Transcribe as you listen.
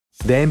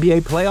The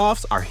NBA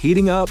playoffs are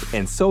heating up,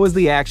 and so is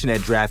the action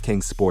at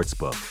DraftKings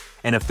Sportsbook,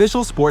 an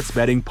official sports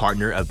betting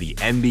partner of the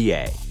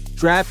NBA.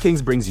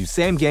 DraftKings brings you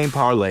same-game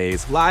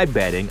parlays, live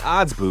betting,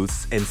 odds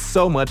boosts, and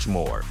so much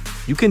more.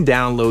 You can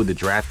download the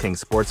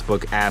DraftKings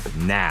Sportsbook app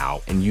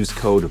now and use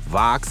code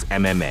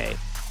VOXMMA.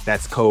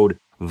 That's code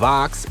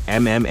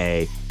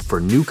VOXMMA for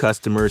new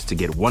customers to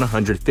get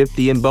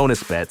 $150 in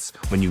bonus bets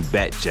when you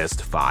bet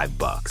just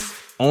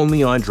 $5.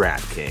 Only on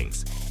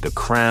DraftKings. The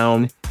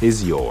crown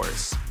is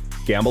yours.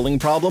 Gambling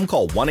problem?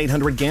 Call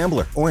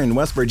 1-800-GAMBLER. Or in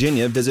West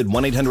Virginia, visit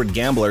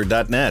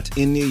 1-800-GAMBLER.net.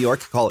 In New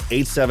York, call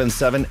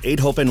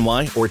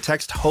 877-8-HOPE-NY or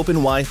text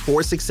HOPE-NY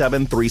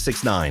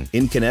 467-369.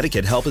 In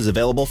Connecticut, help is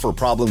available for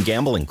problem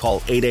gambling.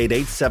 Call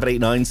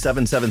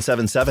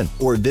 888-789-7777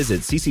 or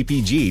visit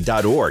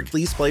ccpg.org.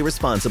 Please play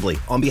responsibly.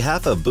 On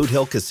behalf of Boot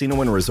Hill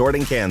Casino and Resort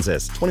in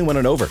Kansas, 21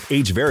 and over.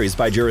 Age varies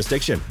by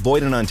jurisdiction.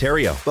 Void in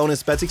Ontario.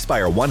 Bonus bets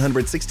expire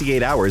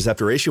 168 hours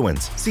after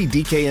issuance. See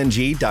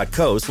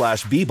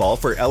dkng.co/bball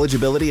for eligibility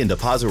and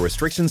deposit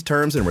restrictions,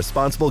 terms, and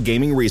responsible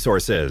gaming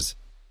resources.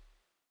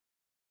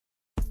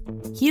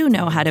 You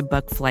know how to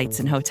book flights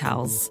and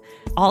hotels.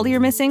 All you're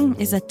missing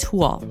is a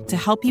tool to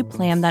help you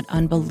plan that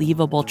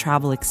unbelievable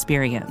travel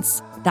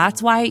experience.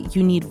 That's why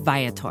you need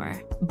Viator.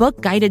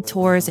 Book guided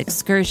tours,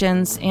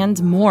 excursions,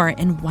 and more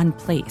in one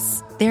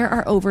place. There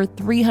are over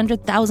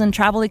 300,000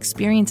 travel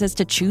experiences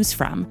to choose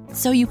from,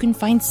 so you can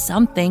find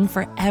something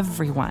for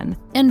everyone.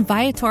 And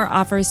Viator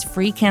offers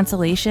free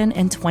cancellation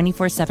and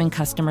 24/7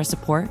 customer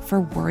support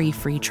for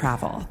worry-free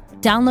travel.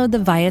 Download the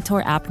Viator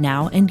app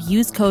now and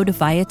use code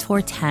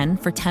Viator10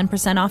 for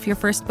 10% off your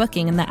first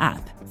booking in the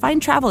app.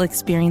 Find travel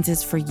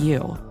experiences for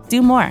you.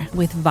 Do more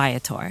with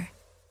Viator.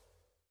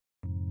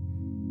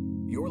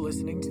 You're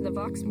listening to the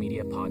Vox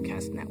Media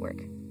Podcast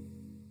Network.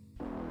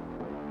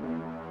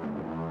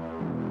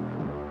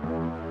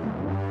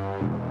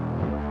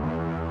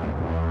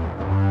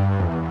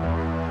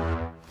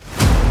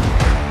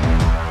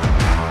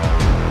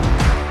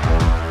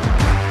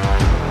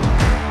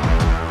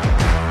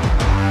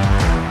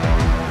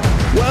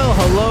 Well,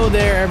 hello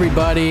there,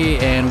 everybody,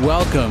 and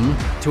welcome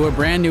to a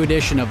brand new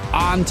edition of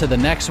On to the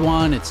Next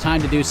One. It's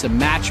time to do some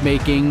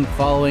matchmaking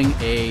following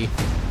a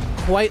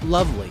quite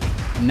lovely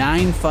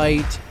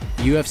 9-fight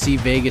UFC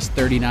Vegas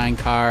 39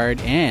 card,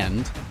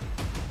 and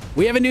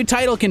we have a new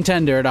title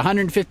contender at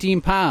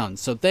 115 pounds.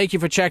 So thank you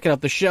for checking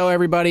out the show,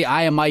 everybody.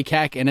 I am Mike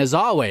Heck, and as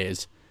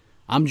always,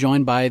 I'm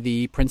joined by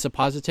the Prince of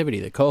Positivity,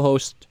 the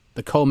co-host,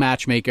 the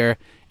co-matchmaker,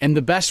 and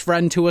the best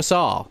friend to us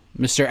all,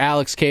 Mr.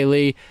 Alex K.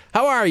 Lee.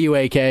 How are you,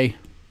 AK?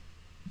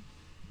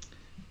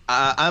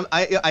 I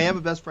am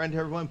a best friend to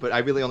everyone, but I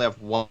really only have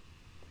one.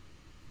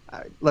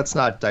 Let's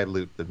not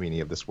dilute the meaning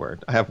of this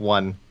word. I have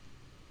one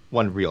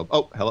real.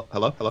 Oh, hello.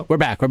 We're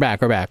back.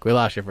 We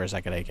lost you for a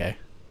second, AK.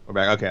 We're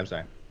back. Okay, I'm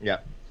sorry. Yeah.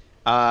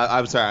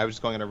 I'm sorry. I was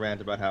just going on a rant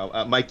about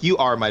how, Mike, you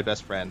are my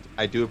best friend.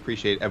 I do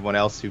appreciate everyone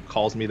else who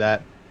calls me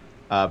that,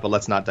 but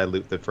let's not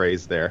dilute the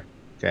phrase there.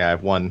 Okay, I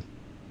have one.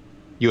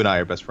 You and I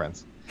are best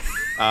friends.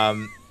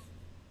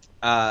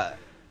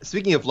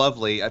 Speaking of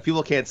lovely,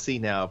 people can't see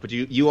now, but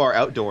you are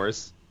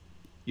outdoors.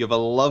 You have a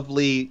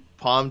lovely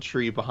palm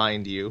tree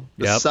behind you.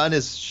 The sun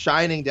is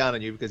shining down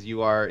on you because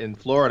you are in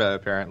Florida,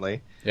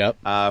 apparently. Yep.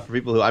 For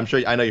people who I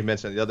know you've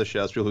mentioned in the other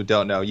shows, people who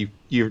don't know,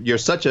 you're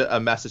such a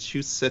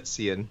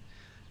Massachusettsian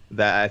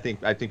that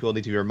I think we'll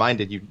need to be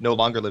reminded you no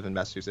longer live in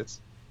Massachusetts.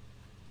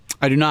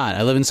 I do not.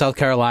 I live in South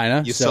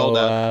Carolina. Sold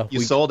out. I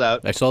sold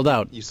out.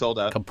 You sold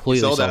out. Completely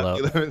sold out.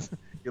 You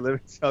live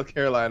in South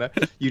Carolina.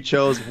 You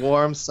chose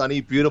warm, sunny,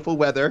 beautiful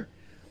weather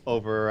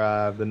over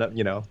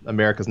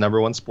America's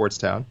 #1 sports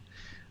town.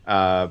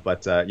 I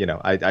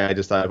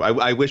just thought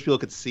I wish people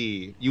could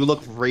see. You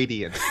look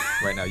radiant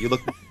right now. You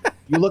look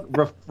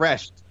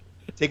refreshed,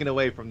 taken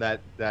away from that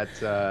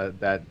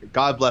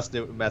God bless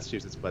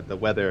Massachusetts, but the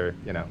weather,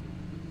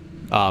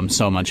 I'm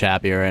so much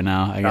happier right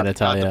now. I gotta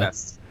tell you,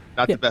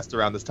 not the best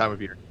around this time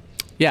of year.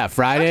 Yeah,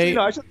 Friday.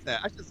 Actually,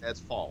 I should say it's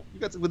fall.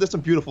 There's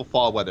some beautiful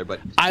fall weather, but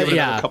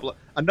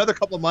another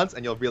couple of months,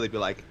 and you'll really be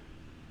like,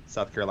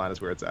 South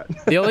Carolina's where it's at.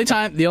 The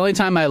only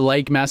time I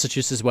like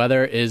Massachusetts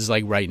weather is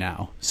like right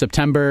now,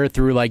 September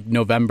through like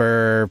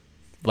November,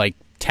 like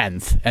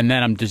 10th, and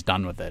then I'm just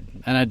done with it,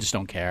 and I just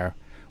don't care.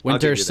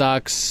 Winter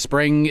sucks.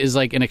 Spring is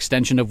like an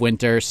extension of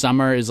winter.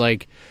 Summer is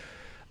like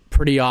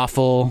pretty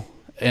awful,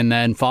 and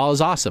then fall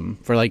is awesome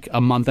for like a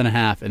month and a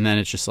half, and then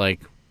it's just like,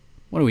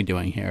 what are we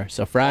doing here?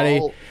 So Friday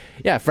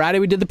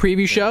we did the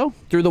preview show.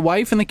 Threw the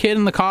wife and the kid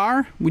in the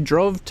car. We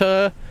drove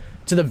to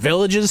the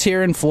Villages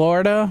here in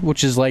Florida,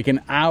 which is like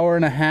an hour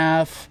and a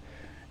half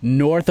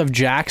north of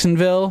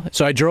Jacksonville.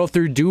 So I drove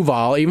through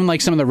Duval, even like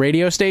some of the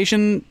radio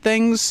station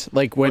things,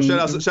 like when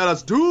shout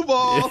outs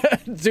Duval.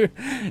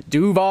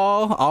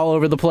 Duval all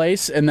over the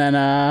place, and then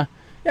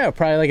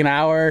probably like an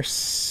hour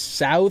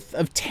south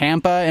of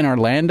Tampa in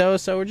Orlando.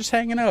 So we're just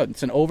hanging out.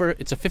 It's a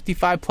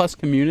 55+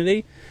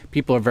 community.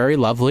 People are very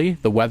lovely.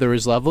 The weather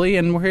is lovely,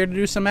 and we're here to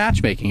do some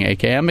matchmaking.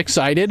 AK, I'm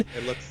excited.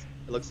 It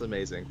looks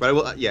amazing. But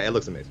it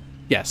looks amazing.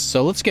 Yes,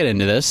 so let's get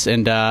into this.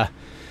 And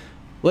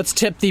Let's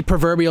tip the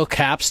proverbial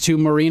caps to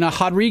Marina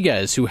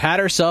Rodriguez, who had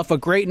herself a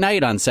great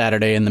night on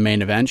Saturday in the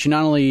main event. She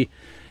not only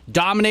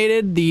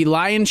dominated the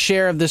lion's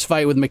share of this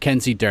fight with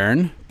Mackenzie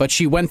Dern, but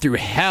she went through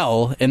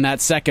hell in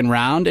that second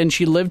round, and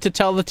she lived to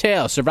tell the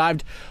tale.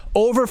 Survived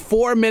over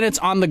 4 minutes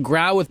on the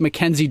ground with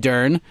Mackenzie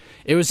Dern.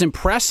 It was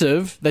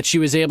impressive that she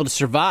was able to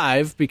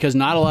survive, because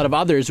not a lot of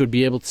others would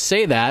be able to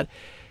say that.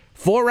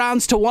 4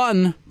 rounds to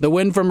 1, the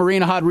win for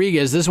Marina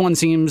Rodriguez. This one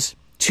seems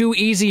too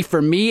easy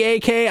for me,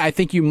 AK. I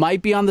think you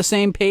might be on the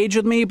same page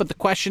with me, but the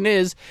question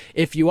is,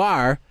 if you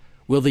are,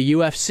 will the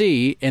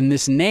UFC and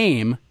this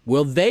name,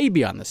 will they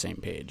be on the same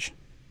page?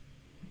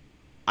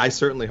 I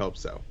certainly hope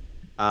so.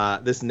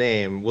 This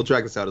name, we'll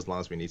drag this out as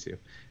long as we need to.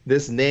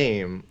 This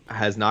name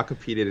has not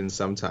competed in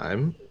some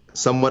time,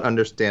 somewhat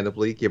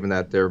understandably, given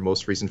that their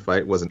most recent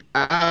fight was an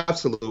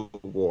absolute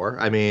war.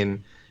 I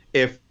mean,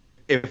 if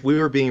we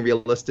were being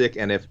realistic,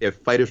 and if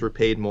fighters were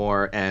paid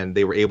more and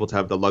they were able to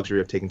have the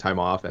luxury of taking time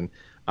off, and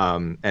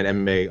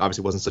MMA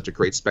obviously wasn't such a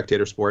great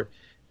spectator sport,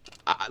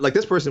 like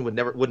this person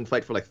wouldn't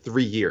fight for like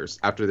 3 years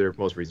after their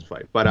most recent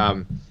fight.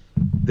 But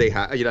they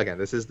have, again,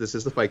 this is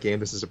the fight game.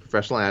 This is a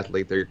professional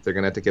athlete. They're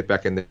gonna have to get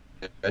back in there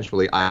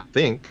eventually, I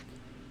think.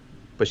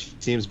 But she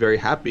seems very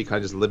happy, kind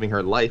of just living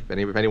her life. And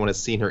if anyone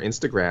has seen her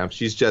Instagram,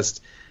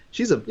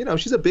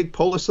 she's a big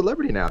Polish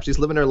celebrity now. She's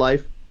living her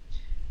life.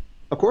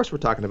 Of course, we're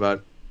talking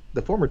about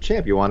the former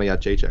champ, Joanna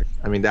Jędrzejczyk.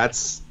 I mean,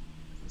 that's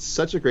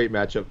such a great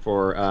matchup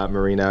for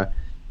Marina.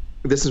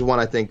 This is one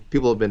I think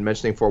people have been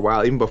mentioning for a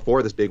while, even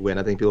before this big win.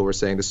 I think people were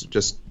saying this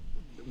just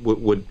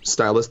would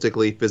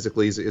stylistically,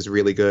 physically is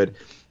really good.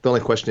 The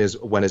only question is,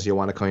 when is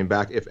Joanna coming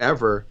back, if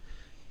ever?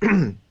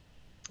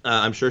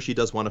 I'm sure she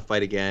does want to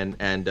fight again.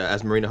 And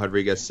as Marina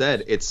Rodriguez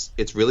said,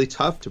 it's really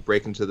tough to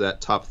break into that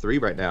top 3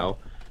 right now,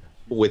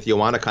 with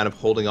Joanna kind of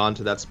holding on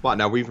to that spot.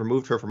 Now, we've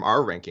removed her from our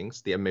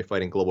rankings, the MMA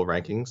Fighting Global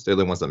rankings. They're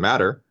the ones that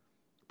matter.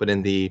 But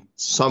in the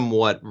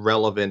somewhat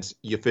relevant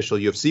official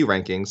UFC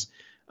rankings,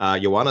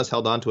 Joanna's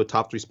held on to a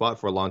top 3 spot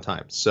for a long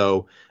time.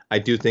 So I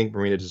do think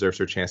Marina deserves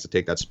her chance to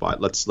take that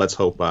spot. Let's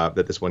hope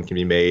that this one can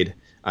be made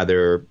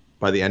either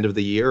by the end of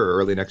the year or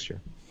early next year.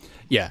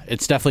 Yeah,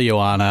 it's definitely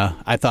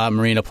Joanna. I thought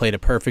Marina played it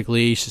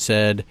perfectly. She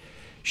said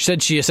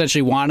she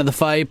essentially wanted the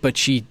fight, but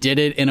she did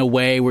it in a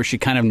way where she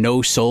kind of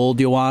no-sold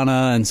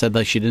Joanna and said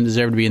that she didn't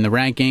deserve to be in the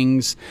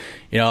rankings.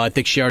 I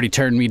think she already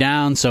turned me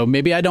down, so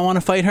maybe I don't want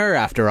to fight her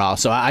after all.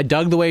 So I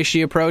dug the way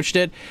she approached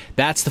it.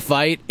 That's the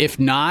fight. If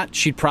not,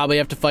 she'd probably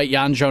have to fight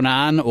Yan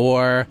Xiaonan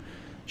or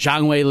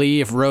Zhang Weili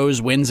if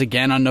Rose wins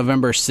again on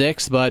November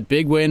 6th. But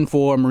big win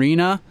for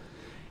Marina,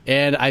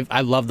 and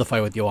I love the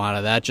fight with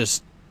Joanna. That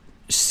just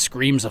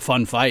screams a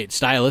fun fight.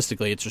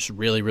 Stylistically, it's just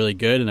really, really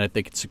good, and I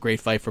think it's a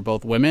great fight for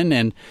both women.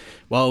 And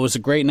while it was a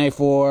great night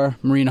for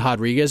Marina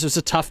Rodriguez, it was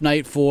a tough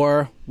night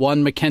for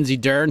one Mackenzie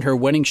Dern. Her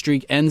winning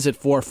streak ends at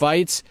 4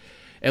 fights.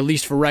 At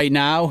least for right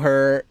now,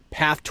 her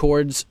path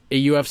towards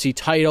a UFC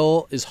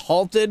title is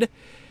halted.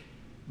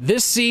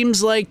 This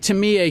seems like, to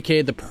me,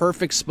 AK, the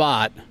perfect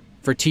spot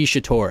for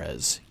Tecia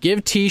Torres.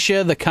 Give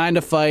Tecia the kind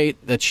of fight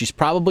that she's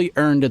probably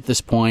earned at this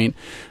point.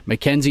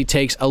 Mackenzie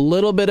takes a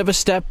little bit of a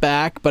step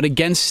back, but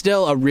against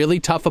still a really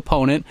tough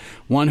opponent,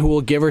 one who will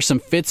give her some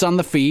fits on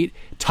the feet,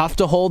 tough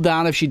to hold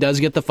down if she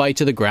does get the fight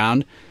to the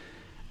ground.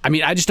 I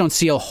mean, I just don't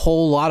see a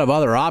whole lot of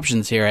other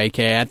options here, AK.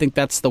 I think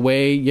that's the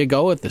way you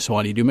go with this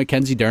one. You do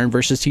Mackenzie Dern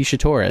versus Tecia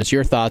Torres.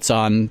 Your thoughts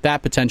on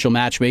that potential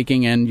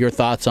matchmaking, and your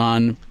thoughts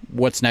on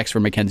what's next for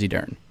Mackenzie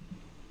Dern?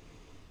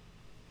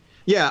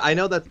 Yeah, I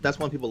know that's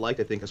one people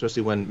liked, I think,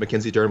 especially when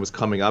Mackenzie Dern was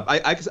coming up.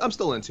 I'm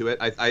still into it.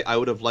 I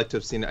would have liked to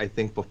have seen it, I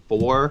think,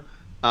 before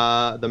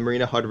the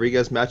Marina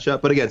Rodriguez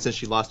matchup. But again, since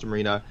she lost to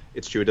Marina,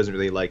 it's true. It doesn't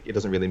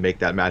really make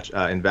that match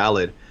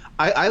invalid.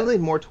 I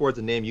lean more towards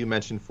the name you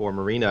mentioned for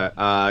Marina,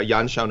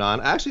 Yan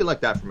Xiaonan. I actually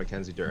like that for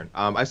Mackenzie Dern.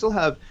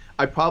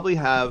 I probably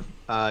have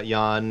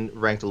Yan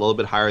ranked a little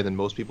bit higher than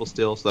most people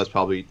still, so that's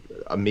probably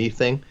a me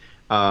thing.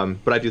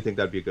 But I do think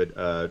that'd be a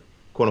good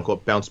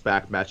quote-unquote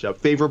bounce-back matchup.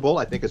 Favorable,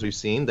 I think, as we've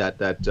seen, that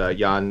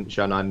Yan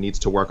Xiaonan needs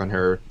to work on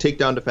her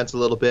takedown defense a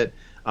little bit.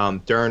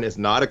 Dern is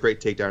not a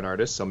great takedown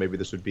artist, so maybe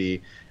this would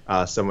be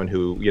someone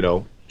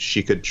who,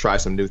 she could try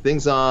some new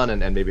things on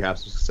and maybe have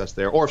some success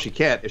there. Or if she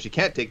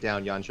can't take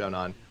down Yan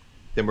Xiaonan,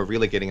 then we're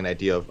really getting an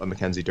idea of a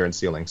Mackenzie Dern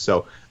ceiling.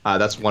 So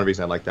that's one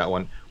reason I like that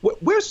one.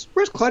 Where's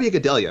Claudia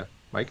Gadelha,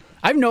 Mike?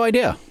 I have no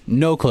idea.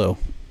 No clue.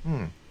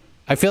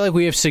 I feel like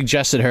we have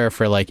suggested her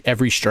for like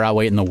every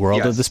strawweight in the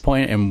world at this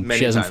point, and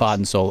she hasn't fought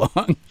in so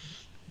long.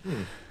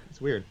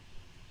 It's weird.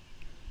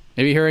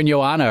 Maybe her and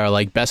Joanna are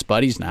like best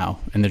buddies now,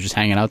 and they're just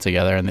hanging out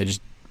together, and they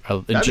just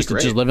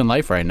living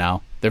life right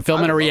now. They're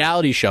filming a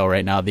reality show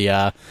right now,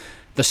 the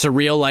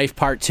Surreal Life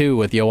Part 2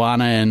 with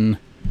Joanna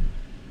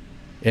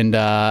and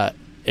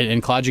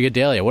Claudia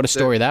Gadelha. What a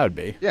story that would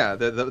be. Yeah,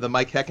 the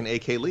Mike Heck and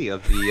AK Lee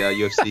of the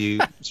UFC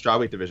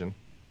strawweight division.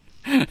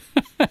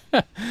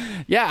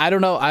 Yeah, I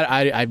don't know.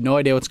 I have no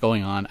idea what's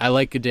going on. I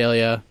like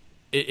Gadelha.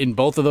 in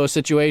both of those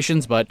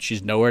situations, but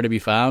she's nowhere to be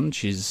found.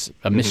 She's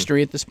a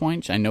mystery at this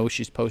point. I know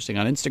she's posting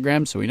on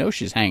Instagram, so we know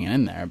she's hanging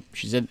in there.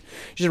 She's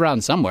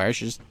around somewhere.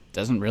 She just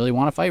doesn't really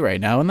want to fight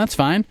right now, and that's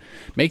fine.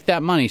 Make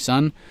that money,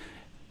 son.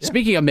 Yeah.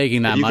 Speaking of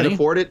making that money, if you can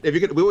afford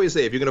it, we always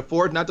say, if you can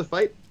afford not to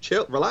fight,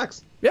 chill,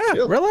 relax. Yeah,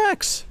 chill.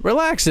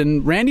 Relax.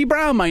 And Randy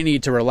Brown might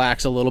need to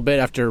relax a little bit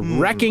after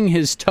wrecking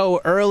his toe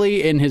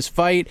early in his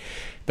fight,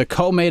 the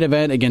co-main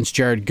event against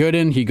Jared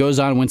Gooden. He goes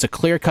on, wins a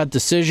clear-cut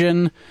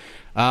decision.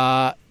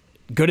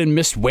 Gooden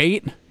missed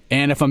weight,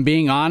 and if I'm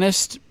being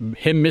honest,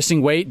 him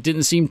missing weight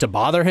didn't seem to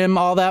bother him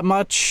all that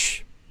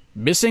much,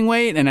 missing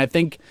weight, and I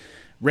think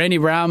Randy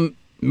Brown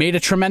made a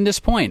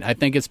tremendous point. I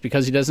think it's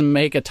because he doesn't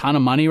make a ton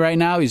of money right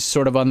now. He's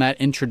sort of on that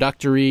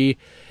introductory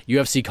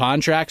UFC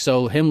contract,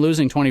 so him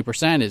losing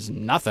 20% is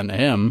nothing to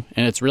him,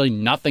 and it's really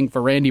nothing for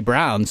Randy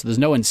Brown, so there's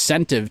no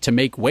incentive to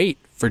make weight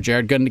for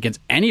Jared Gooden against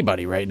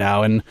anybody right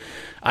now, and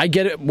I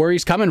get it where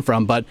he's coming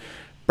from, but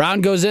Brown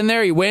goes in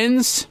there, he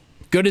wins.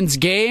 Gooden's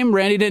game.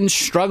 Randy didn't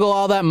struggle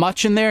all that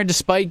much in there,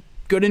 despite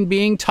Gooden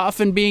being tough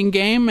and being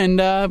game. And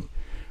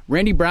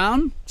Randy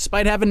Brown,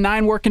 despite having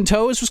 9 working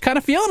toes, was kind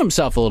of feeling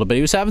himself a little bit.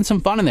 He was having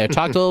some fun in there.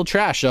 Talked a little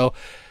trash. So,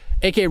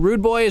 AK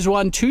Rude Boy has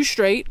won 2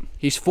 straight.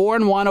 He's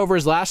 4-1 over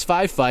his last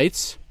 5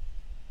 fights.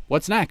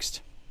 What's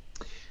next?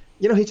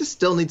 He just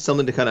still needs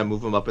something to kind of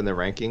move him up in the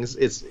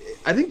rankings.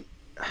 I think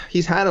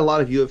he's had a lot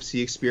of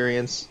UFC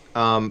experience.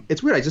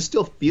 It's weird. I just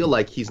still feel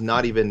like he's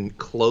not even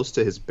close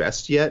to his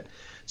best yet.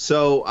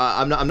 So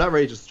I'm not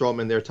ready to just throw him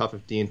in there top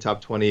 15,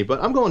 top 20, but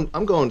I'm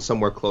going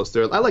somewhere close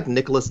there. I like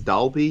Nicholas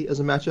Dalby as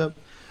a matchup.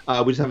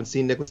 We just haven't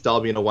seen Nicholas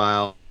Dalby in a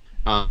while.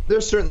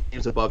 There's certain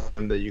names above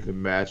him that you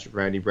can match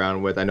Randy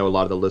Brown with. I know a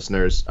lot of the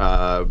listeners,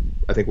 I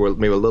think, were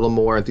maybe a little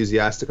more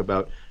enthusiastic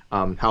about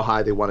how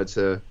high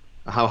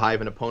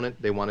of an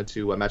opponent they wanted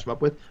to match him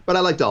up with. But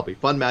I like Dalby.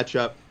 Fun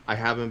matchup. I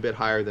have him a bit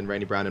higher than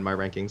Randy Brown in my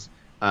rankings,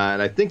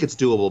 and I think it's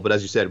doable. But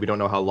as you said, we don't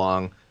know how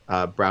long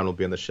Brown will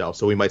be on the shelf,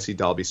 so we might see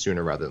Dalby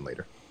sooner rather than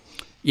later.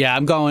 Yeah,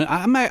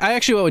 I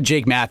actually went with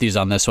Jake Matthews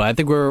on this one. I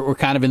think we're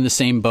kind of in the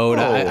same boat.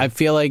 Oh. I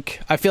feel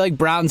like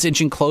Brown's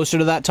inching closer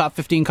to that top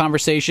 15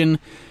 conversation,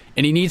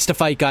 and he needs to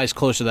fight guys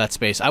closer to that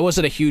space. I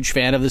wasn't a huge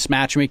fan of this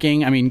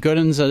matchmaking. I mean,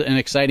 Gooden's an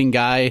exciting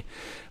guy,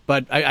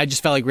 but I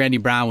just felt like Randy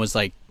Brown was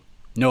like,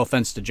 no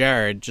offense to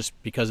Jared, just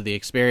because of the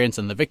experience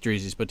and the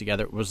victories he's put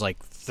together, was like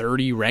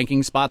 30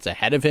 ranking spots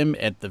ahead of him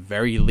at the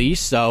very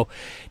least. So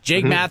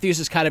Jake Matthews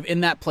is kind of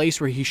in that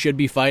place where he should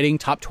be fighting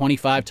top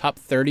 25, top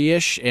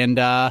 30-ish, and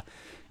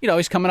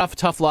he's coming off a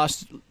tough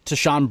loss to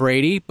Sean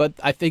Brady, but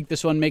I think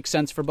this one makes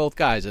sense for both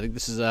guys. I think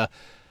this is a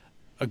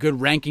good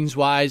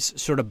rankings-wise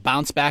sort of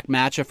bounce-back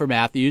matchup for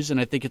Matthews, and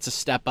I think it's a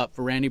step up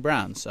for Randy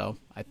Brown. So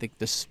I think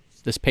this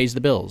pays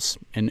the bills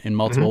in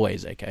multiple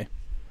ways, AK.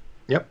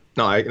 Yep.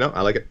 No,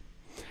 I like it.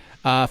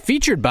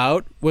 Featured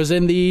bout was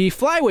in the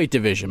flyweight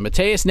division.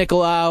 Mateus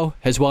Nicolau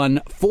has won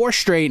 4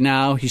 straight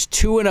now. He's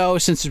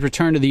 2-0 since his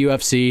return to the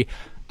UFC.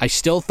 I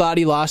still thought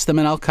he lost the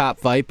Manel Kape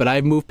fight, but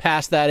I've moved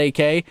past that,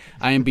 AK.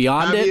 I am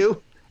beyond it.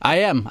 You? I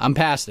am. I'm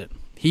past it.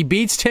 He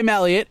beats Tim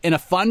Elliott in a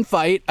fun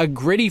fight, a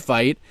gritty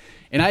fight,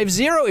 and I have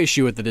 0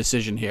 issue with the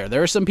decision here.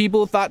 There are some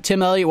people who thought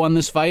Tim Elliott won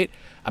this fight.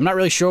 I'm not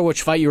really sure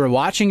which fight you were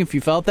watching, if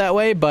you felt that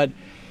way, but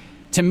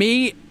to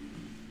me,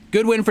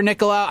 good win for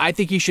Nicolau. I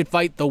think he should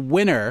fight the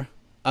winner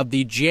of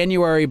the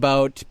January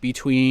bout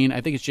between,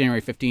 I think it's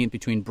January 15th,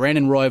 between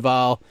Brandon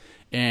Royval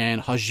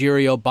and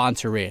Rogerio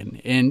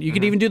Bontorin. And you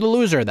could even do the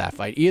loser of that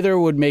fight. Either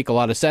would make a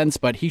lot of sense,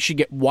 but he should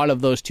get one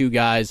of those 2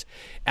 guys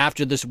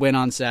after this win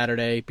on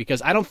Saturday,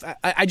 because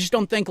I just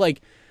don't think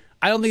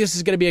this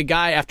is going to be a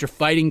guy after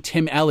fighting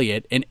Tim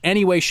Elliott in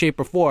any way, shape,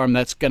 or form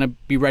that's going to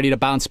be ready to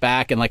bounce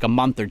back in like a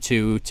month or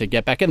 2 to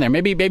get back in there.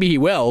 Maybe he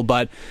will,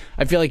 but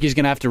I feel like he's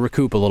going to have to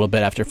recoup a little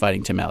bit after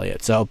fighting Tim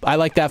Elliott. So I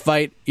like that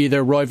fight.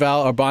 Either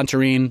Royval or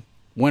Bontorin,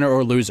 winner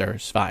or loser,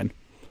 is fine.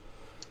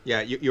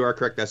 Yeah, you are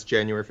correct. That's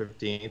January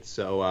 15th.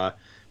 So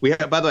we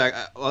have, by the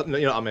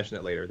way, I'll mention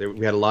it later.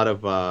 We had a lot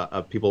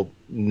of people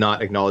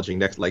not acknowledging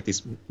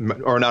these,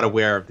 or not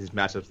aware of these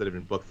matchups that have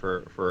been booked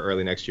for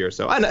early next year.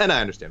 So and I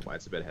understand why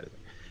it's a bit ahead of it.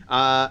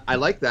 I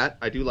like that.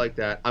 I do like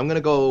that. I'm gonna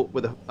go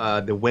with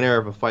the winner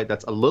of a fight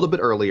that's a little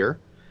bit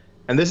earlier,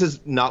 and this is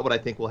not what I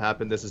think will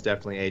happen. This is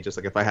definitely just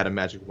like if I had a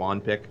magic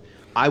wand pick,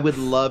 I would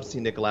love to see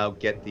Nicolau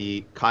get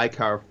the Kai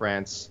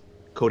Kara-France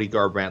Cody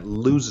Garbrandt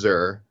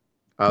loser.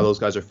 Those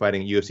guys are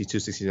fighting UFC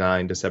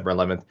 269 December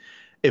 11th.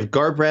 If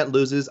Garbrandt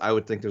loses, I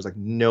would think there's like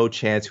no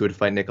chance he would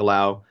fight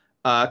Nicolau.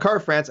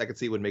 Kara-France, I could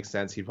see would make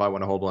sense. He'd probably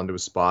want to hold on to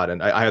his spot,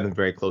 and I have them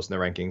very close in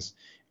the rankings.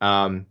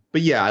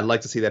 But yeah, I'd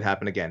like to see that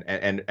happen again.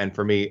 And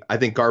for me, I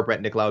think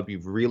Garbrandt Nicolau would be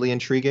really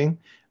intriguing.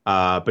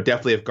 But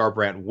definitely if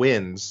Garbrandt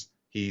wins,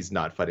 he's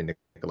not fighting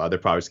Nicolau. They're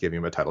probably just giving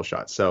him a title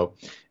shot. So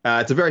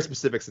it's a very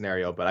specific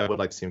scenario, but I would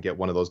like to see him get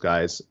one of those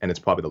guys, and it's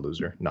probably the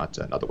loser, not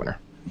the winner.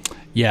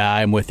 Yeah,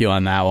 I'm with you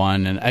on that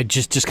one. And I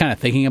just kind of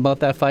thinking about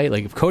that fight,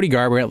 like if Cody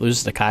Garbrandt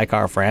loses to Kai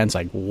Kara-France,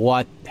 like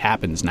what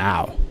happens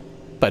now?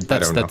 But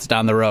that's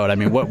down the road. I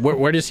mean,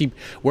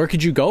 where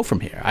could you go from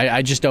here?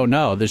 I just don't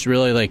know. There's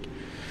really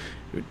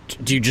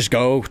Do you just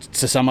go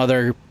to some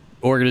other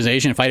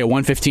organization and fight at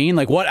 115?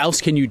 Like, what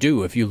else can you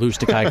do if you lose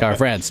to Kai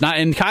Kara-France?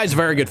 And Kai's a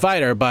very good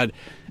fighter, but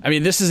I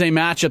mean, this is a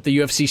matchup the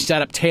UFC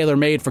set up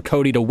tailor-made for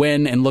Cody to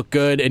win and look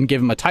good and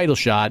give him a title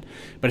shot.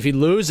 But if he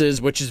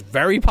loses, which is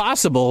very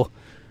possible,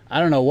 I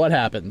don't know what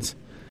happens.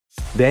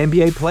 The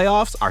NBA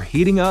playoffs are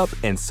heating up,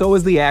 and so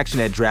is the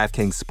action at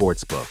DraftKings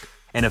Sportsbook,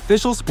 an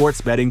official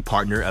sports betting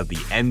partner of the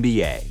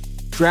NBA.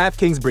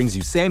 DraftKings brings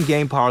you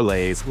same-game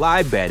parlays,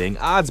 live betting,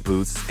 odds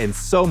boosts, and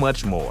so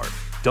much more.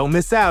 Don't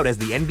miss out as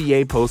the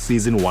NBA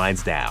postseason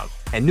winds down.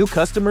 And new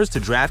customers to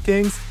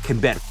DraftKings can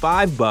bet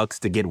 $5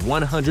 to get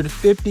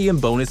 $150 in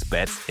bonus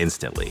bets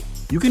instantly.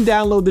 You can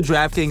download the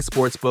DraftKings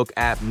Sportsbook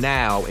app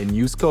now and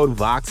use code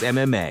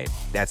VOXMMA.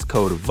 That's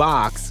code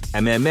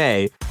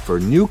VOXMMA for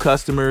new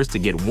customers to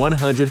get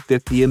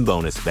 $150 in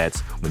bonus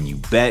bets when you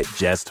bet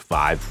just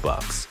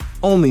 $5.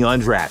 Only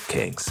on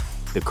DraftKings.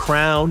 The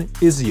crown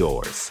is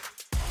yours.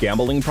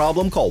 Gambling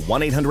problem? Call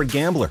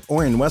 1-800-GAMBLER.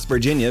 Or in West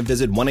Virginia,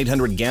 visit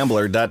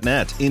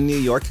 1-800-GAMBLER.net. In New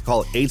York,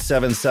 call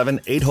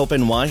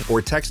 877-8-HOPE-NY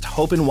or text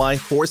HOPE-NY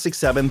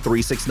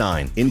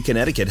 467-369. In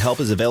Connecticut, help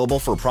is available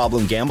for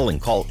problem gambling.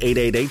 Call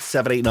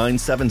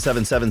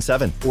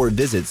 888-789-7777 or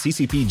visit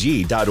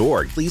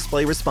ccpg.org. Please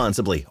play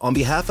responsibly. On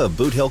behalf of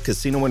Boot Hill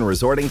Casino and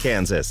Resort in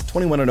Kansas,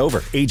 21 and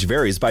over. Age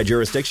varies by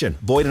jurisdiction.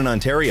 Void in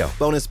Ontario.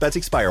 Bonus bets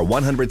expire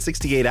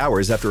 168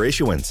 hours after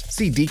issuance.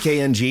 See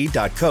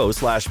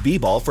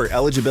dkng.co/bball for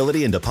eligibility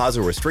and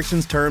deposit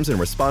restrictions, terms, and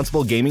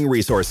responsible gaming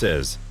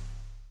resources.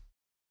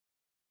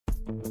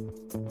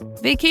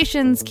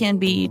 Vacations can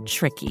be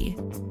tricky.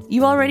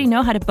 You already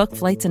know how to book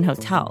flights and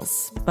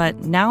hotels,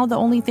 but now the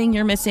only thing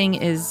you're missing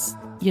is,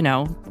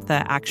 the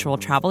actual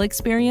travel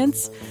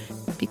experience.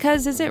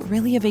 Because is it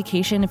really a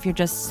vacation if you're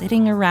just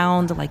sitting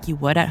around like you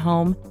would at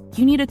home?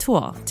 You need a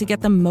tool to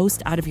get the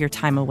most out of your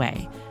time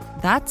away.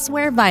 That's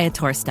where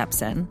Viator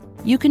steps in.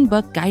 You can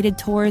book guided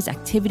tours,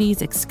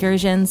 activities,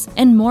 excursions,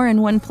 and more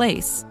in one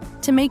place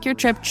to make your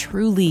trip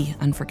truly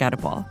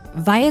unforgettable.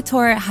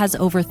 Viator has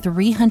over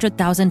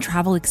 300,000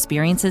 travel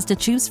experiences to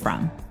choose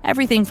from.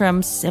 Everything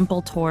from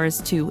simple tours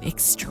to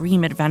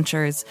extreme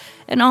adventures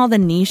and all the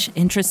niche,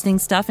 interesting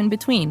stuff in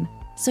between.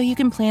 So you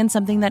can plan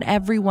something that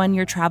everyone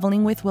you're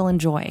traveling with will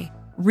enjoy.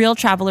 Real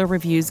traveler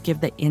reviews give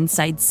the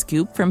inside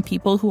scoop from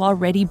people who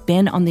already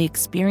been on the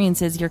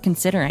experiences you're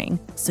considering,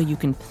 so you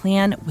can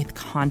plan with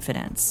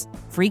confidence.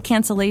 Free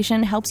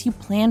cancellation helps you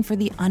plan for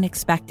the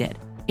unexpected.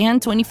 And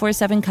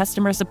 24/7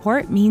 customer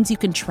support means you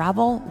can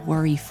travel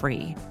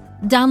worry-free.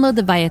 Download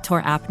the Viator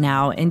app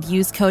now and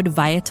use code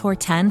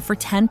Viator10 for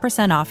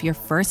 10% off your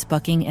first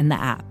booking in the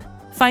app.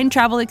 Find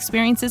travel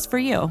experiences for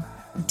you.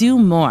 Do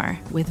more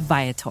with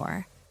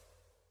Viator.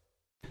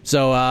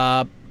 So,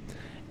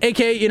 AK,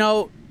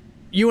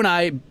 you and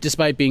I,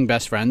 despite being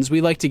best friends,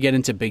 we like to get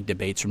into big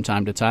debates from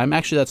time to time.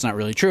 Actually, that's not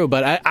really true,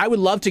 but I would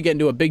love to get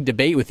into a big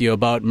debate with you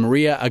about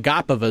Maria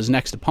Agapova's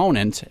next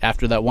opponent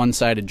after that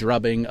one-sided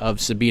drubbing of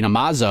Sabina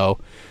Mazo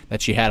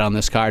that she had on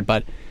this card.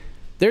 But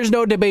there's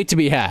no debate to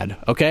be had,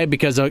 okay?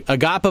 Because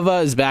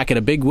Agapova is back in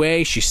a big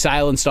way. She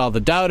silenced all the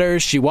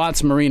doubters. She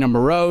wants Marina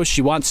Moroz.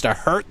 She wants to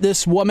hurt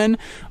this woman.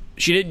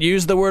 She didn't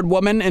use the word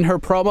woman in her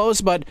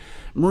promos, but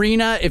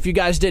Marina, if you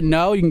guys didn't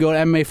know, you can go to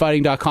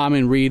MMAfighting.com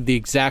and read the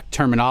exact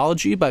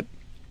terminology, but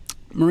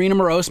Marina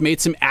Moroz made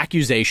some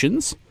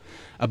accusations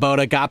about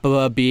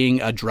Agapova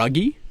being a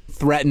druggie,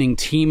 threatening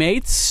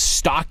teammates,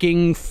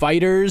 stalking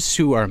fighters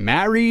who are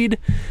married,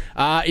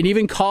 and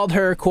even called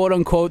her,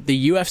 quote-unquote,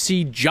 the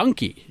UFC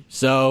junkie.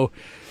 So,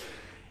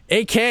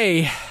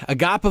 AK,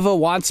 Agapova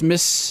wants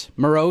Miss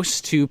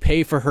Moroz to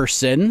pay for her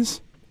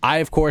sins. I,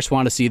 of course,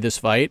 want to see this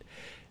fight.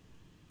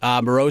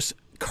 Moroz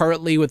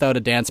currently without a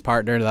dance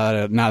partner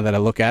now that I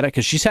look at it,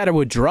 because she's had to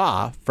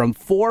withdraw from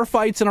 4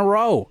 fights in a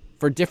row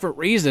for different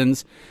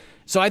reasons.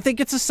 So I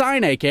think it's a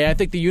sign, AK. I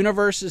think the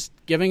universe is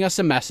giving us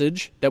a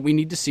message that we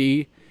need to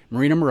see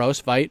Marina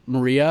Moroz fight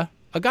Maria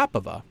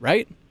Agapova,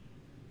 right?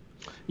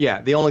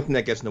 Yeah, the only thing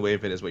that gets in the way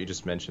of it is what you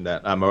just mentioned,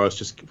 that Moroz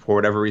just, for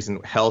whatever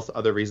reason, health,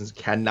 other reasons,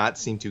 cannot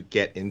seem to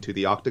get into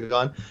the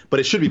octagon. But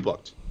it should be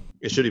booked.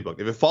 It should be booked.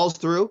 If it falls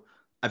through,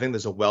 I think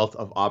there's a wealth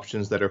of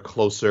options that are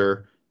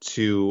closer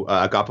to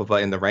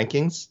Agapova in the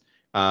rankings.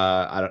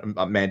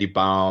 Mandy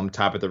Baum,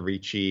 Tabitha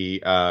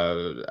Ricci,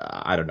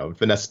 I don't know,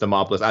 Vanessa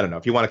Demopoulos. I don't know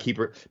if you want to keep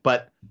her,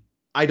 but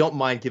I don't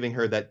mind giving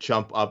her that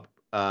jump up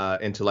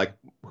into I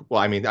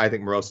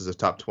think Moroz is a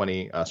top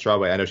 20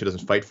 strawweight. I know she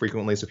doesn't fight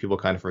frequently, so people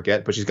kind of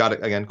forget, but she's got,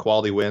 again,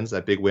 quality wins,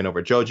 that big win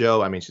over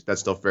JoJo. I mean, that's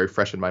still very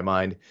fresh in my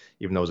mind,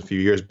 even though it was a few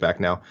years back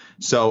now.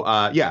 So,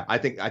 I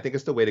think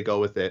it's the way to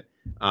go with it.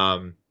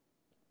 And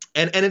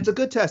it's a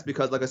good test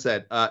because, like I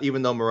said,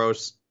 even though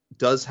Moroz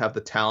does have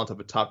the talent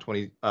of a top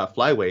 20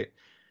 flyweight,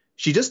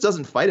 she just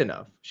doesn't fight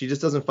enough.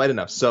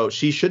 So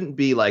she shouldn't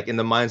be, in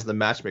the minds of the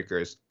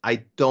matchmakers.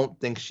 I don't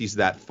think she's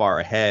that far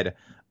ahead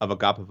of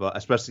Agapova,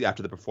 especially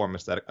after the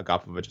performance that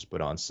Agapova just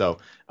put on. So,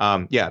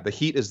 the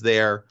heat is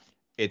there.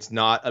 It's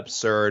not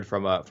absurd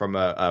from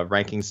a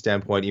ranking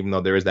standpoint, even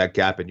though there is that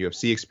gap in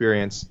UFC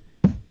experience.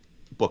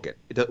 book it.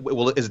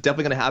 Is it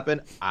definitely going to happen?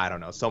 I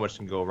don't know. So much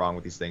can go wrong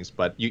with these things,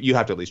 but you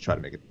have to at least try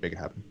to make it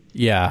happen.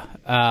 Yeah,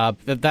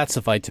 that's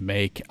the fight to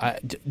make.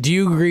 Do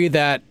you agree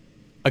that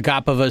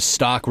Agapova's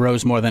stock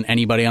rose more than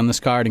anybody on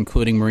this card,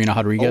 including Marina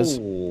Rodriguez?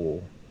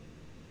 It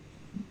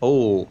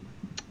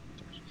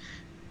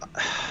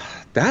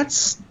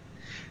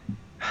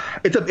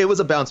was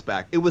a bounce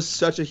back. It was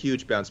such a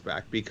huge bounce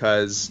back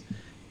because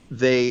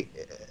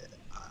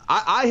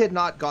I had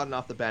not gotten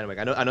off the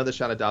bandwagon. I know the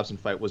Shanna Dobson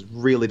fight was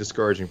really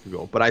discouraging for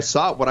people, but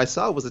what I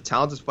saw was a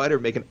talented fighter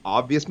make an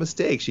obvious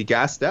mistake. She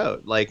gassed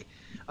out,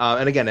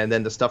 and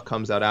then the stuff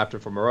comes out after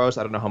from Moros.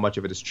 I don't know how much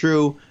of it is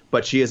true,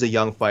 but she is a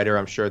young fighter.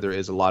 I'm sure there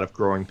is a lot of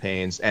growing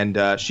pains,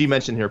 and she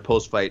mentioned in her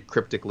post-fight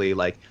cryptically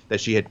that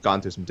she had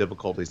gone through some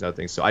difficulties and other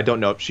things. So I don't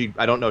know if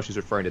she's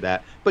referring to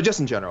that, but just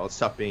in general, it's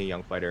tough being a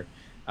young fighter.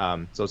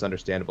 So it's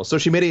understandable. So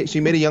she made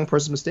a young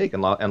person's mistake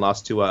and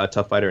lost to a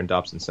tough fighter in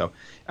Dobson. So,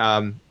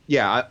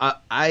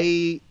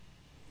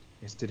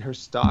 did her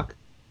stock?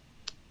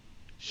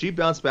 She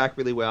bounced back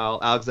really well.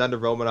 Alexander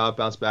Romanov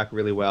bounced back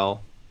really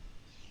well.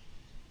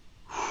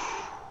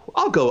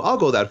 I'll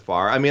go that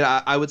far. I mean,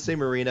 I would say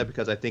Marina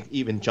because I think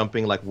even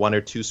jumping like 1 or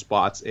 2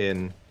 spots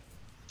in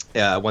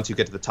once you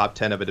get to the top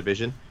 10 of a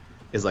division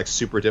is like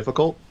super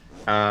difficult.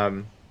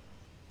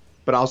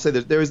 But I'll say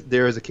that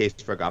there is a case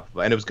for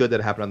Agapova, and it was good that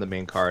it happened on the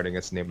main card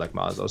against a name like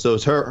Mazo. So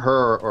it's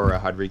her or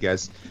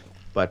Rodriguez.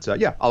 But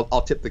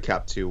I'll tip the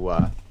cap to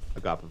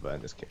Agapova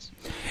in this case.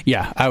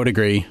 Yeah, I would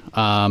agree,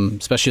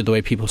 especially the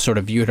way people sort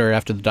of viewed her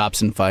after the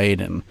Dobson fight.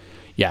 And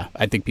yeah,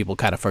 I think people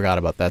kind of forgot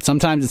about that.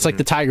 Sometimes it's like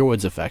the Tiger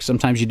Woods effect.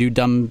 Sometimes you do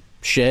dumb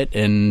shit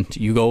and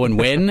you go and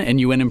win, and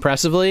you win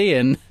impressively,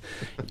 and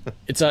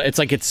it's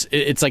like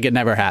it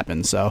never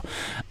happened. So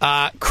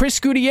Chris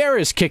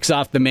Gutierrez kicks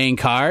off the main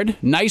card.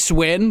 Nice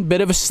win, bit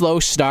of a slow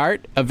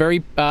start, a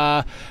very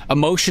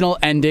emotional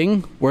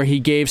ending where he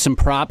gave some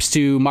props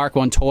to Mark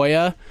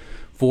Montoya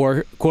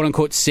for quote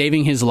unquote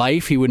saving his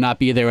life. He would not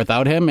be there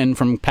without him, and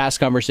from past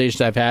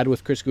conversations I've had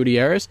with Chris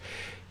Gutierrez,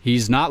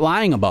 he's not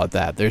lying about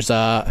that. There's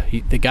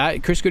the guy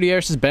Chris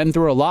Gutierrez has been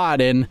through a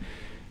lot, and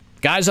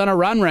guy's on a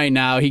run right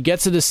now. He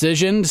gets a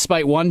decision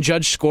despite one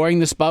judge scoring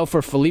this bout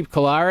for Felipe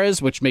Colares,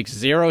 which makes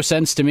zero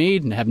sense to me.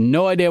 I have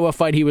no idea what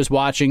fight he was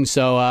watching.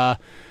 So I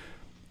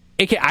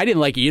didn't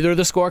like either of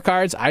the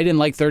scorecards. I didn't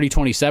like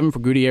 30-27 for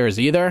Gutierrez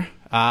either.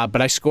 But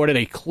I scored it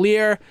a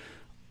clear,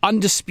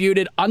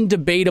 undisputed,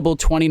 undebatable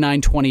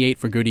 29-28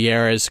 for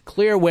Gutierrez.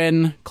 Clear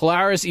win.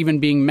 Colares even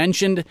being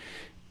mentioned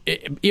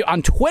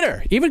on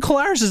Twitter. Even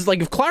Colares is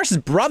like, if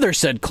Colares' brother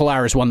said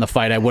Colares won the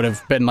fight, I would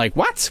have been like,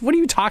 what? What are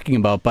you talking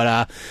about?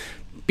 But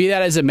be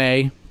that as it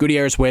may,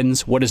 Gutierrez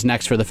wins. What is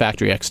next for the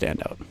Factory X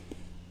standout?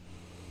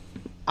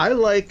 I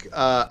like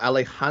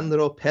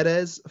Alejandro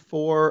Perez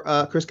for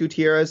Chris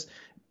Gutierrez.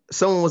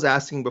 Someone was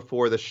asking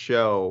before the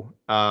show,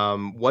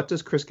 what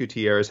does Chris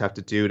Gutierrez have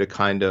to do to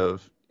kind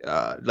of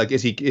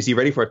is he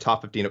ready for a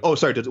top 15? Oh,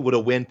 sorry, would a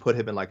win put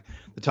him in like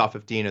the top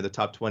 15 or the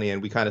top 20?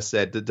 And we kind of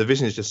said the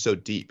division is just so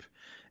deep.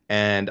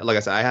 And like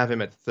I said, I have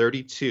him at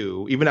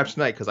 32, even after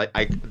tonight, because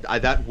I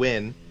that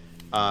win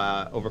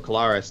over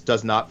Colares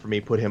does not, for me,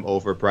 put him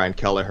over Brian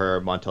Kelleher,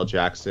 Montel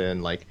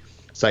Jackson, like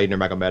Said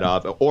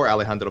Nurmagomedov, or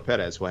Alejandro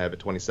Perez, who I have at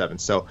 27.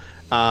 So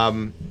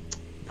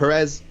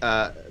Perez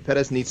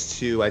needs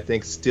to, I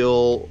think,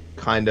 still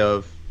kind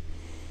of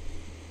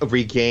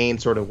regain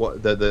sort of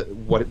what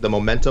the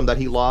momentum that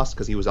he lost,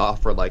 because he was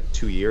off for like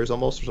 2 years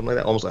almost, or something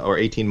like that, or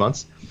 18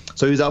 months.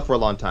 So he was out for a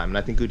long time, and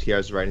I think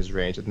Gutierrez is right in his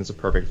range. I think it's a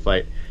perfect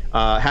fight.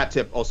 Hat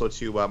tip also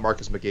to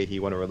Marcus McGahee,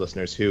 one of our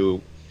listeners, who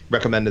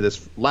recommended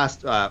this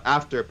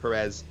after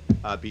Perez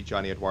beat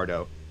Johnny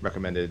Eduardo,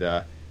 recommended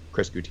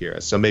Chris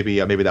Gutierrez. So maybe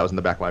that was in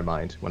the back of my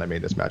mind when I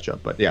made this matchup.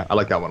 But yeah, I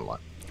like that one a lot.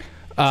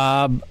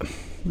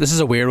 This is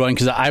a weird one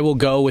because I will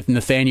go with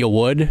Nathaniel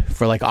Wood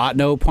for like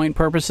Otno point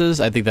purposes.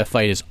 I think that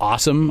fight is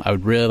awesome. I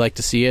would really like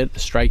to see it. The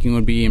striking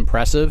would be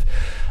impressive.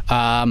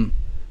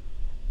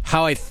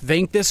 How I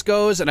think this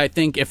goes, and I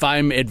think if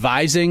I'm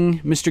advising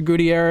Mr.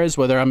 Gutierrez,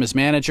 whether I'm his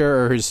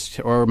manager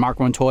or Mark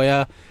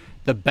Montoya,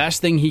 the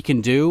best thing he can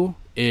do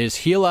is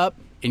heal up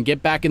and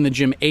get back in the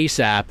gym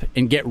ASAP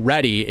and get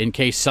ready in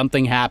case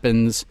something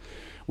happens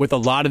with a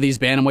lot of these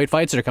bantamweight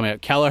fights that are coming out.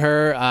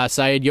 Kelleher,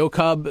 Syed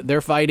Yokub,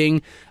 they're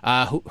fighting.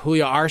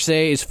 Julio Arce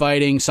is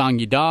fighting Song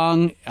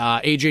Yadong.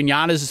 Adrian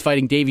Yanez is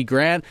fighting Davey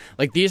Grant.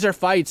 Like, these are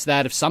fights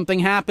that if something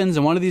happens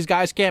and one of these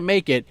guys can't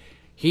make it,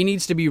 he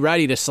needs to be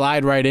ready to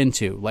slide right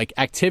into. Like,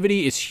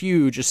 activity is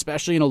huge,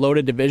 especially in a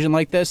loaded division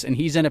like this, and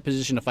he's in a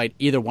position to fight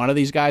either one of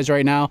these guys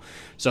right now.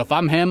 So if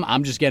I'm him,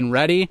 I'm just getting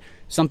ready.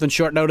 Something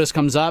short notice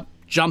comes up,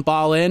 jump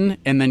all in,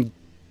 and then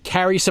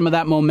carry some of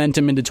that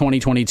momentum into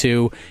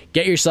 2022.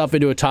 Get yourself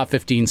into a top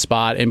 15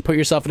 spot and put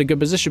yourself in a good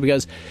position,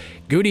 because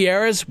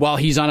Gutierrez, while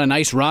he's on a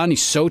nice run,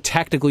 he's so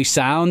technically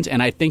sound,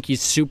 and I think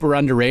he's super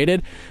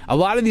underrated. A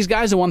lot of these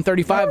guys at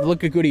 135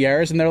 look at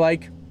Gutierrez and they're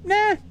like,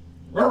 nah,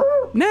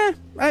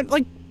 I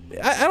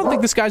don't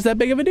think this guy's that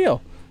big of a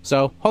deal.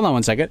 So hold on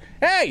one second.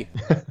 Hey.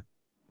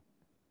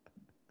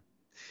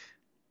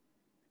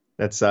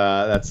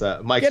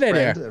 Mike's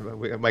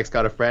friend. Mike's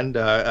got a friend.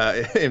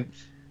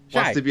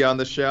 Wants to be on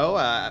the show.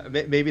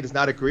 Maybe does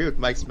not agree with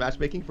Mike's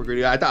matchmaking for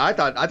Greedy. I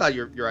thought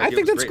your idea. I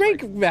think was that's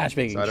great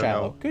matchmaking, so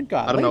Shallow. Good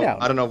God.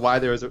 I don't know why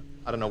there's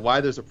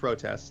a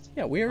protest.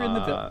 Yeah, we're in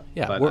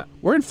the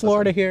we're in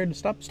Florida here.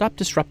 Stop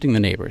disrupting the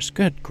neighbors.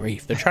 Good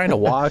grief, they're trying to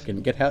walk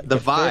and get the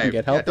vibe and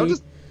get healthy.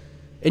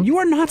 And you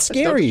are not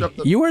scary.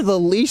 You are the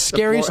least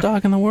scariest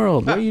dog in the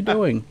world. What are you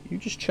doing? You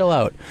just chill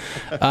out.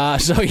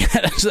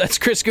 That's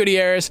Chris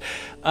Gutierrez.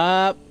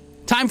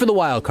 Time for the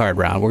wild card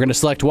round. We're going to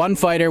select one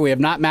fighter we have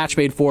not match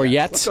made for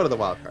yet. Let's go to the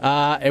wild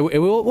card.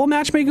 We'll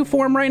match make it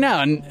for him right now.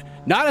 And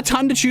not a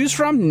ton to choose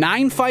from.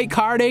 9-fight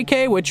card,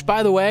 AK, which,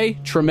 by the way,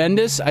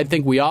 tremendous. I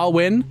think we all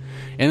win.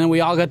 And then we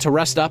all got to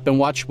rest up and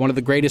watch one of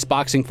the greatest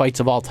boxing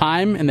fights of all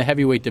time in the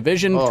heavyweight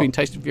division between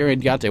Tyson Fury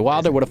and Deontay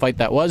Wilder. What a fight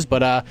that was.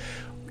 But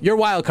your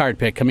wild card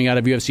pick coming out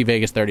of UFC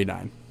Vegas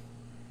 39.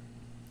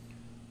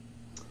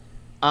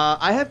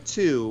 I have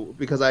two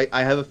because I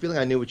have a feeling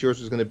I knew what yours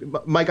was going to be.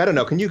 Mike, I don't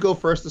know. Can you go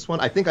first this one?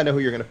 I think I know who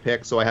you're going to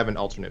pick, so I have an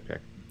alternate pick.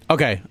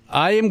 Okay.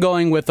 I am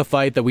going with the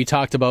fight that we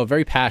talked about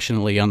very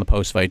passionately on the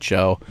post-fight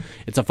show.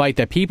 It's a fight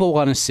that people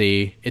want to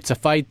see. It's a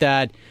fight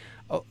that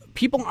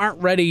people aren't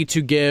ready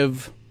to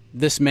give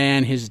this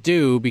man his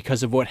due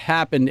because of what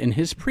happened in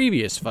his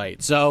previous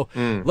fight. So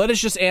let us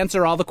just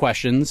answer all the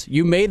questions.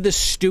 You made this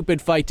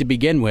stupid fight to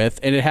begin with,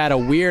 and it had a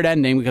weird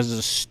ending because it's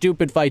a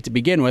stupid fight to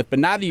begin with. But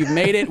now that you've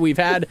made it, we've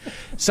had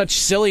such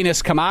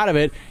silliness come out of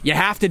it, you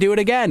have to do it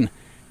again.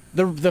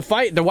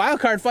 The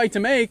wild card fight to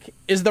make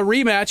is the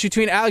rematch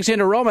between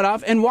Alexander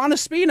Romanov and Juan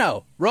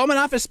Espino.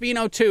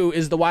 Romanov-Espino 2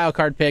 is the wild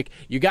card pick.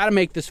 You got to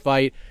make this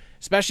fight,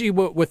 especially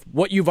with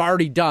what you've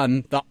already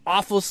done, the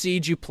awful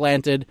seed you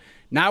planted.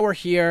 Now we're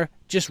here.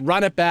 Just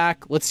run it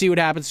back. Let's see what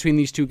happens between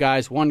these two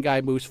guys. One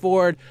guy moves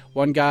forward.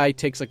 One guy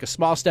takes like a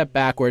small step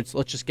backwards.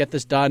 Let's just get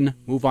this done.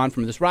 Move on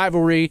from this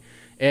rivalry.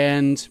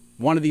 And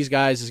one of these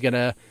guys is going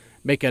to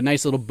make a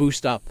nice little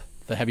boost up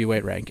the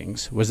heavyweight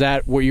rankings. Was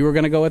that where you were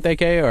going to go with,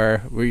 AK,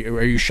 or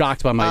were you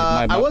shocked by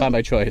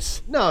my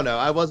choice? No,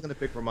 I was going to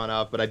pick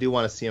Romanov, but I do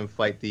want to see him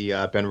fight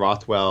the Ben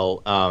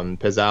Rothwell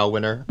Pezao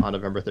winner on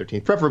November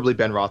 13th, preferably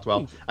Ben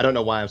Rothwell. I don't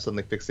know why I'm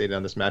suddenly fixated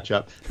on this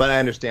matchup, but I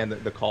understand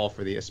the call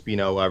for the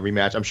Espino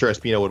rematch. I'm sure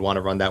Espino would want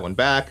to run that one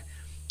back.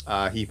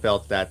 He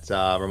felt that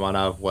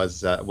Romanov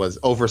was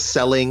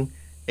overselling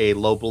a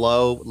low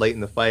blow late in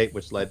the fight,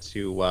 which led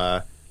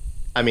to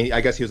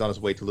I guess he was on his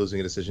way to losing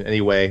a decision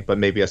anyway, but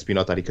maybe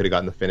Espino thought he could have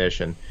gotten the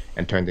finish and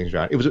turned things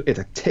around.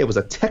 It was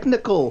a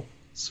technical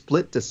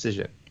split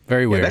decision.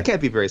 Very weird. That can't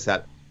be very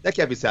sad. That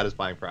can't be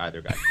satisfying for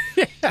either guy.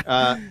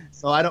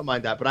 So I don't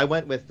mind that. But I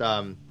went with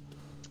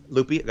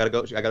Lupi. I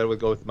gotta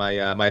go with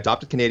my my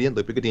adopted Canadian,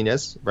 Lupi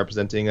Godinez,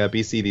 representing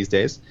BC these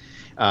days.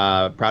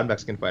 Proud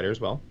Mexican fighter as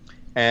well.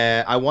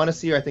 And I want to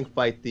see her, I think,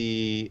 fight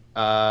the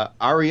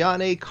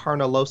Ariane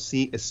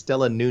Carnelossi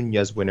Estela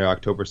Nunez winner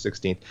October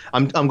 16th.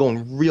 I'm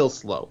going real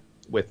slow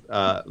with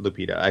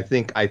Lupita.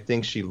 I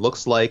think she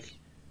looks like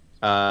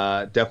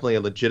definitely a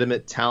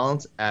legitimate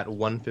talent at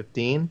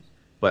 115.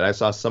 But I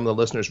saw some of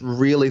the listeners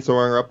really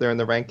throwing her up there in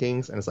the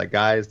rankings, and it's like,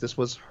 guys, this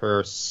was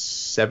her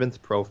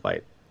 7th pro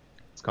fight.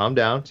 Let's calm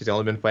down. She's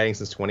only been fighting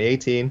since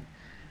 2018.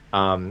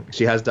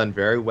 She has done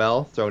very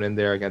well, thrown in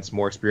there against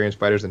more experienced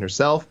fighters than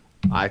herself.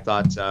 I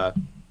thought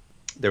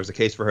there was a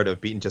case for her to have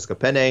beaten Jessica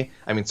Penne.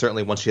 I mean,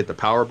 certainly once she hit the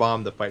power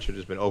bomb, the fight should have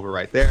just been over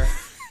right there.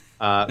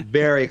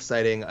 Very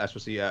exciting,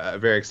 especially a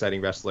very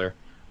exciting wrestler.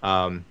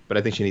 But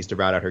I think she needs to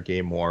round out her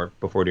game more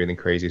before doing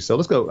anything crazy. So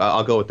let's go.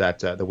 I'll go with that.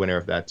 The winner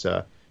of that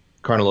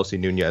Carnelossi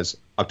Nunez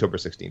October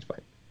 16th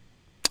fight.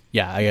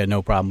 Yeah, I got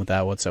no problem with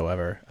that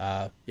whatsoever.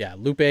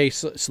 Lupe,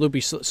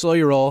 slow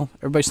your roll.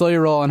 Everybody, slow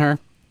your roll on her.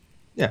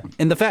 Yeah,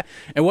 and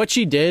what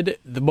she did,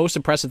 the most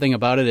impressive thing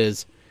about it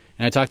is,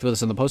 and I talked about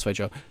this on the post-fight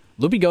show,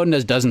 Lupi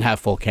Godinez doesn't have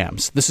full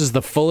camps. This is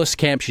the fullest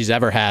camp she's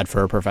ever had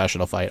for a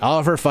professional fight. All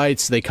of her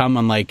fights, they come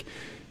on like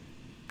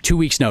 2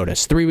 weeks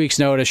notice, 3 weeks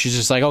notice. She's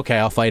just like, okay,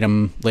 I'll fight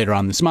him later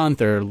on this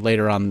month or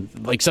later on,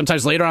 like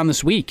sometimes later on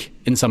this week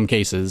in some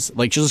cases.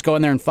 Like she'll just go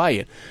in there and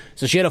fight.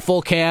 So she had a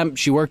full camp.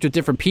 She worked with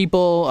different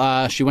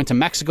people. She went to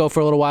Mexico for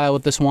a little while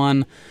with this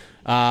one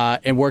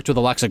and worked with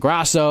Alexa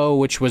Grasso,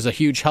 which was a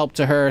huge help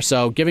to her.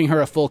 So giving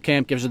her a full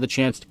camp gives her the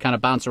chance to kind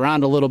of bounce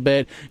around a little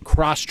bit,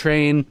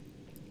 cross-train,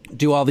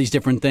 do all these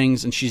different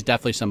things, and she's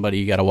definitely somebody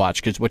you got to watch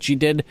because what she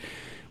did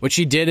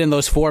in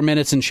those 4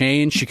 minutes and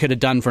change, she could have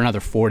done for another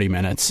 40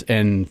 minutes,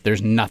 and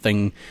there's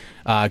nothing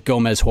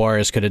Gomez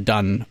Juarez could have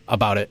done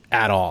about it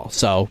at all.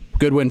 So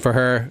good win for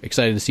her.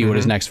 Excited to see what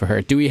is next for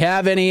her. Do we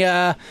have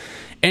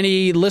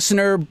any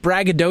listener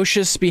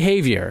braggadocious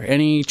behavior?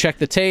 Any check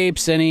the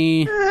tapes?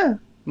 Any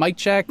mic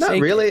checks? Not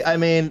really. I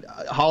mean,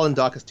 Holland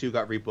Dawkins 2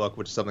 got rebooked,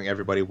 which is something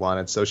everybody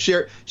wanted. So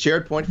shared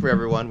point for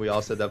everyone. We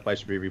all said that fight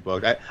should be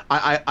rebooked.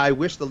 I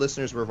wish the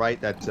listeners were right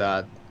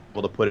that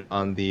able to put it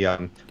on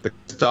the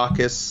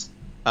Dawkins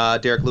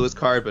Derek Lewis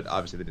card, but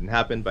obviously that didn't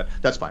happen. But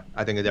that's fine.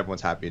 I think that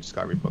everyone's happy it just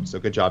got rebooked. So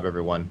good job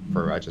everyone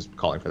for just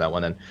calling for that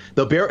one. And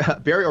though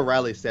Barry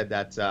O'Reilly said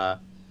that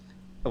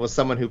was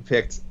someone who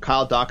picked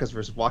Kyle Dawkins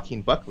versus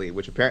Joaquin Buckley,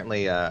 which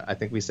apparently I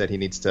think we said he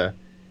needs to.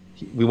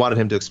 We wanted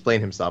him to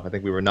explain himself. I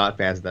think we were not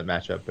fans of that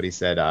matchup, but he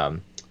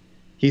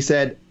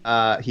said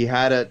he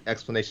had an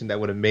explanation that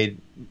would have made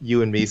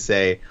you and me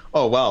say,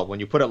 "Oh well, when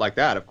you put it like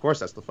that, of course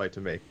that's the fight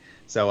to make."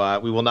 So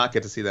we will not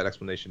get to see that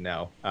explanation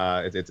now.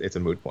 It's a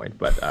moot point.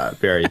 But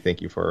Barry,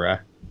 thank you for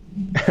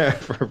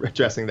for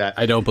addressing that.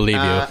 I don't believe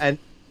you. And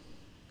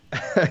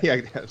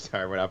yeah, I'm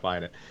sorry, we're not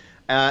buying it.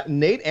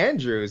 Nate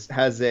Andrews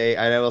has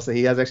I will say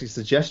he has actually a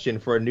suggestion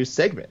for a new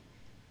segment.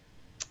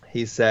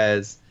 He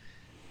says,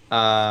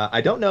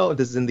 I don't know if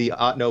this is in the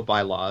no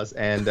bylaws,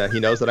 and he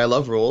knows that I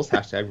love rules,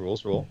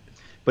 #rules rule,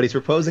 but he's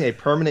proposing a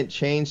permanent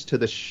change to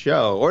the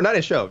show, or not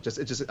a show, just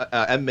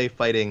MMA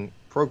fighting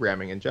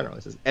programming in general.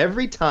 He says,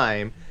 every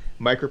time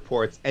Mike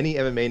reports any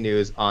MMA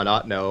news on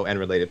Otno and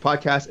related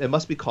podcasts, it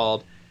must be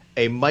called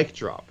a mic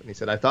drop. And he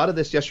said, I thought of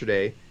this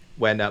yesterday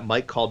when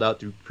Mike called out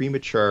the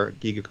premature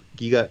Giga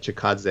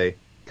Chikadze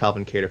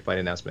Calvin Kattar fight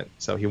announcement.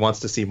 So he wants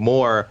to see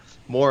more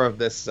of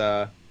this,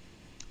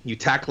 you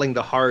tackling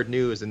the hard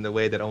news in the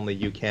way that only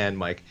you can,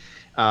 Mike.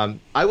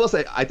 I will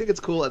say, I think it's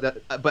cool,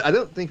 but I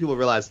don't think people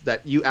realize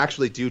that you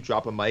actually do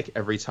drop a mic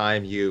every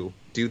time you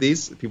do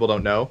these. People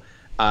don't know.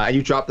 And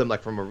you drop them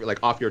like from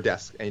off your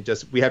desk, and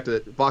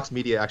Vox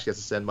Media actually has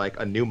to send Mike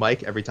a new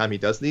mic every time he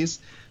does these.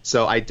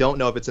 So I don't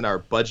know if it's in our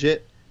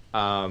budget.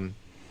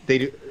 They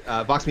do.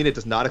 Vox Media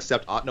does not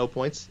accept Otno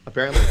points,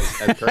 apparently.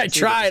 As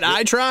currency.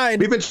 I tried.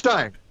 We've been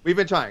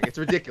trying. It's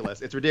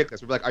ridiculous.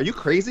 We're like, are you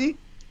crazy?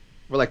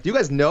 We're like, do you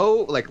guys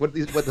know what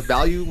the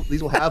value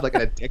these will have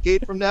in a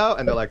decade from now?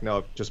 And they're like,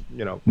 no, just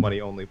money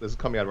only. This is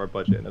coming out of our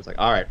budget. And it's like,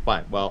 all right,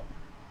 fine. Well,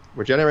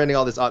 we're generating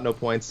all this Otno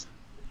points.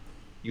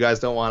 You guys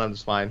don't want them,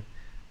 it's fine.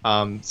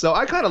 So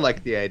I kind of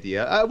like the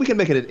idea. We can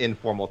make it an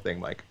informal thing,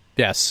 Mike.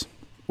 Yes,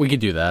 we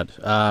could do that.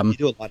 You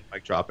do a lot of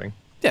mic dropping.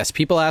 Yes,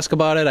 people ask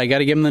about it. I got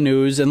to give them the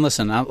news. And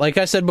listen, like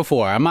I said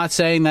before, I'm not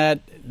saying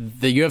that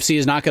the UFC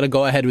is not going to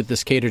go ahead with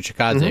this Kattar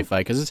Chikadze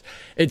fight, because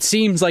it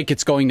seems like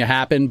it's going to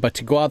happen. But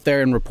to go out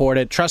there and report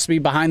it, trust me,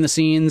 behind the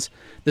scenes,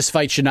 this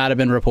fight should not have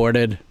been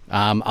reported.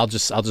 I'll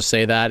just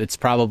say that it's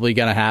probably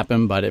going to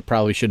happen, but it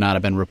probably should not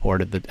have been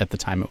reported at the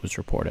time it was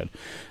reported.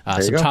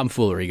 Some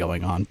tomfoolery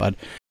going on, but.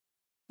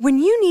 When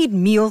you need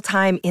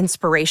mealtime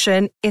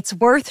inspiration, it's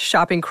worth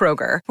shopping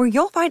Kroger, where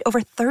you'll find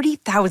over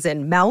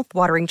 30,000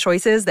 mouth-watering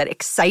choices that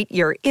excite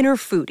your inner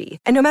foodie.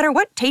 And no matter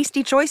what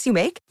tasty choice you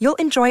make, you'll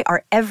enjoy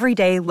our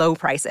everyday low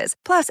prices,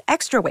 plus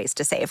extra ways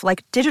to save,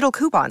 like digital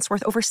coupons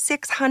worth over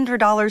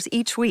 $600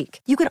 each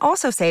week. You can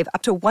also save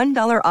up to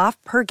 $1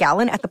 off per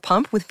gallon at the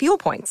pump with fuel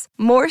points.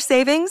 More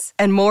savings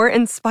and more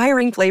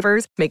inspiring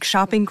flavors make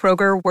shopping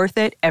Kroger worth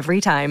it every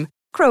time.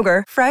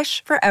 Kroger,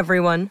 fresh for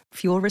everyone.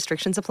 Fuel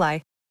restrictions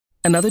apply.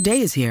 Another day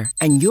is here,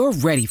 and you're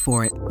ready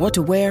for it. What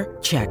to wear?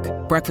 Check.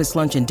 Breakfast,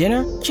 lunch, and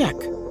dinner? Check.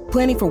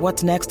 Planning for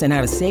what's next and how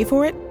to save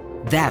for it?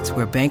 That's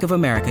where Bank of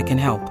America can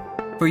help.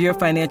 For your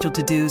financial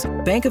to-dos,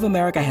 Bank of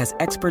America has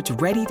experts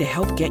ready to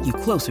help get you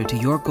closer to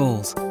your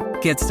goals.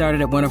 Get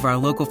started at one of our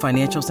local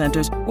financial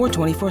centers or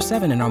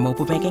 24/7 in our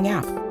mobile banking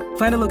app.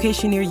 Find a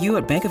location near you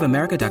at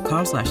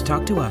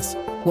bankofamerica.com/talktous.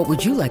 What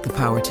would you like the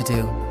power to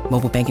do?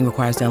 Mobile banking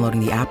requires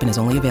downloading the app and is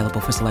only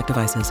available for select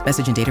devices.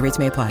 Message and data rates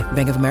may apply.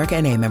 Bank of America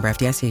NA, member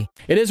FDIC.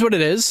 It is what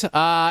it is.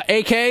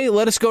 AK,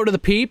 let us go to the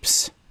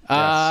peeps.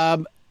 Why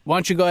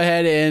don't you go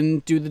ahead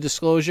and do the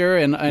disclosure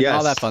and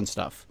all that fun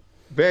stuff?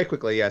 Very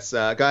quickly, yes.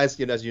 Guys,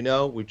 as you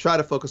know, we try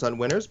to focus on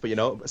winners, but,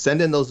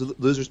 send in those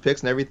losers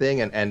picks and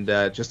everything, and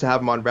just to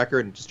have them on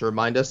record and just to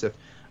remind us if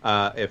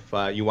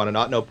you want a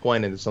not no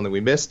point and it's something we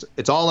missed,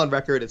 it's all on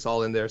record, it's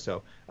all in there,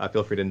 so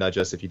feel free to nudge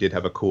us if you did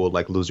have a cool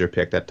loser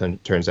pick that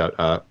turns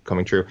out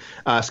coming true.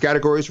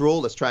 Categories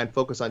rule, let's try and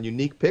focus on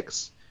unique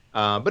picks,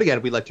 but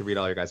again, we'd like to read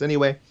all your guys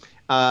anyway.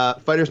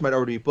 Fighters might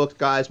already be booked.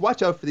 Guys,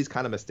 watch out for these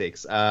kind of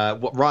mistakes.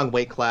 Wrong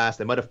weight class,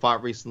 they might have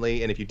fought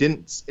recently, and if you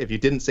didn't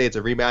say it's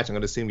a rematch, I'm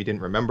going to assume you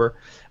didn't remember.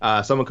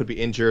 Someone could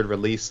be injured,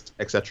 released,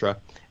 etc.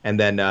 And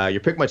then your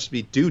pick might just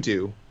be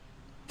doo-doo,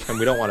 and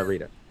we don't want to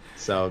read it.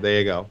 So there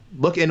you go.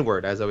 Look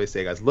inward, as I always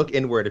say, guys. Look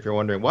inward if you're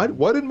wondering, why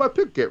didn't my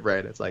pick get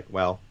read? It's like,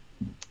 well,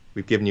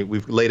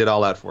 we've laid it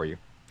all out for you.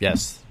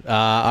 Yes.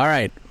 All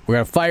right. We're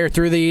going to fire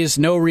through these.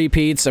 No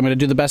repeats. I'm going to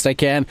do the best I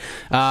can.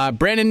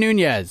 Brandon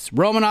Nunez.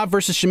 Romanov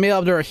versus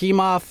Shamil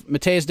Abdurakhimov.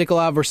 Mateus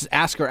Nikolov versus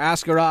Askar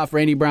Askarov.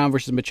 Randy Brown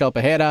versus Michel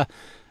Pereira.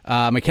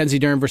 Mackenzie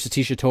Dern versus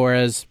Tisha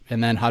Torres.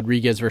 And then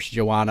Rodriguez versus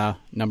Joanna.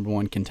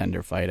 #1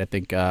 contender fight. I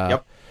think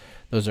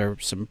those are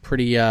some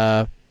pretty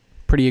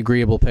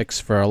agreeable picks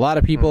for a lot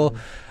of people.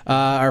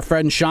 Our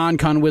friend Sean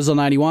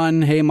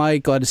Conwizzle91. Hey,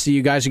 Mike. Glad to see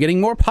you guys are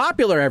getting more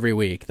popular every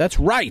week. That's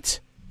right.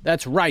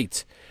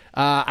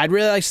 I'd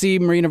really like to see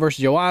Marina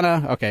versus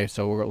Joanna. Okay,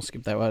 so we'll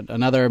skip that one.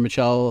 Another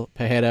Michel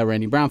Pereira,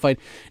 Randy Brown fight.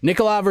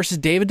 Nikolov versus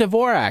David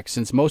Dvorak,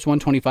 since most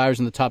 125ers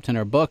in the top 10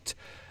 are booked.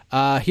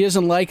 He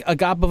doesn't like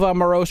Agapova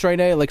Moros right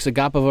now. He likes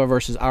Agapova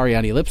versus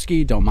Ariane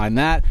Lipsky. Don't mind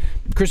that.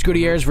 Chris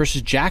Gutierrez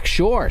versus Jack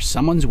Shore.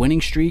 Someone's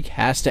winning streak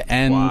has to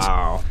end.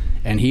 Wow.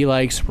 and he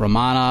likes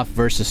Romanov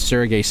versus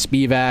Sergey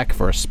Spivak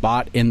for a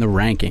spot in the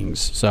rankings.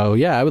 So,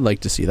 yeah, I would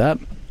like to see that.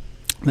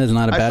 That's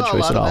not a bad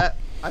choice at all.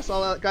 I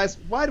saw that. Guys,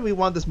 why do we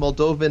want this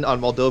Moldovan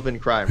on Moldovan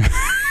crime?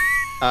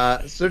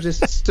 Sergey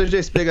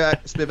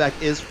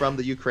Spivak is from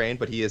the Ukraine,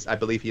 but I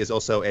believe he is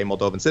also a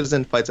Moldovan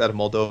citizen, fights out of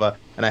Moldova,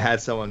 and I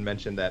had someone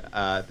mention that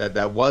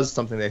that was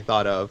something they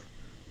thought of.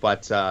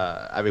 But,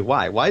 I mean,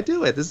 why? Why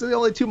do it? This is the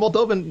only 2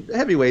 Moldovan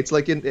heavyweights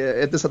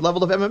at this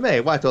level of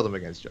MMA. Why throw them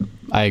against Joe?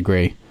 I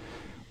agree.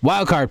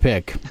 Wildcard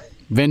pick.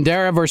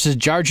 Vandera versus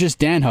Jarvis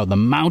Danho. The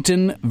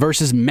Mountain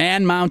versus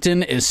Man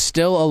Mountain is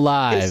still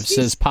alive,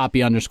 says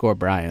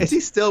Poppy_Bryant. Is he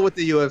still with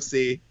the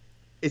UFC?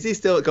 Is he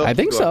still? I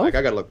think so. I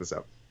got to look this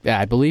up. Yeah,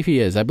 I believe he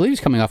is. I believe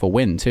he's coming off a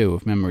win, too,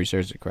 if memory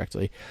serves it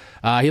correctly.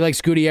 He likes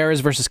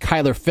Gutierrez versus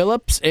Kyler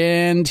Phillips,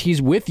 and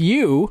he's with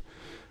you.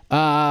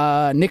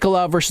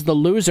 Nicola versus the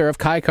loser of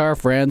Kaikar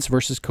France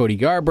versus Cody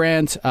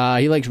Garbrandt.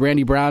 He likes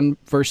Randy Brown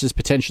versus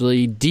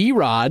potentially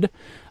D-Rod.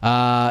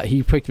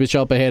 He picked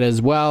Michel Pereira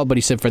as well, but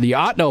he said for the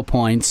Otno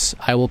points,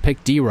 I will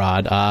pick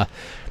D-Rod.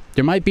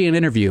 There might be an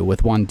interview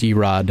with one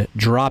D-Rod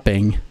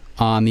dropping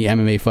on the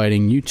MMA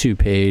Fighting YouTube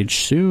page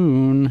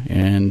soon,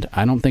 and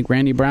I don't think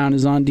Randy Brown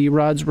is on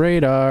D-Rod's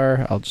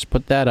radar. I'll just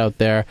put that out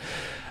there.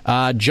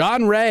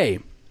 John Ray.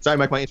 Sorry,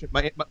 Mike, my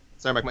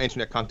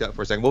internet conked out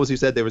for a second. What was you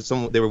said? They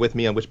were with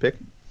me on which pick?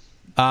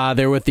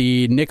 They're with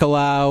the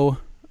Nicolau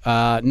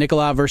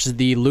versus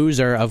the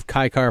loser of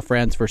Kaikar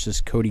France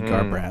versus Cody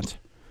Garbrandt.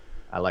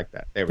 I like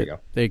that. There we go.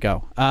 There you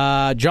go.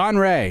 John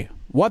Ray,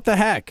 what the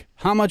heck?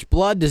 How much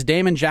blood does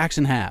Damon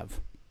Jackson have?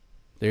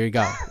 There you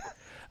go.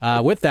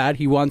 With that,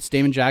 he wants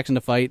Damon Jackson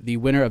to fight the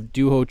winner of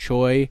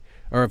Choi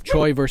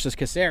versus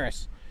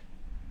Caceres.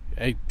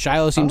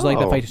 Shiloh seems like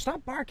the fight.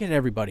 Stop barking at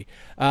everybody.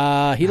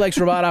 He likes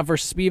Romanov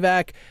versus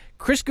Spivak.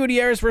 Chris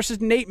Gutierrez versus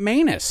Nate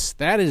Maness.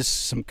 That is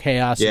some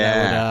chaos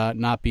that I would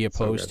not be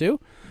opposed to.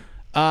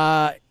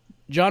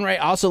 John Ray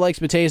also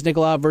likes Mateus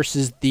Nicolau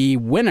versus the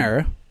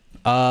winner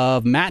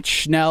of Matt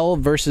Schnell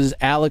versus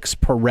Alex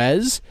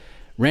Perez.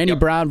 Randy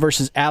Brown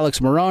versus Alex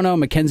Morono.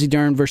 Mackenzie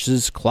Dern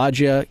versus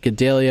Claudia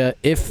Gadelia,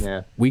 if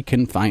we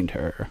can find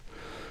her.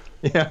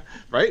 Yeah,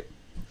 right?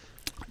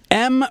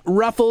 M.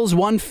 Ruffles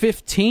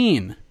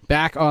 115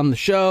 back on the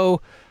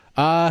show.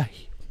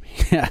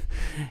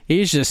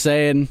 He's just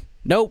saying,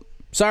 nope.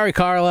 Sorry,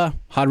 Carla.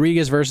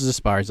 Rodriguez versus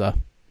Esparza.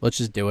 Let's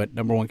just do it.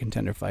 Number 1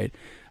 contender fight.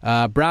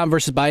 Brown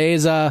versus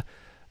Baeza.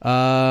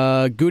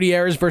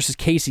 Gutierrez versus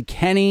Casey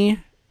Kenny.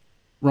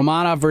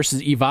 Romanov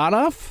versus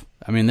Ivanov.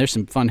 I mean, there's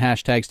some fun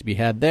hashtags to be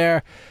had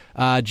there.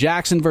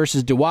 Jackson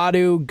versus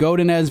Duwadu.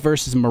 Godinez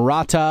versus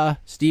Murata.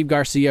 Steve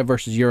Garcia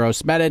versus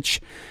Uros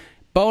Medic.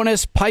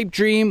 Bonus pipe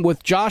dream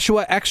with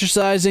Joshua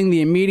exercising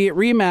the immediate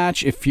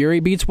rematch. If Fury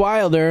beats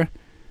Wilder,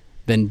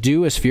 then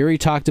do as Fury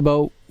talked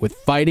about with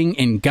fighting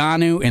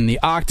Ngannou in the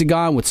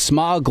octagon with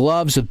small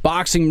gloves with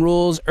boxing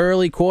rules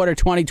early quarter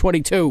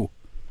 2022.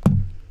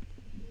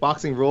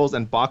 Boxing rules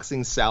and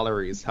boxing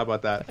salaries. How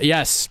about that?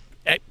 Yes.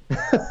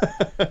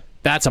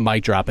 That's a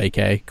mic drop,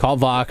 AK. Call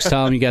Vox.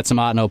 Tell them you got some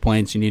Otno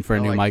points you need for a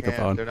new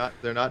microphone.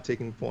 They're not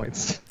taking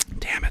points.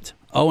 Damn it.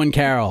 Owen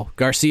Carroll.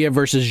 Garcia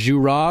versus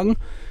Zhu Rong.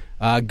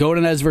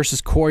 Godinez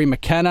versus Corey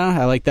McKenna.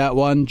 I like that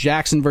one.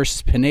 Jackson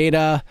versus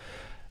Pineda.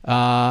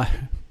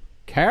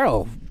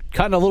 Carroll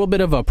cutting a little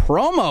bit of a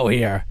promo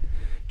here.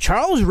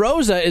 Charles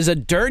Rosa is a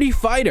dirty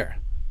fighter.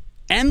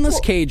 Endless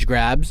cage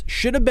grabs.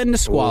 Should have been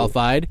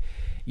disqualified.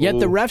 Yet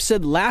the ref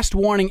said last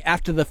warning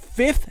after the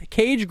 5th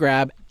cage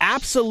grab.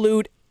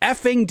 Absolute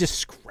effing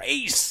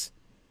disgrace.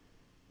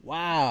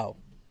 Wow.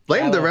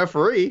 Blame the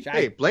referee.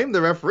 Hey, blame the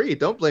referee.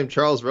 Don't blame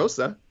Charles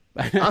Rosa.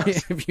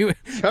 If you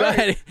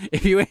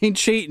ain't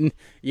cheating,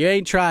 you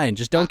ain't trying.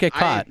 Just don't get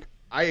caught.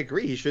 I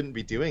agree. He shouldn't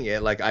be doing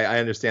it. Like I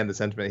understand the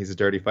sentiment. He's a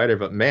dirty fighter,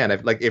 but man,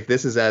 if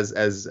this is as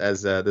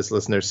this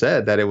listener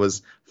said that it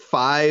was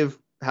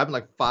happened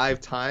like 5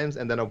 times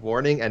and then a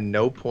warning and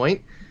no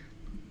point.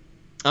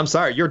 I'm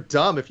sorry. You're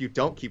dumb if you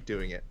don't keep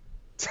doing it.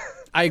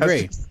 I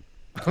agree.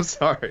 I'm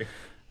sorry.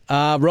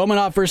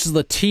 Romanov versus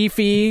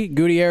Latifi.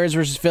 Gutierrez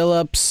versus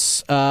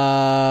Phillips.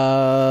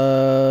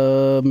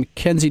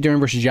 Mackenzie Dern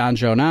versus John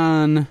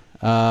Jonan.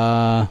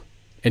 And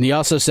he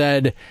also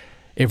said,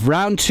 if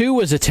round 2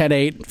 was a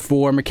 10-8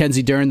 for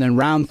Mackenzie Dern, then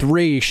round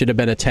 3 should have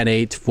been a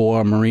 10-8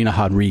 for Marina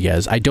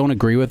Rodriguez. I don't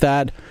agree with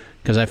that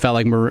because I felt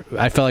like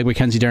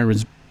Mackenzie Dern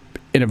was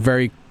in a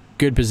very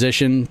good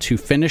position to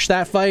finish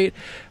that fight.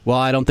 Well,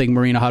 I don't think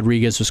Marina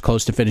Rodriguez was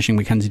close to finishing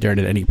Mackenzie Dern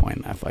at any point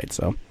in that fight.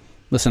 So,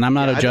 listen, I'm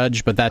not a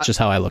judge, but that's just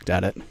how I looked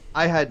at it.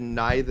 I had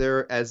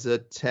neither as a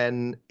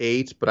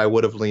 10-8, but I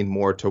would have leaned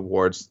more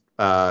towards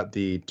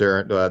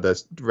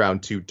the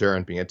round 2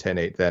 Dern being a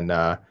 10-8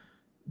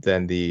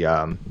 than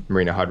the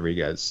Marina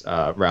Rodriguez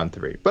round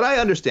 3. But I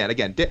understand.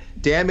 Again,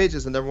 damage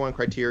is the number 1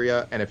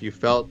 criteria, and if you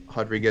felt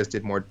Rodriguez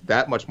did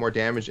that much more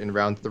damage in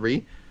round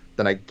 3,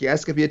 then I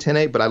guess it could be a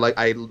 10-8. But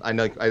I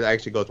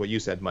actually go with what you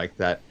said, Mike,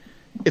 that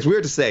it's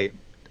weird to say.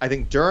 I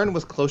think Dern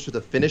was closer to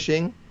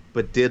finishing,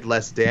 but did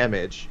less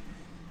damage,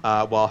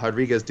 while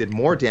Rodriguez did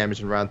more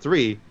damage in round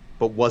 3,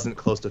 but wasn't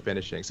close to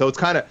finishing. So it's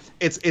kind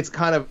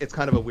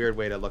of a weird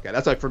way to look at it.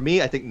 That's why for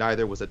me, I think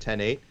neither was a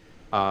 10-8.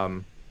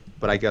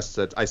 But I guess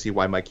that I see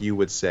why, Mike, you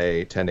would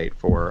say 10-8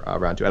 for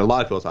round 2. And a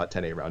lot of people thought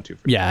 10-8 round 2.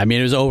 Yeah, I mean,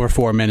 it was over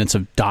 4 minutes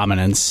of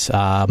dominance.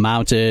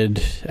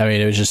 Mounted. I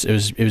mean,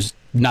 it was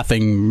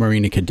nothing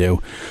Marina could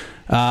do.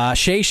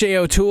 Shay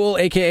O'Toole,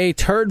 a.k.a.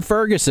 Turd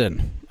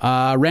Ferguson.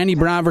 Randy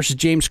Brown versus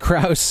James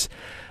Krause.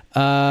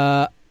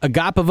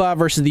 Agapova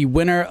versus the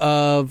winner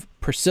of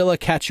Priscilla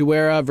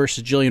Cachoeira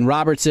versus Jillian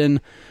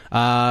Robertson.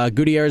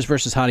 Gutierrez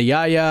versus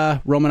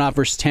Hanayaya. Romanov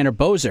versus Tanner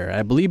Bozer.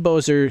 I believe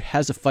Bozer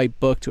has a fight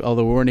booked,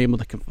 although we weren't able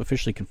to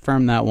officially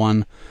confirm that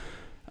one.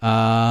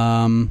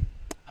 I'm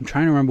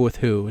trying to remember with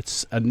who.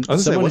 It's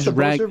someone who's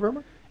ranked.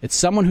 It's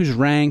someone who's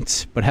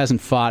ranked but hasn't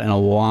fought in a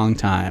long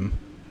time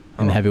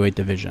in the heavyweight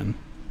division.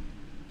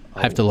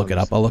 I have to look it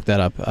up. I'll look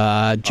that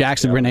up.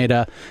 Jackson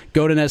Grenada,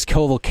 Godinez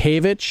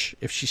Kovalkiewicz,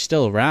 if she's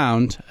still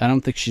around. I don't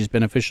think she's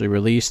been officially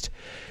released.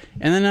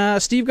 And then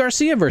Steve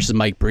Garcia versus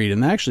Mike Breeden.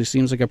 That actually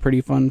seems like a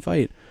pretty fun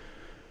fight.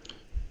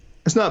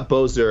 It's not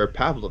Bozer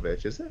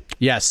Pavlovich, is it?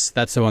 Yes,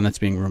 that's the one that's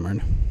being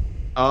rumored.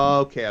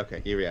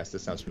 Okay. Yes,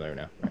 this sounds familiar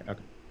now. Right,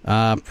 okay.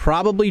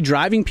 Probably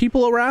driving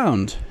people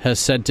around has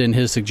sent in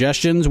his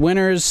suggestions.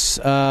 Winners.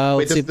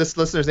 Wait, this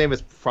listener's name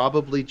is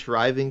Probably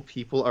Driving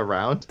People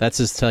Around? That's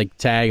his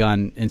tag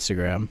on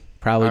Instagram.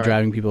 Probably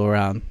driving people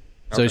around.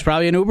 So he's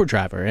probably an Uber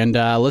driver and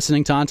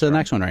listening to the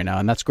next one right now,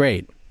 and that's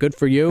great. Good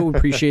for you.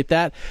 Appreciate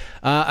that.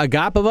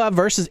 Agapova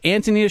versus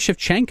Antonina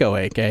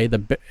Shevchenko, a.k.a. the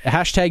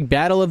hashtag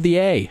Battle of the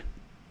A.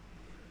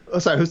 Oh,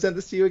 sorry. Who sent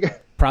this to you again?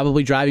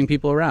 Probably driving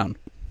people around.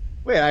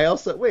 Wait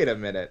a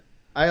minute.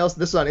 This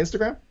is on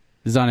Instagram?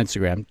 This is on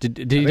Instagram.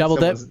 Did he double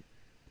dip?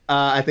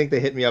 I think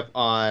they hit me up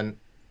on.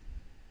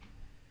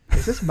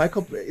 Is this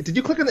Michael? Did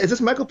you click on? Is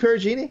this Michael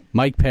Perugini?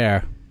 Mike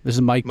Pear. This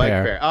is Mike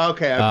Pear. Oh,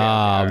 okay.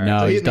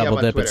 No, so he's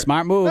double dipping.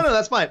 Smart move. No,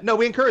 that's fine. No,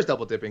 we encourage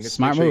double dipping. It's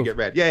smart make sure move. You get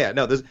read. Yeah.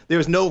 No,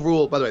 there's no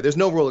rule. By the way, there's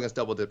no rule against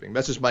double dipping.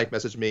 Message Mike.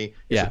 Message me.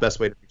 It's the best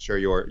way to make sure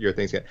your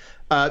things get.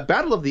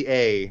 Battle of the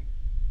A.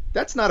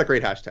 That's not a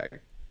great hashtag.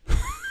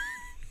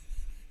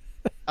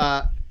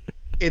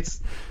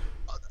 It's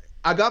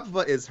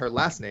Agapova is her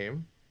last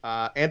name.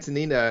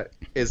 Antonina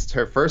is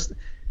her first.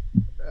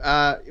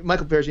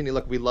 Michael Perugini,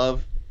 look, we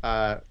love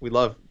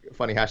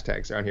funny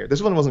hashtags around here.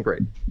 This one wasn't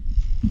great.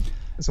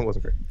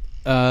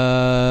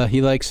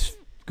 He likes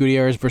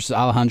Gutierrez versus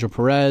Alejandro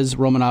Perez,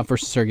 Romanov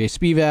versus Sergey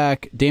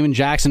Spivak, Damon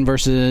Jackson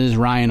versus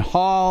Ryan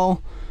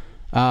Hall.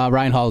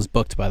 Ryan Hall is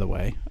booked, by the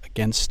way,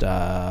 against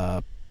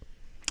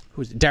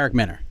who's Derek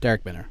Minner.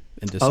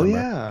 In December.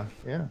 Oh,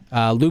 yeah.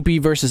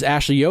 Lupi versus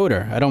Ashley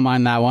Yoder. I don't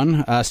mind that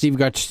one. Steve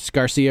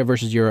Garcia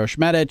versus Uroš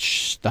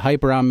Medic. The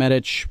hype around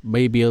Medic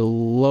may be a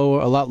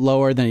lot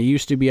lower than it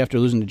used to be after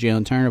losing to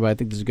Jalen Turner, but I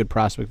think this is a good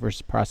prospect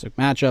versus prospect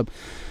matchup.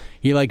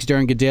 He likes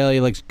Duran Gadelha. He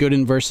likes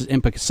Gooden versus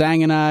Impa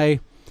Kasanganay.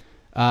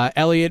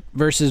 Elliott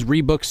versus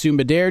Rebuk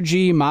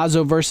Sumbaderji.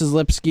 Mazo versus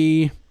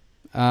Lipski.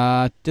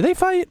 Did they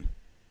fight?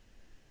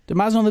 Did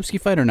Mazo and Lipski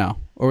fight or no?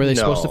 Or were they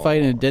supposed to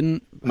fight and it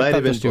didn't? Might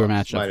have been two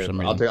matchups for some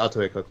reason. I'll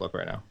take a quick look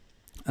right now.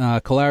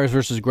 Colares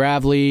versus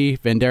Gravely,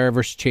 Vandera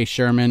versus Chase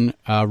Sherman,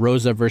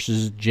 Rosa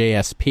versus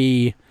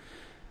JSP,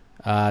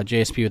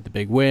 JSP with the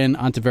big win,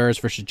 Ontiveros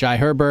versus Jai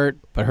Herbert,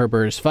 but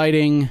Herbert is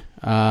fighting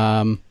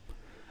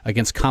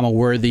against Kama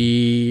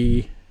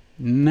Worthy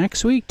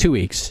next week? 2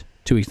 weeks.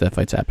 2 weeks that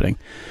fight's happening.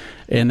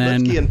 And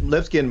then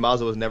Lipski and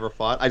Mazo has never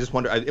fought. I just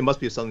wonder, it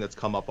must be something that's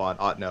come up on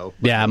Otno.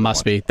 Yeah, it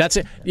must be. That's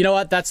it. You know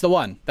what? That's the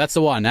one.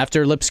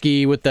 After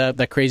Lipski with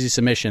that crazy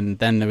submission,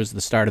 then there was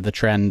the start of the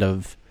trend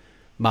of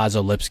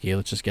Mazo Lipski.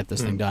 Let's just get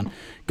this thing done.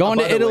 Going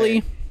to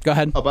Italy. Go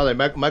ahead. Oh, by the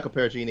way, Michael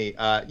Perugini,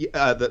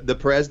 the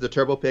Perez, the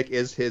turbo pick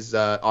is his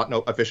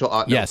official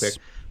Otno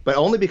pick, but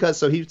only because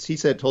he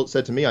said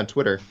to me on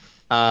Twitter,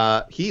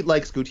 he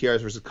likes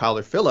Gutierrez versus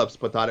Kyler Phillips,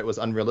 but thought it was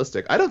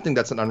unrealistic. I don't think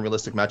that's an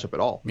unrealistic matchup at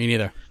all. Me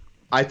neither.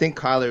 I think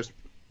Kyler's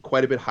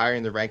quite a bit higher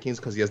in the rankings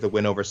because he has the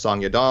win over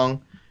Song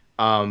Yadong.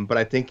 But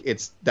I think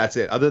that's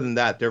it. Other than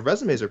that, their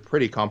resumes are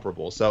pretty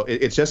comparable. So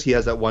it's just he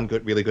has that one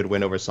really good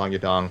win over Song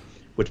Yadong,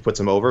 which puts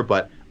him over.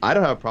 But I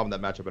don't have a problem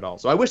with that matchup at all.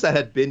 So I wish that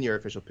had been your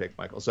official pick,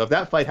 Michael. So if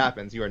that fight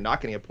happens, you are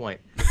not getting a point,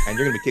 and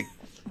you're going to be kicked.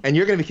 And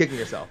you're going to be kicking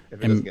yourself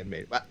if it doesn't get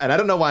made. And I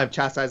don't know why I'm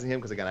chastising him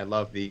because, again, I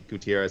love the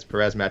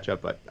Gutierrez-Perez matchup,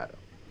 but I don't know.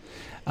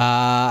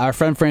 Our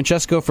friend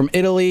Francesco from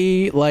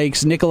Italy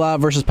likes Nicola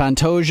versus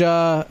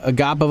Pantoja,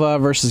 Agapova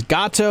versus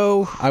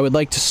Gatto. I would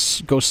like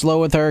to go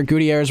slow with her.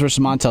 Gutierrez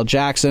versus Montel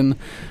Jackson,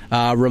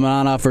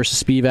 Romanov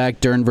versus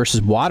Spivak, Dern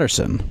versus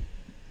Watterson.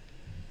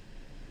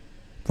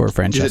 For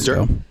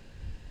Francesco.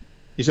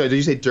 Did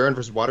you say Dern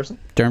versus Watterson?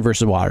 Dern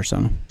versus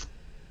Watterson.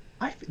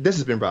 This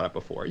has been brought up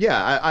before.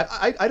 Yeah,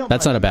 I don't.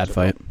 That's not a bad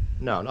fight.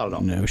 No, not at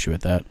all. No issue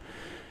with that.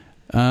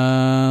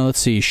 Let's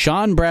see.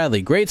 Sean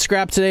Bradley. Great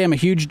scrap today. I'm a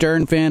huge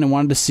Dern fan and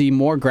wanted to see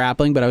more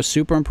grappling, but I was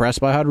super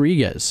impressed by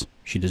Rodriguez.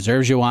 She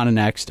deserves Joanna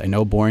next. I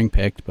know boring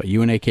picked, but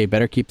you and AK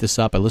better keep this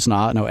up. I listen to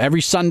Otno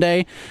every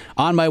Sunday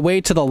on my way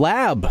to the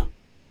lab.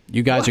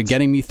 You guys are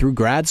getting me through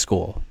grad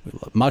school.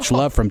 Much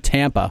love from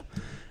Tampa.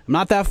 I'm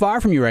not that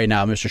far from you right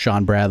now, Mr.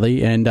 Sean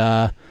Bradley. And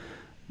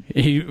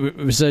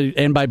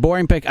and by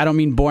boring pick, I don't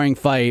mean boring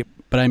fight,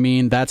 but I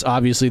mean that's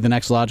obviously the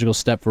next logical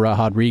step for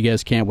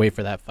Rodriguez. Can't wait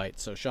for that fight.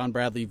 So Sean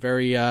Bradley,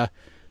 very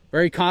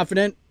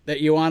confident that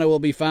Joanna will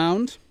be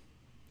found.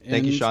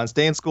 Thank you, Sean.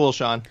 Stay in school,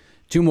 Sean.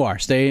 2 more.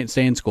 Stay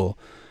in school.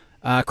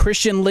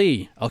 Christian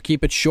Lee. I'll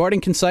keep it short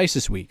and concise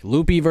this week.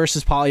 Lupi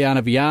versus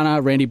Polyana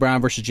Viana. Randy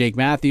Brown versus Jake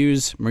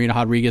Matthews. Marina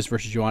Rodriguez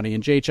versus Joanna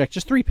and Jacek.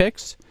 Just 3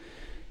 picks.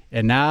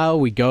 And now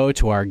we go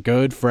to our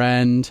good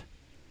friend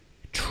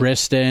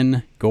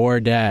Tristan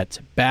Gordet,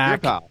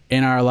 back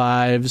in our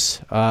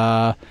lives. You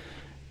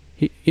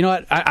know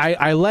what?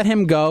 I let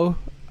him go.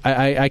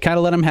 I kind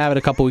of let him have it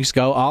a couple weeks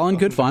ago. All in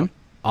good fun.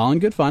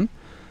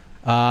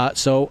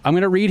 So I'm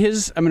going to read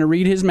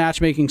his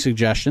matchmaking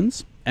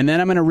suggestions, and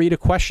then I'm going to read a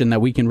question that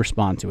we can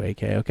respond to.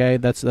 AK, okay?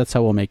 That's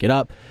how we'll make it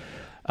up.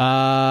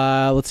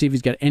 Let's see if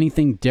he's got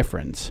anything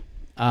different.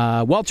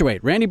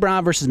 Welterweight, Randy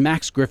Brown versus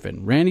Max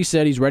Griffin. Randy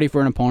said he's ready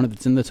for an opponent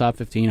that's in the top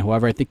 15.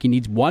 However, I think he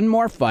needs one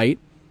more fight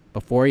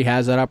before he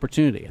has that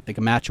opportunity. I think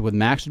a matchup with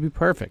Max would be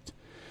perfect.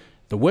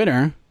 The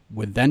winner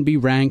would then be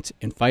ranked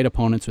and fight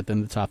opponents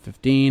within the top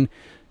 15.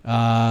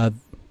 Lupi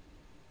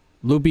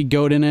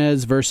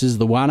Godinez versus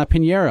Luana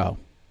Pinheiro.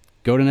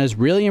 Godinez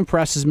really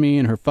impresses me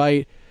in her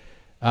fight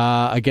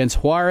against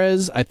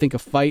Juarez. I think a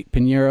fight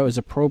Pinheiro is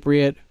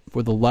appropriate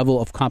for the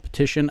level of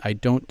competition. I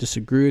don't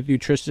disagree with you,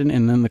 Tristan.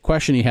 And then the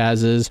question he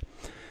has is,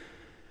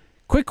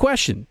 quick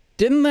question.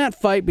 Didn't that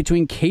fight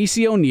between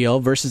Casey O'Neill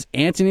versus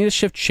Antonina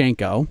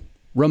Shevchenko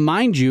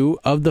remind you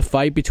of the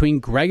fight between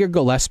Gregor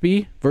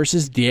Gillespie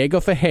versus Diego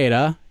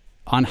Ferreira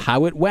on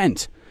how it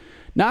went?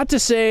 Not to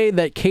say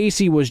that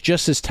Casey was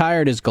just as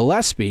tired as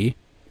Gillespie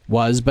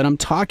was, but I'm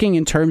talking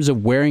in terms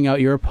of wearing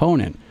out your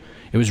opponent.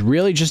 It was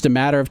really just a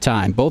matter of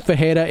time. Both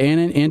Ferreira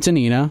and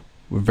Antonina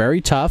were very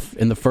tough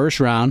in the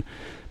first round,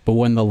 but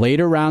when the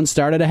later rounds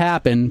started to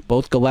happen,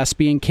 both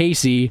Gillespie and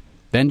Casey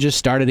then just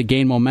started to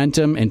gain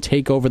momentum and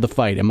take over the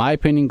fight. In my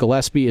opinion,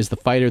 Gillespie is the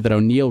fighter that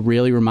O'Neill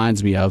really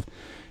reminds me of.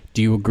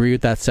 Do you agree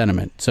with that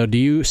sentiment? So do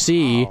you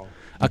see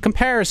a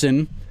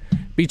comparison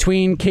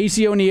between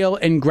Casey O'Neill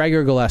and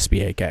Gregor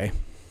Gillespie, AK?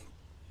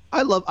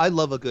 I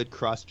love a good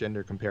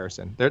cross-gender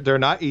comparison. They're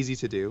not easy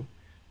to do.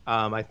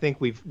 I think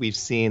we've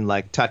seen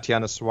like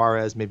Tatiana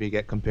Suarez maybe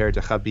get compared to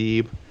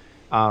Khabib,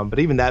 but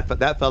even that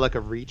felt like a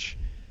reach.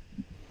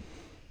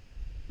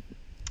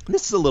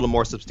 This is a little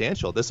more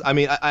substantial.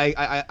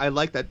 I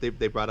like that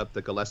they brought up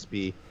the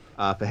Gillespie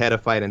Ferreira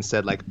fight and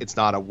said like it's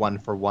not a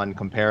 1-for-1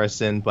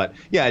 comparison, but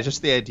yeah,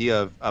 just the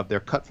idea of they're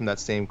cut from that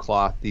same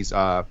cloth. These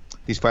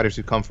fighters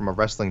who come from a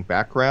wrestling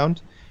background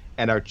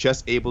and are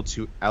just able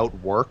to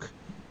outwork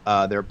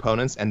their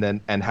opponents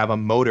and have a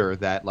motor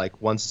that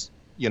like once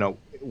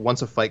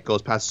a fight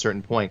goes past a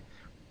certain point,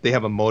 they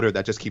have a motor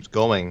that just keeps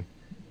going,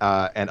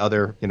 and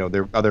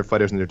their other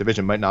fighters in their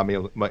division might not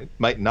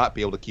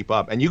be able to keep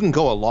up. And you can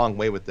go a long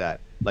way with that.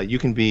 Like you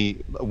can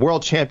be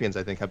world champions.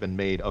 I think have been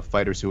made of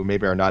fighters who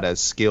maybe are not as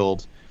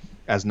skilled,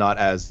 not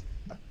as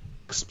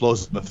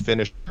explosive a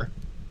finisher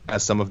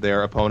as some of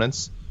their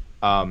opponents,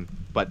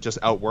 but just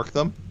outwork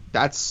them.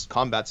 That's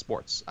combat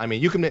sports. I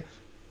mean, you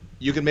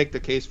can make the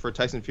case for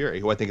Tyson Fury,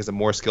 who I think is a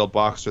more skilled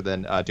boxer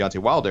than Deontay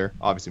Wilder,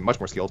 obviously much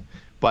more skilled.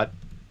 But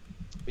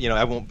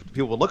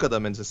people will look at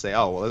them and just say,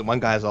 oh, well, one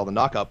guy has all the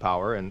knockout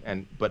power,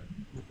 but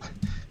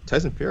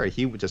Tyson Fury,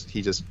 he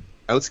just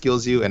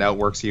outskills you and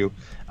outworks you.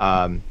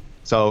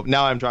 So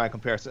now I'm drawing a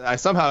comparison. I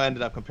somehow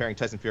ended up comparing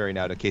Tyson Fury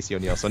now to Casey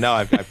O'Neill. So now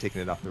I've taken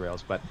it off the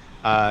rails. But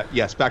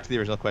yes, back to the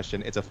original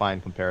question. It's a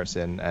fine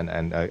comparison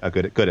and a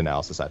good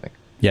analysis, I think.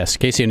 Yes,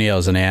 Casey O'Neill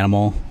is an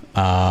animal.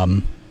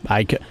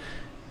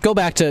 Go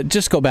back to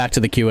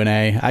the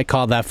Q&A. I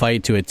called that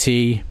fight to a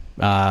T.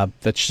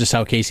 That's just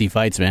how Casey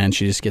fights, man.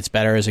 She just gets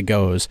better as it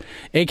goes.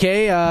 AK,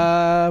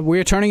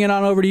 we're turning it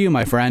on over to you,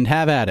 my friend.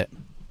 Have at it.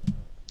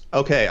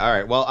 Okay, all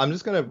right. Well, I'm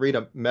just going to read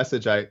a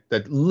message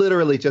that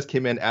literally just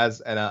came in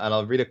and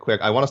I'll read it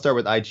quick. I want to start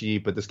with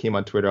IG, but this came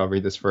on Twitter. I'll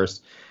read this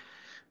first.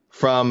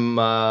 From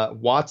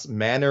Watts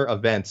Manor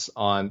Events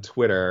on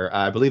Twitter.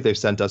 I believe they've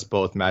sent us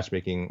both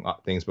matchmaking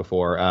things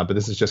before, but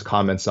this is just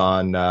comments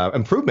on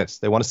improvements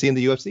they want to see in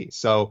the UFC.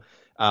 So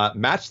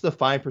match the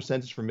fine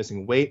percentage for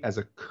missing weight as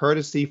a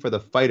courtesy for the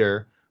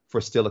fighter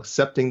for still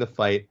accepting the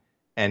fight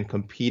and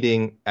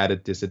competing at a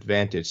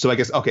disadvantage. So I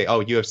guess, okay,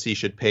 UFC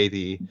should pay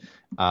the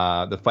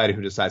fighter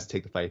who decides to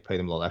take the fight, pay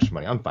them a little extra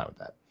money. I'm fine with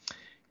that.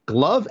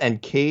 Glove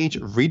and cage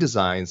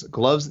redesigns.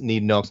 Gloves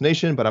need no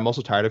explanation, but I'm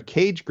also tired of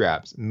cage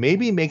grabs.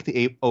 Maybe make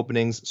the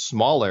openings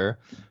smaller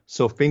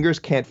so fingers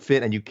can't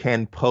fit and you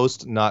can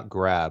post, not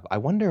grab. I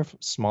wonder if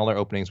smaller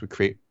openings would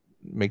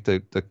make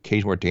the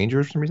cage more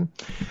dangerous for some reason.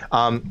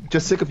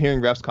 Just sick of hearing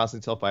refs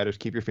constantly tell fighters,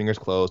 keep your fingers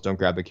closed, don't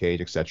grab the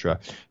cage, etc.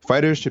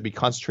 Fighters should be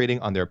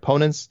concentrating on their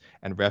opponents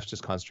and refs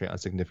just concentrate on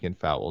significant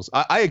fouls.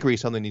 I agree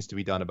something needs to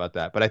be done about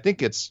that, but I think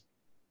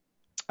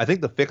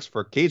the fix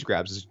for cage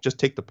grabs is just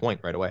take the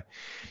point right away.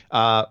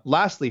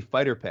 Lastly,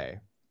 fighter pay.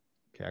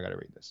 Okay, I got to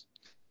read this.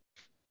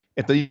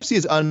 If the UFC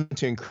is unwilling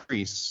to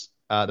increase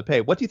the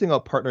pay. What do you think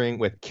about partnering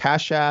with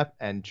Cash App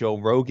and Joe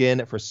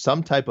Rogan for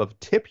some type of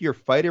tip your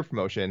fighter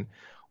promotion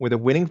where the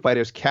winning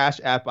fighter's Cash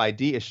App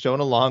ID is shown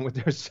along with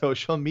their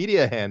social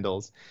media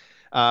handles?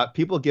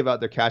 People give out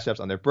their Cash Apps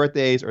on their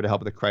birthdays or to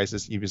help with the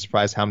crisis. You'd be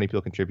surprised how many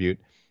people contribute.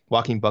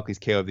 Joaquin Buckley's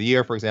KO of the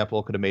year, for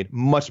example, could have made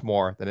much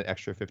more than an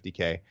extra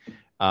 $50K.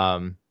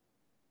 And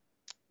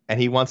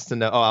he wants to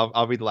know. Oh,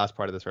 I'll read the last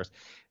part of this first.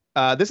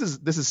 This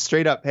is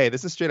straight up. Hey,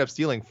 this is straight up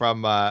stealing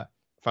from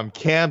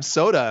Cam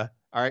Soda.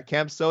 All right,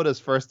 Cam Soda's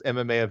first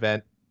MMA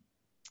event.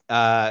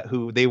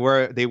 Who they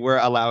were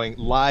allowing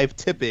live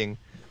tipping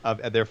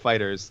of their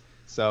fighters.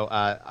 So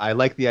I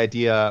like the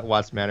idea,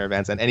 Watts Manor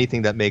events, and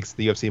anything that makes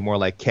the UFC more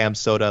like Cam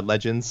Soda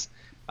Legends.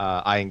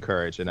 I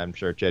encourage, and I'm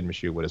sure Jed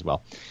Meshew would as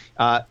well.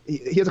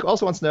 He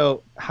also wants to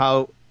know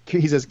how.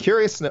 He says,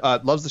 curious,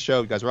 loves the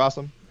show. You guys are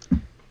awesome.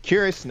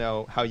 Curious to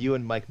know how you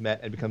and Mike met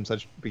and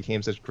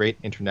became such great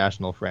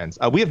international friends.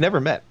 We have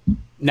never met.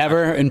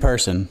 Never in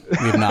person.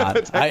 We've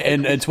not.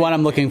 And it's one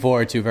I'm looking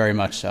forward to very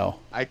much so.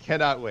 I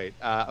cannot wait.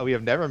 We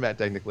have never met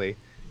technically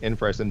in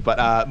person,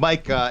 but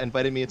Mike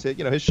invited me to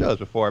his shows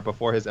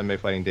before his MMA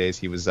fighting days.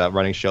 He was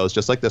running shows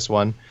just like this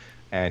one,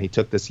 and he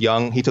took this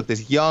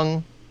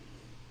young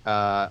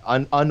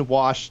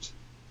unwashed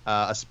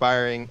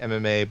aspiring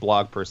MMA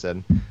blog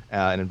person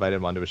and invited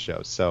him onto his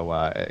show. So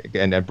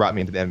and brought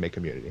me into the MMA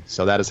community.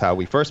 So that is how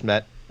we first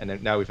met, and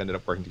then now we've ended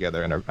up working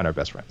together and are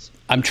best friends.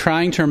 I'm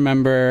trying to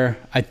remember.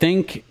 I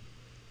think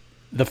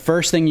the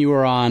first thing you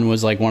were on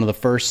was like one of the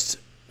first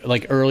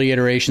like early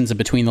iterations of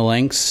Between the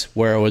Links,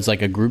 where it was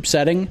like a group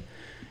setting,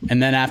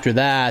 and then after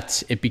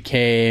that it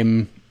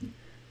became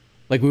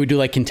like we would do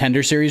like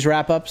Contender Series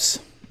wrap-ups.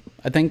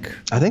 I think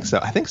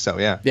so.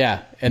 Yeah.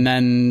 Yeah. And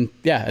then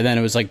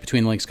it was like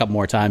Between the Links a couple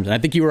more times. And I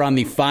think you were on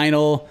the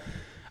final.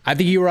 I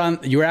think you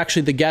were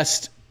actually the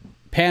guest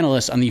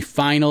panelist on the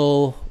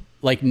final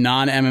like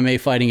non-MMA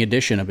fighting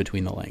edition of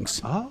Between the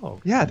Links.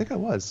 Oh, yeah, I think I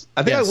was.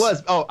 I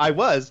was. Oh, I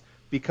was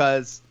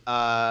because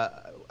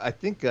I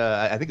think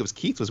it was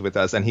Keith was with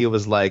us, and he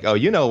was like, "Oh,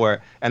 you know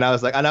where?" And I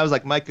was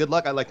like, "Mike, good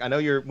luck. I know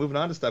you're moving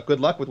on to stuff. Good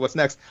luck with what's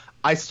next."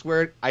 I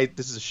swear,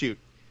 this is a shoot.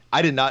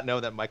 I did not know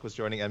that Mike was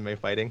joining MMA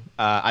fighting.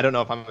 I don't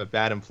know if I'm a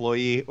bad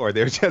employee or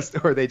they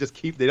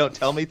don't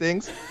tell me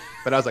things.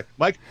 But I was like,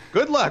 Mike,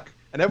 good luck.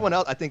 And everyone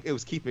else, I think it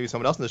was Keith, maybe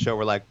someone else in the show,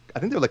 were like, I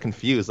think they were like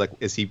confused. Like,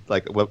 is he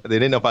like, they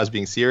didn't know if I was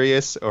being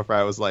serious or if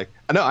I was like,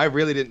 no, I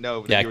really didn't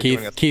know. Yeah,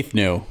 Keith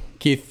knew.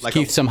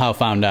 Keith somehow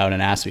found out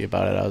and asked me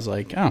about it. I was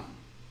like, oh,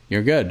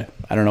 you're good.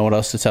 I don't know what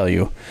else to tell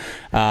you.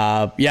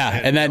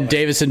 And then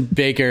Davison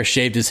Baker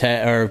shaved his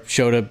head or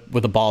showed up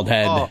with a bald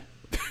head. Oh.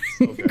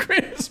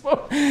 greatest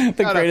moment in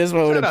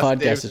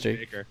podcast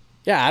history.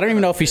 Yeah, I don't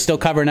even know if he's still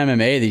covering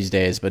MMA these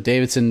days, but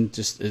Davidson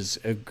just is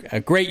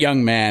a great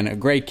young man, a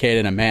great kid,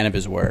 and a man of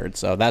his word.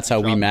 So that's how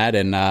we met,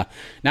 and now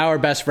we're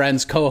best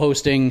friends,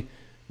 co-hosting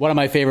one of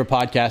my favorite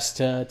podcasts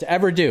to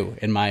ever do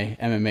in my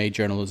MMA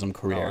journalism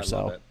career.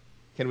 Love it.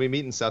 Can we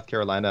meet in South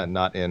Carolina and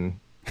not in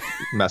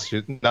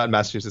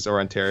Massachusetts or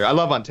Ontario? I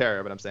love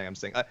Ontario, but I'm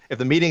saying if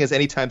the meeting is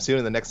anytime soon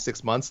in the next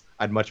 6 months,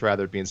 I'd much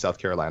rather be in South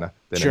Carolina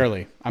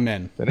than I'm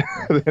in than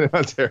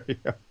Ontario.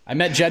 I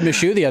met Jed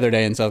Meshew the other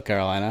day in South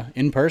Carolina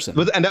in person.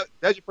 And that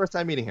was your first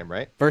time meeting him,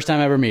 right? First time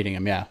ever meeting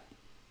him, yeah.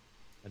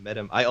 I met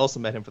him. I also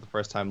met him for the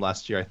first time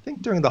last year. I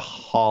think during the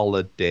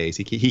holidays.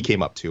 He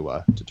came up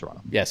to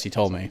Toronto. Yes, he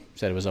told me. He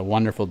said it was a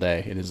wonderful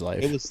day in his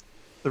life. It was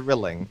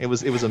thrilling. It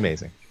was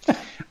amazing.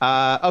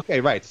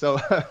 Okay, right. So,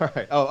 all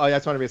right. Oh, I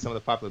just want to read some of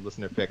the popular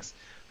listener picks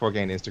for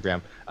getting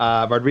Instagram.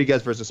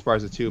 Rodriguez versus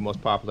Sparza 2,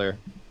 most popular.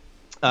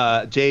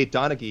 Jay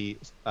Donaghy,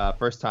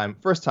 first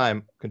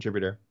time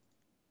contributor,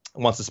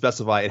 wants to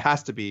specify it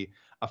has to be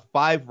a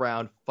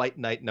 5-round fight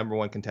night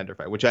 #1 contender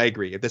fight, which I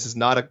agree. If this is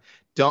not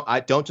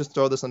don't just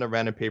throw this on a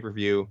random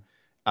pay-per-view.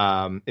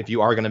 If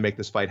you are going to make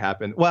this fight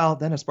happen, well,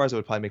 then Esparza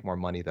would probably make more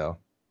money though.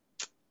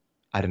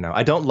 I don't know.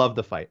 I don't love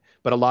the fight,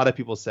 but a lot of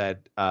people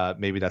said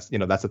maybe that's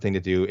the thing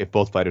to do if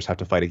both fighters have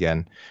to fight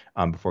again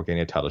before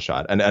getting a title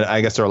shot. And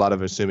I guess there are a lot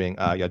of assuming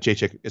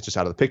Jacek is just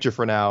out of the picture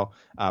for now,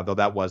 though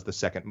that was the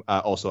second,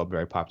 also a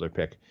very popular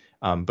pick.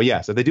 But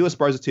yeah, so if they do a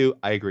Esparza 2,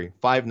 I agree.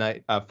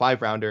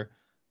 5-rounder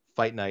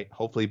fight night.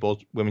 Hopefully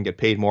both women get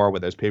paid more,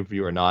 whether it's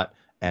pay-per-view or not.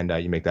 And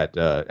you make that,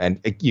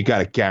 and you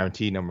got a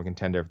guaranteed #1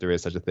 contender if there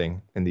is such a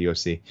thing in the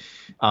UFC.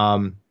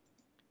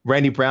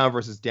 Randy Brown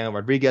versus Daniel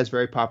Rodriguez,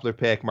 very popular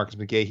pick. Marcus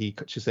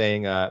McGahee just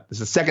saying this is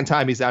the second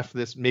time he's asked for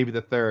this, maybe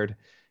the third.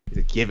 He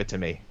said, give it to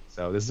me.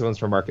 So this one's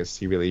for Marcus.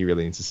 He really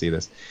needs to see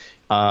this.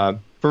 For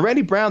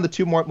Randy Brown, the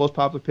two most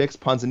popular picks,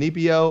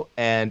 Ponzinibbio,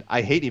 and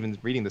I hate even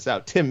reading this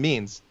out, Tim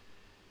Means.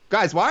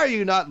 Guys, why are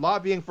you not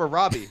lobbying for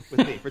Robbie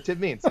with me, for Tim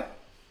Means?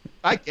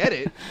 I get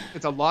it.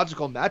 It's a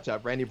logical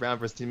matchup, Randy Brown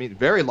versus Tim Means.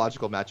 Very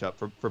logical matchup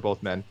for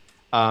both men.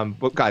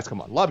 But guys,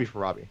 come on, lobby for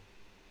Robbie.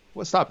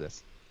 Well, stop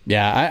this.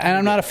 Yeah,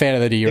 I'm not a fan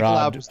of the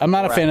D-Rod. I'm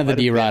not a fan of the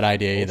D-Rod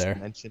idea either.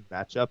 Mentioned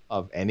matchup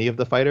of any of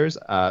the fighters.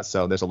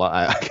 So there's a lot.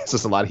 I guess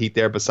there's a lot of heat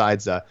there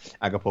besides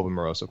Agapova and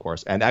Moroz, of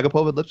course, and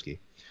Agapova Lipsky.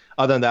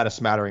 Other than that, a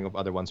smattering of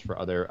other ones for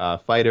other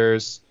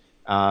fighters.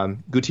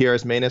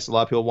 Gutierrez Manus, a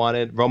lot of people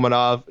wanted.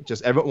 Romanov,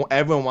 just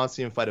everyone wants to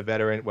see him fight a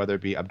veteran, whether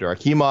it be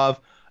Abdurakhimov,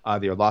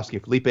 the Orlovsky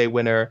Felipe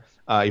winner,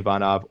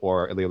 Ivanov,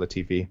 or Ilir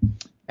Latifi,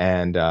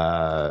 and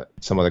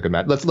some other good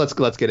match.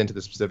 Let's get into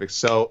the specifics.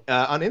 So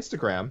on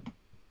Instagram,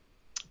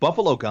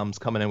 Buffalo Gums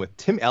coming in with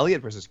Tim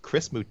Elliott versus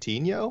Chris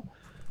Moutinho.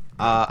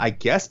 I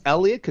guess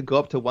Elliott could go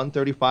up to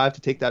 135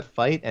 to take that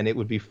fight, and it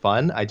would be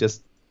fun.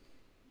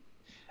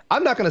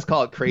 I'm not going to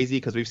call it crazy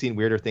because we've seen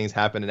weirder things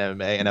happen in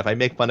MMA, and if I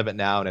make fun of it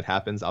now and it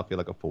happens, I'll feel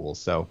like a fool.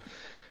 So,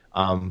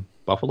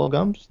 Buffalo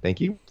Gums,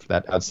 thank you for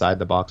that outside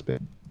the box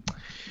bit.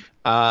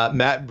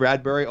 Matt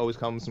Bradbury always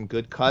comes with some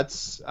good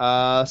cuts.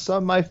 Some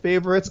of my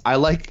favorites.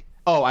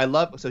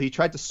 So he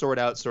tried to sort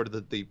out sort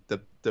of the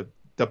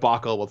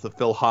debacle with the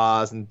Phil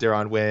Haas and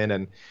Deron Wynn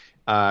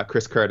and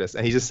Chris Curtis,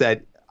 and he just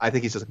said, I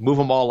think he's just move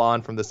them all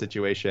on from the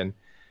situation.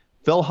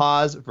 Phil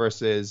Haas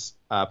versus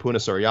Puna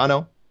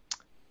Soriano.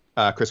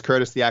 Chris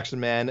Curtis, the Action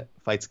Man,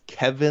 fights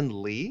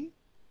Kevin Lee.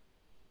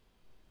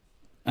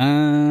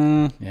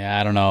 Yeah,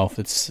 I don't know if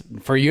it's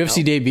for a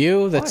UFC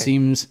debut. That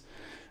seems,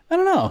 I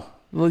don't know.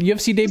 Well,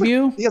 UFC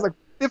debut. He has like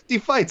 50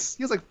 fights.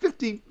 He has like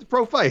 50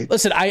 pro fights.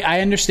 Listen, I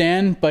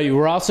understand, but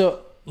we're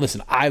also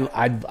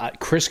I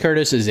Chris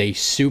Curtis is a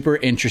super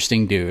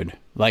interesting dude,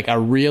 like a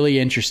really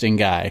interesting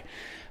guy,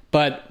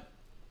 but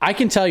I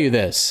can tell you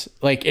this,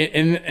 like,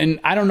 and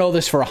I don't know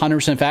this for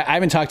 100% fact. I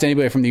haven't talked to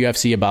anybody from the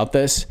UFC about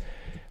this,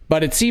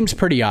 but it seems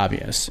pretty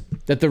obvious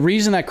that the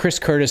reason that Chris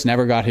Curtis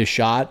never got his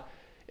shot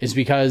is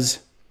because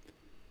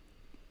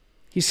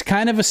he's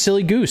kind of a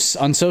silly goose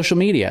on social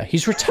media.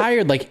 He's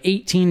retired like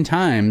 18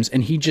 times,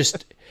 and he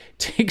just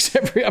takes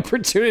every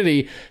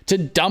opportunity to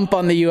dump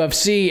on the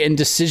UFC and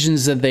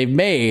decisions that they've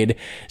made.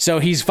 So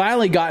he's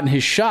finally gotten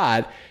his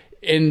shot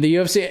in the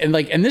UFC,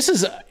 and this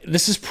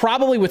is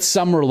probably with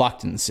some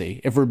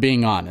reluctancy, if we're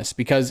being honest,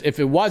 because if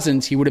it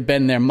wasn't, he would have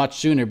been there much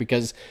sooner,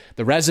 because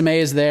the resume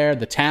is there,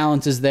 the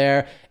talent is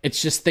there.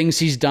 It's just things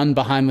he's done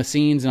behind the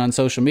scenes and on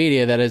social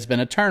media that has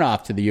been a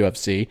turnoff to the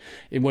UFC,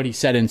 in what he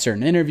said in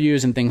certain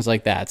interviews and things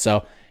like that.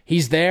 So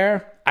he's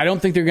there. I don't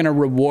think they're going to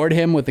reward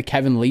him with the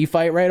Kevin Lee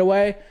fight right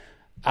away.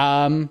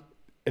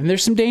 And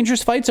there's some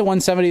dangerous fights at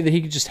 170 that he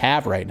could just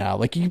have right now.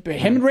 Like him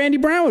and Randy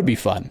Brown would be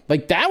fun.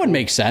 Like that would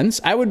make sense.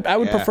 I would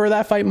prefer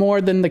that fight more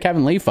than the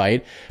Kevin Lee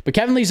fight. But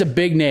Kevin Lee's a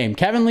big name.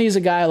 Kevin Lee is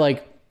a guy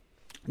like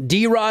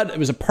D-Rod. It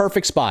was a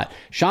perfect spot.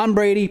 Sean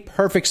Brady,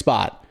 perfect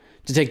spot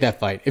to take that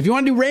fight. If you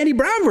want to do Randy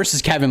Brown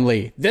versus Kevin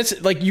Lee, that's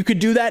like, you could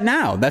do that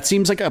now. That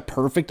seems like a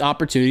perfect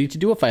opportunity to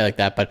do a fight like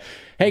that. But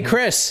hey,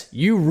 Chris,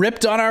 you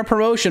ripped on our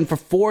promotion for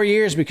 4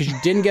 years because you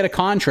didn't get a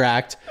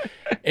contract.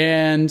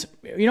 And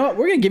you know what?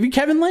 We're going to give you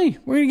Kevin Lee.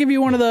 We're going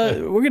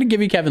to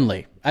give you Kevin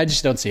Lee. I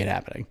just don't see it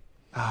happening.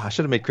 I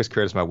should have made Chris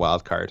Curtis my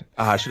wild card.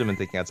 I should have been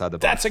thinking outside the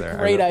box. That's a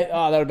great idea.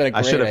 Oh, that would have been a great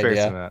idea. I should have figured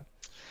some that.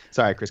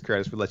 Sorry, Chris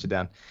Curtis, we let you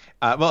down.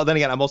 Well, then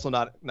again, I'm also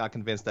not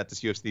convinced that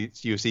this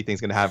UFC thing's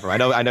going to happen.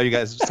 I know you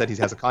guys said he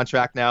has a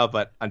contract now,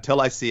 but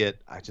until I see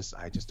it, I just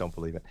don't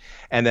believe it.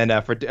 And then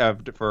for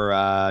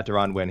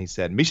Deron Wynn, he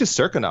said Misha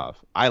Serkinov.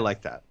 I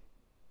like that.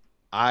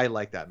 I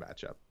like that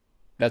matchup.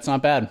 That's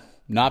not bad.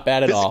 Not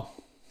bad at all.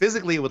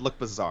 Physically, it would look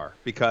bizarre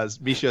because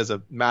Misha is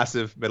a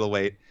massive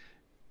middleweight.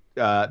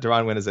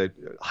 Deron Wynn is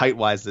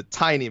height-wise a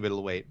tiny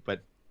middleweight,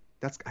 but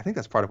I think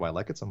that's part of why I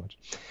like it so much.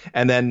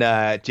 And then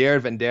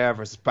Jared Vanderaa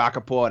versus Parker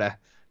Porter,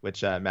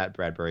 which Matt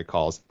Bradbury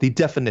calls the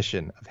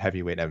definition of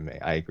heavyweight MMA.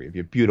 I agree. It'd be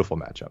a beautiful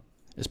matchup.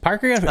 Is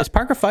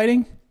Parker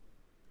fighting?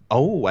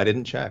 Oh, I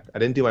didn't check. I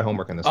didn't do my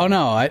homework on this. Oh, one.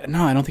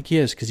 No, I don't think he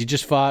is, because he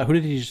just fought. Who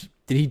did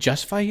he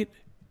just fight?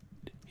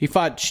 He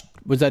fought.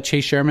 Was that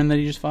Chase Sherman that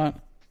he just fought?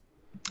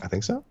 I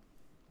think so.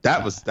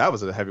 That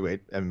was a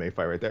heavyweight MMA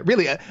fight right there.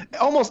 Really,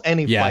 almost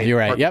any fight. Yeah, you're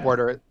right. Parker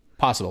Porter,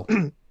 possible.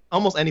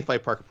 Almost any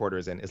fight Parker Porter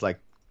is in is like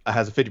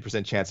has a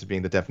 50% chance of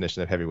being the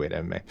definition of heavyweight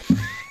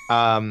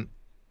MMA.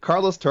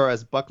 Carlos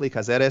Torres, Buckley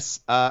Caceres.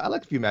 I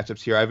like a few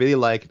matchups here. I really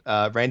liked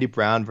Randy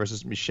Brown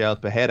versus Michel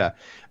Pereira.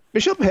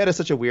 Michel Pereira is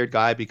such a weird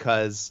guy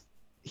because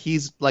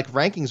he's like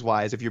rankings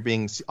wise, if you're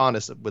being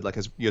honest with like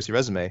his UFC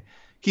resume,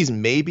 he's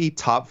maybe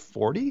top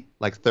 40,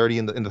 like 30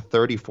 in the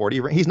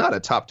 30-40 range. He's not a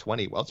top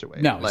 20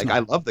 welterweight. No, like I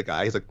love the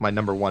guy. He's like my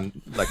number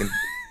one, like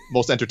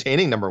most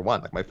entertaining number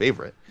one, like my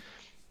favorite.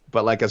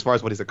 But like as far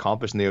as what he's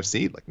accomplished in the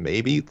UFC, like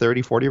maybe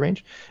 30-40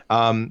 range.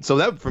 So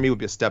that for me would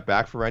be a step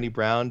back for Randy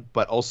Brown,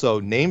 but also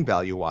name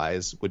value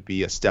wise would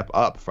be a step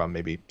up from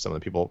maybe some of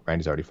the people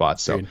Randy's already fought.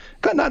 So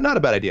not a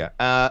bad idea.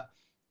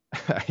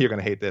 You're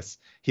gonna hate this.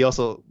 He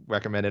also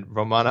recommended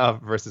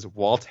Romanov versus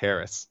Walt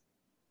Harris.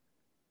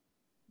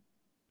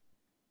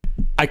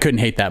 I couldn't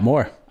hate that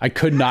more. I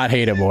could not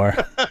hate it more.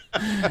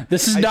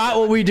 This is not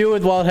what we do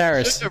with Walt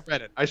Harris.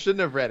 I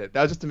shouldn't have read it.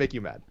 That was just to make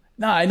you mad.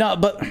 No, I know,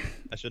 but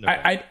I shouldn't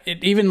have.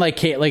 Even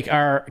like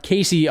our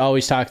Casey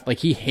always talked like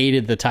he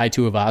hated the Tai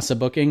Tuivasa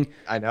booking.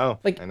 I know.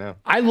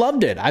 I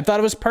loved it. I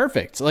thought it was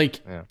perfect. Like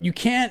you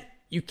can't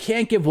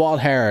give Walt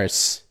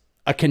Harris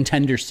a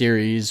Contender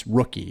Series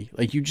rookie.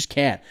 Like you just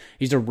can't.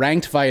 He's a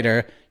ranked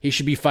fighter. He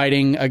should be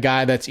fighting a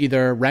guy that's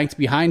either ranked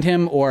behind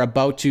him or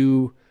about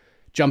to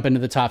jump into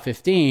the top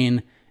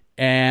 15.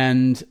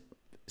 And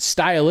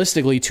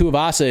stylistically,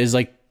 Tuivasa is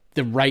like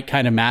the right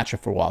kind of matchup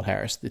for Walt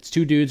Harris. It's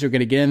two dudes who are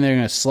going to get in there,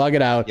 going to slug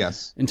it out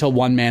until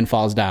one man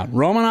falls down.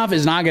 Romanov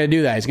is not going to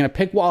do that. He's going to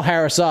pick Walt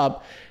Harris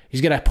up.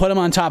 He's going to put him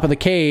on top of the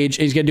cage.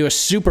 And he's going to do a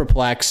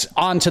superplex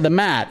onto the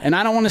mat. And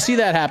I don't want to see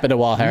that happen to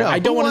Walt Harris. I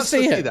don't want to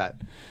see that.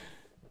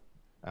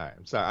 All right,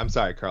 I'm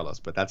sorry, Carlos,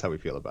 but that's how we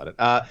feel about it.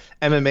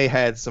 MMA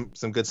had some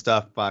good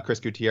stuff. Chris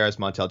Gutierrez,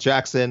 Montel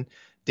Jackson,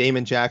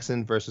 Damon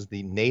Jackson versus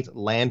the Nate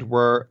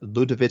Landwehr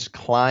Ludovic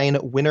Klein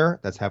winner.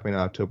 That's happening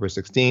on October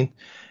 16th.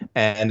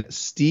 And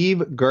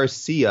Steve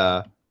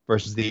Garcia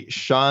versus the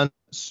Sean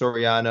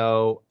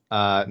Soriano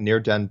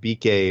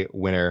Nirdanbike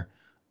winner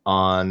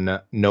on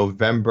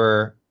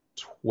November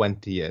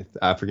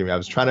 20th. Forgive me, I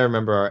was trying to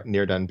remember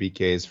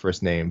Nirdanbike's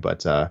first name,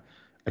 but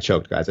I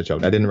choked, guys. I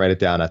didn't write it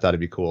down. I thought it'd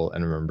be cool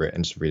and remember it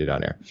and just read it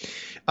on air.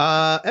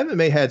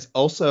 MMA Heads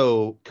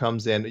also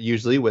comes in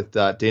usually with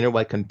Dana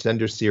White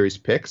Contender Series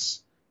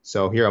picks.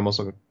 So here I'm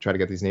also going to try to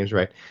get these names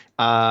right.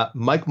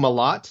 Mike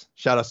Malott,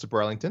 shout outs to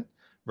Burlington,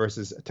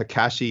 versus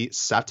Takashi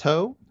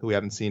Sato, who we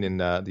haven't seen in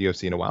the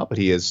UFC in a while, but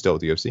he is still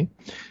at the UFC.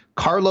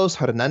 Carlos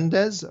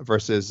Hernandez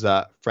versus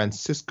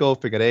Francisco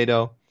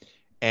Figueiredo.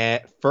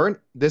 And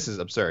this is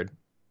absurd.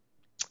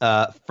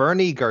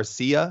 Fernie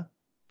Garcia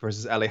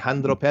versus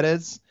Alejandro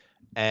Perez,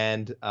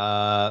 and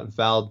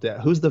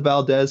Valdez. Who's the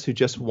Valdez who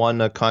just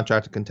won a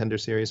contract contender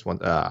series?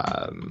 It's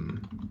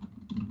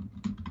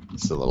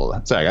a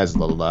little. Sorry, guys, a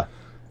little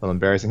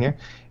embarrassing here.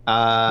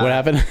 What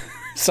happened?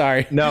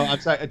 Sorry. No, I'm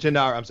sorry,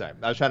 Jannar. I'm sorry.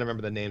 I was trying to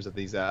remember the names of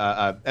these.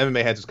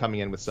 MMA Heads was coming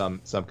in with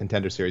some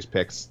contender series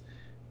picks.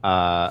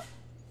 Oh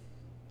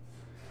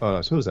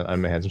no, so who's that?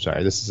 MMA Heads. I'm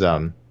sorry. This is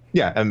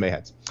MMA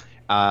Heads.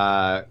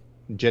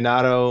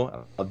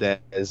 Gennaro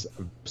Valdez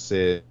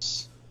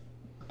versus.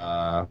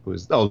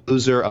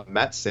 Loser of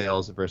Matt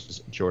Sales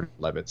versus Jordan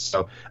Levitt.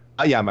 So,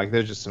 Mike,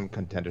 there's just some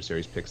contender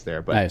series picks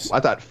there. But nice.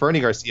 I thought Fernie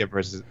Garcia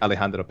versus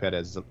Alejandro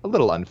Perez is a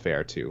little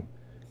unfair to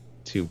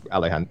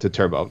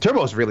Turbo.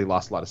 Turbo's really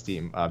lost a lot of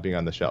steam being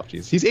on the shelf.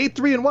 Jeez. He's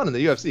 8-3-1 in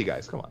the UFC,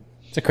 guys. Come on.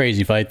 It's a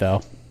crazy fight,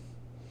 though.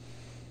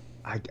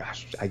 I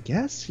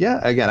guess, yeah.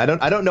 Again,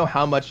 I don't know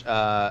how much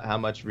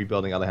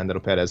rebuilding Alejandro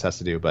Perez has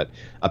to do, but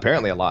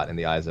apparently a lot in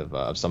the eyes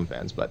of some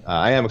fans. But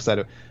I am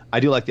excited. I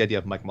do like the idea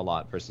of Mike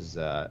Malott versus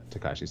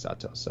Takashi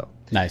Sato. So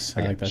nice.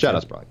 Again, I like that. Shout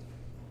outs, probably.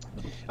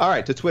 All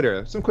right, to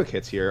Twitter, some quick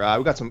hits here.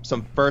 We got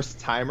some first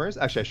timers.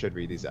 Actually, I should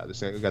read these out.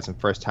 We got some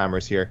first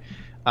timers here.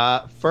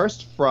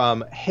 First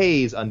from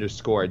Hayes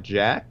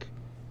 _Jack.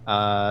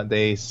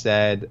 They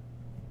said.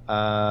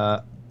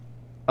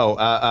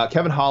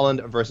 Kevin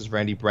Holland versus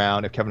Randy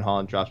Brown. If Kevin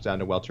Holland drops down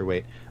to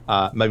welterweight,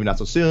 maybe not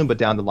so soon, but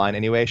down the line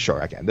anyway. Sure,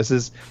 again,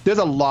 there's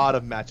a lot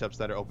of matchups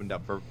that are opened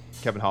up for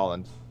Kevin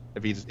Holland.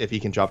 If he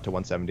can drop to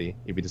 170,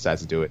 if he decides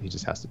to do it, he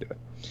just has to do it.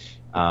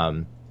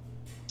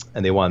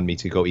 And they wanted me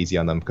to go easy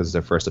on them because it's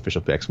their first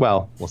official picks.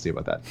 Well, we'll see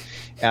about that.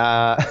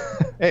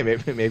 Hey,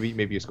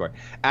 maybe you score.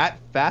 At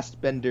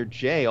Fastbender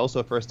J,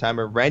 also a first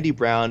timer, Randy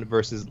Brown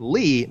versus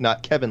Lee,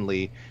 not Kevin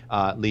Lee,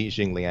 Li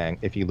Jingliang,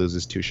 if he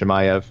loses to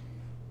Shemaev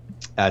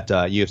at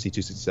UFC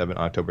 267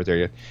 on October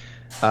 30th.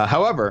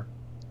 However,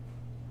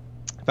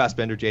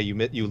 Fastbender J,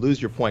 you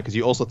lose your point because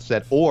you also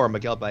said or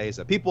Miguel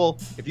Baeza. People,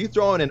 if you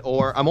throw in an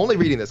or, I'm only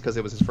reading this because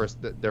it was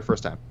their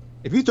first time.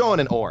 If you throw in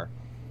an or,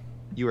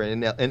 you are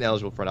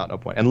ineligible for no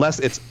point unless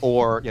it's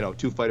or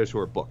two fighters who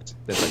are booked.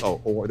 That's like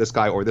or this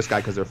guy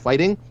because they're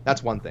fighting.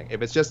 That's one thing.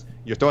 If it's just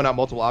you're throwing out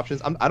multiple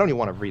options, I don't even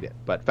want to read it.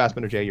 But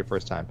Fastbender J, your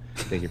first time.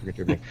 Thank you for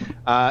contributing.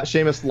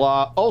 Seamus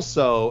Law,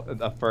 also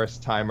a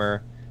first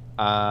timer.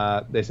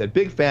 They said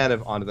big fan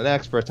of On to the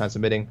Next, first time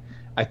submitting.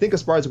 I think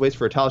Esparza waits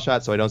for a title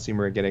shot, so I don't see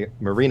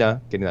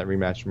Marina getting that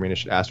rematch. Marina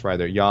should ask for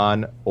either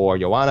Jan or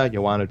Joanna.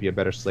 Joanna would be a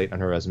better slate on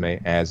her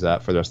resume as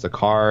for the rest of the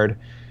card.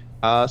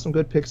 Some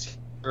good picks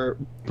here.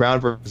 Brown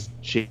versus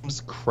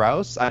James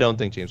Krause. I don't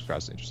think James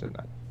Krause is interested in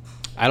that.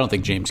 I don't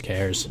think James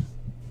cares.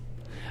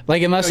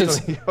 Like, unless it's...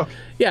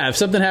 Yeah, if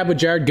something happened with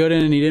Jared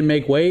Gooden and he didn't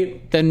make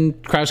weight, then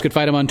Krause could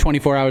fight him on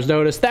 24 hours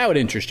notice. That would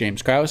interest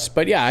James Krause.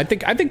 But yeah, I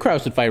think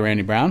Krause would fight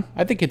Randy Brown.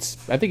 I think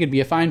it'd be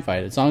a fine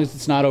fight. As long as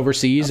it's not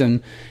overseas and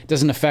it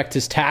doesn't affect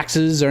his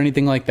taxes or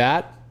anything like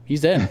that,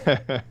 he's in.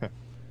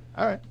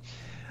 All right.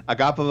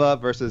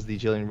 Agapova versus the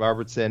Jillian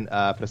Robertson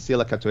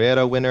Priscila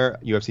Cachoeira winner,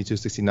 UFC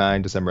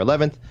 269, December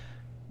 11th.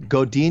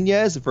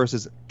 Godinez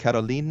versus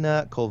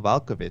Karolina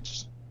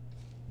Kowalkiewicz.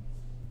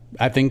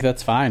 I think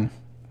that's fine.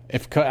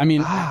 I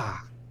mean,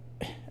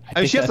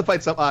 she has to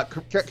fight some.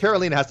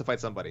 Carolina has to fight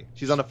somebody.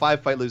 She's on a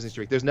 5-fight losing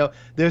streak. There's no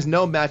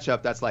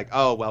matchup that's like,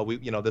 oh well,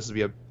 this would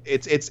be a.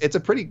 It's a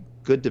pretty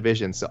good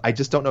division. So I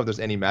just don't know if there's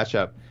any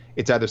matchup.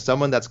 It's either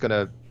someone that's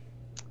gonna.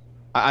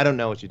 I don't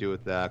know what you do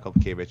with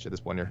Kowalkiewicz at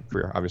this point in your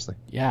career, obviously.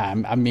 Yeah,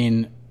 I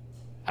mean,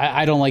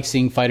 I don't like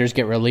seeing fighters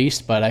get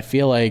released, but I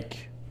feel like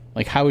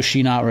how is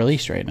she not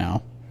released right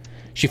now?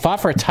 She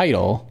fought for a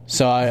title,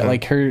 so I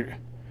like her.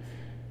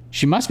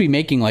 She must be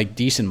making like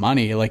decent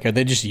money. Like, are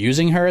they just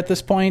using her at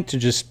this point to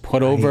just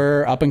put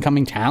over up and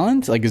coming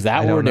talent? Like, is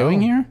that what we're doing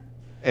here?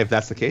 If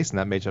that's the case,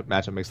 then that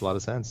matchup makes a lot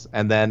of sense.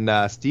 And then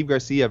Steve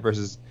Garcia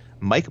versus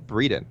Mike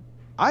Breeden.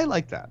 I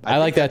like that. I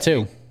like that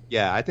too.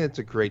 Yeah, I think it's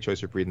a great choice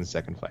for Breed in the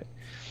second fight.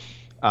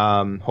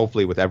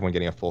 Hopefully with everyone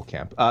getting a full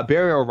camp.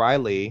 Barry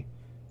O'Reilly,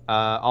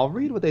 I'll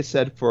read what they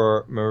said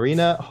for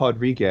Marina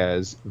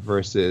Rodriguez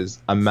versus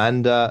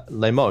Amanda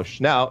Lemos.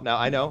 Now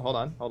I know, hold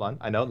on.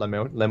 I know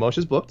Lemos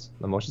is booked.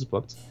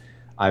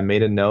 I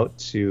made a note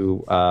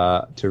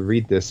to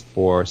read this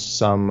for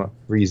some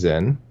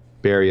reason.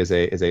 Barry is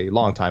a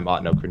longtime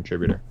Otno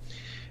contributor.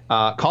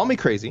 Call me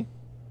crazy.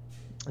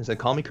 I said,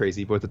 call me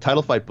crazy, but with the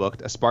title fight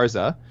booked,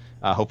 Esparza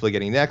hopefully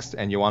getting next,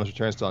 and Joanna's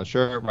return still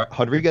unsure,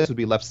 Rodriguez would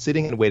be left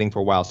sitting and waiting for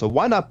a while. So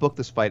why not book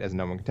this fight as a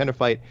number one contender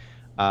fight?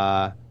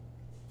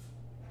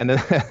 And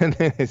then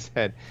they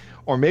said,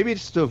 or maybe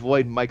just to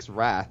avoid Mike's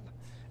wrath,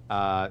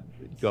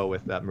 go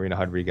with Marina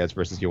Rodriguez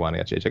versus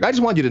Joanna Jacek. I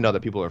just want you to know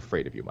that people are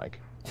afraid of you, Mike.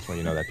 I just want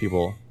you to know that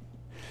people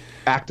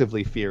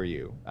actively fear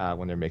you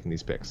when they're making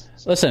these picks.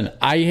 So. Listen,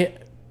 I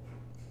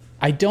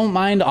don't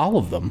mind all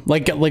of them.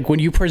 Like when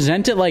you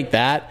present it like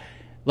that,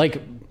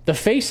 like the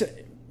face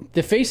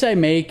I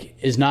make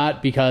is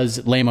not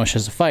because Lemos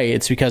has a fight.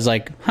 It's because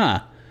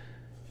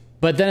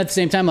But then at the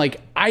same time,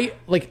 I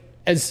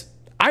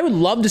would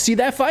love to see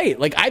that fight.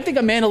 Like I think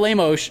Amanda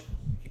Lemos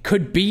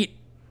could beat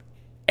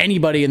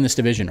anybody in this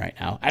division right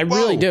now. I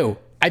really do.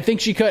 I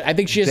think she could. I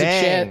think she has a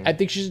chance. I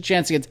think she's a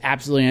chance against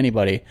absolutely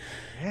anybody.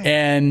 Dang.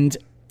 And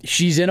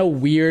she's in a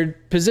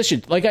weird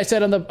position. Like I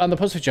said on the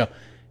post-fight show,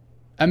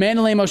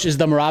 Amanda Lemos is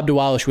the Merab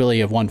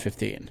Dvalishvili of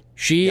 115.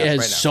 She has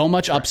right so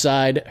much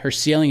upside. Her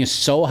ceiling is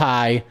so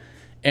high.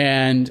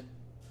 And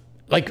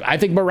I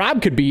think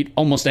Merab could beat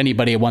almost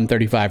anybody at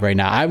 135 right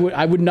now.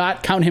 I would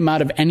not count him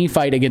out of any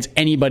fight against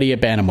anybody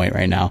at bantamweight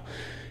right now.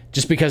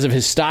 Just because of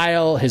his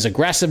style, his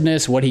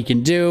aggressiveness, what he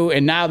can do.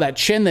 And now that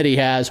chin that he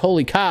has,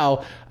 holy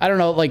cow, I don't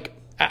know,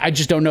 I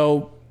just don't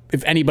know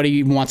if anybody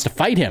even wants to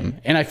fight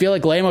him. And I feel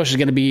like Lemos is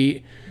going to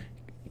be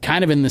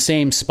kind of in the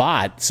same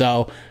spot.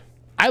 So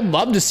I'd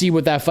love to see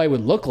what that fight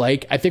would look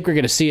like. I think we're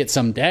going to see it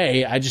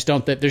someday. I just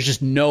don't think there's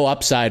just no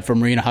upside for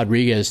Marina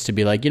Rodriguez to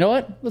be like, you know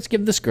what? Let's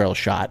give this girl a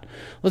shot.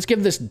 Let's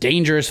give this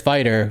dangerous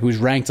fighter who's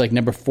ranked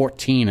number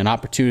 14 an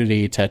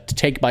opportunity to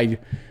take my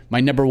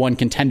number one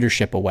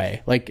contendership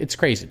away. It's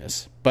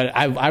craziness. But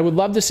I would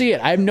love to see it.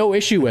 I have no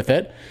issue with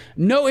it.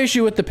 No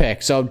issue with the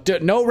pick. So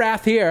no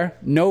wrath here.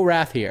 No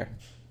wrath here.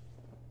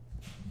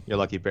 You're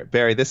lucky,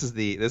 Barry. This is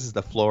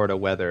the Florida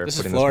weather. This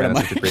is Florida,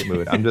 Mike. Such a great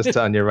mood. I'm just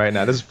telling you right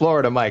now. This is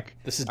Florida, Mike.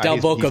 This is Del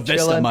Boca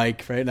Vista,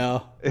 Mike, right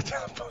now.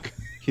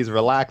 He's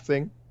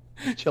relaxing,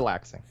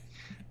 chillaxing.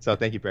 So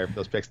thank you, Barry, for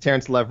those picks.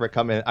 Terrence Leverett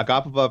coming.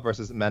 Agapova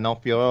versus Manon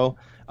Fiorot.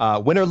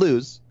 Win or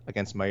lose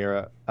against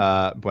Mayra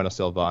Bueno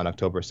Silva on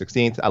October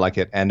 16th. I like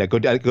it. And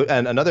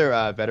and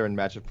another veteran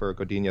matchup for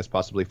Godinez,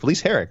 possibly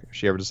Felice Herrig, if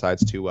she ever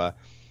decides to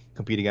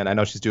compete again. I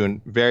know she's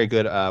doing very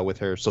good with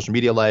her social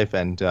media life,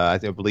 and I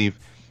believe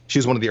she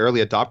was one of the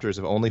early adopters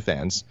of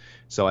OnlyFans,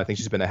 so I think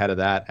she's been ahead of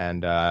that.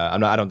 And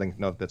I don't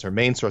know if that's her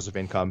main source of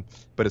income,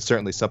 but it's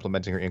certainly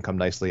supplementing her income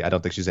nicely. I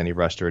don't think she's any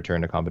rush to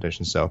return to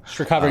competition. So she's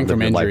recovering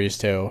from injuries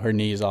too. Her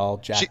knee's all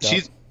jacked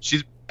up.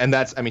 She's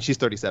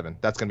 37.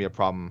 That's going to be a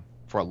problem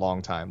for a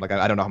long time. I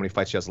don't know how many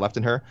fights she has left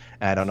in her,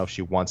 and I don't know if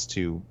she wants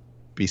to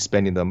be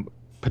spending them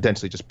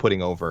potentially just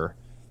putting over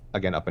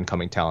again up and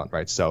coming talent,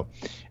 right? So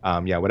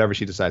whatever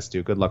she decides to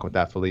do, good luck with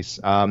that, Felice.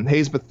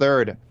 Hayes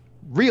III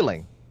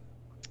reeling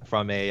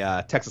from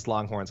a Texas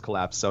Longhorns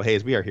collapse. So,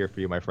 Hayes, we are here for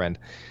you, my friend.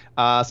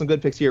 Some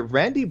good picks here.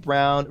 Randy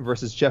Brown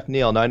versus Jeff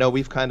Neal. Now, I know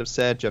we've kind of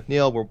said Jeff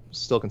Neal, we're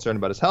still concerned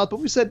about his health,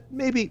 but we said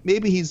maybe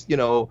he's,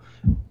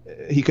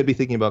 he could be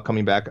thinking about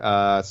coming back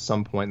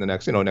some point in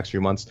the next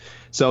few months.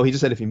 So he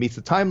just said if he meets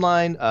the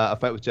timeline, a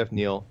fight with Jeff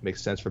Neal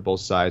makes sense for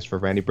both sides. For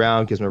Randy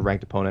Brown, gives him a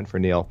ranked opponent. For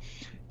Neal,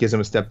 gives him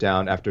a step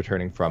down after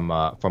returning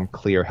from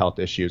clear health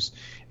issues.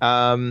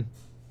 Godinez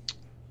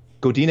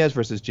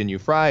versus Jin Yu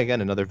Fry. Again,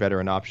 another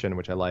veteran option,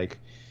 which I like.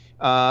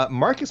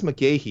 Marcus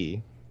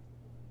McGahee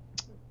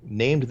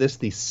named this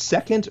the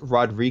second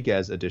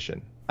Rodriguez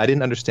edition. I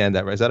didn't understand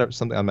that. Right? Is that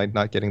something? Am I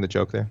not getting the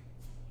joke there?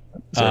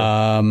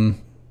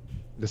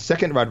 The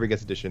second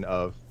Rodriguez edition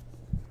of.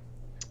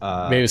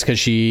 Maybe it's because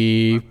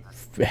she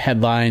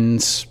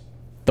headlines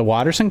the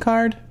Watterson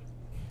card.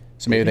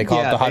 So maybe they call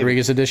it the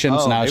Rodriguez edition.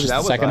 So now it's just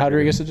the second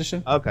Rodriguez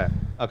edition. Okay.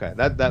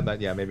 That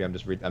maybe I'm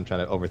I'm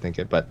trying to overthink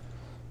it, but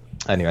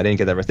anyway, I didn't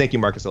get that right. Thank you,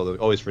 Marcus,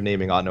 always for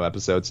naming Otno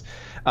episodes.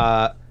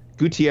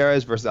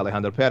 Gutierrez versus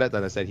Alejandro Perez.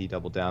 As I said, he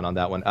doubled down on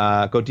that one.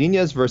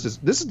 Godinez versus,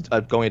 this is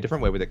going a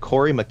different way with it,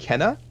 Corey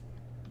McKenna.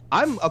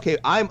 I'm kind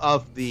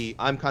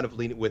of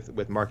leaning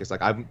with Marcus.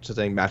 I'm just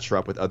saying match her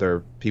up with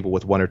other people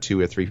with 1 or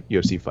 2 or 3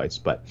 UFC fights.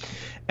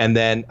 And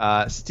then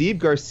Steve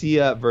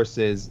Garcia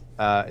versus,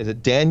 is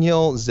it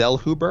Daniel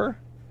Zellhuber?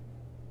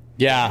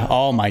 Yeah.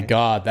 Oh my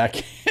God. That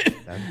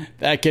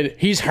kid,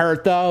 he's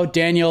hurt though.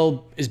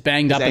 Daniel is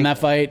banged up in that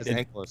fight. His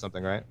ankle or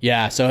something, right?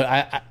 Yeah.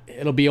 So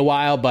it'll be a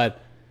while, but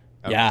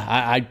okay.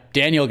 Yeah,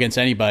 Daniel against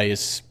anybody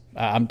is.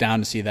 I'm down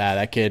to see that.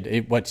 That kid,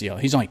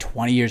 he's only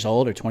 20 years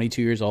old or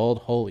 22 years old.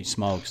 Holy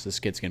smokes,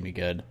 this kid's gonna be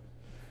good.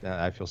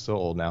 I feel so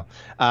old now.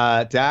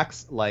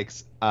 Dax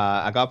likes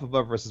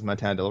Agapova versus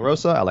Montana De La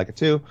Rosa. I like it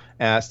too.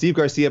 Steve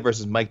Garcia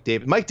versus Mike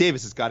Davis. Mike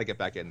Davis has got to get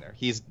back in there.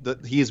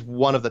 He's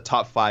one of the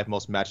top 5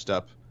 most matched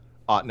up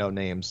ought-know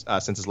names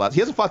since his last. He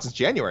hasn't fought since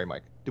January,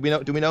 Mike. Do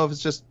we know if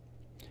it's just...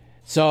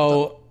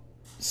 So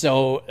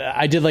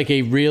I did like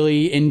a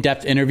really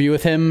in-depth interview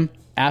with him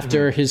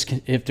after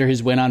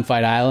his win on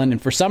Fight Island,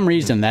 and for some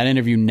reason that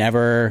interview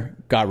never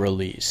got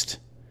released.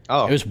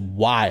 Oh, it was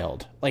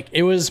wild. Like,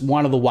 it was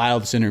one of the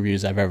wildest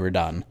interviews I've ever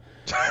done,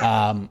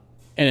 and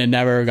it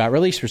never got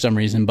released for some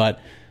reason. But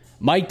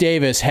Mike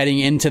Davis heading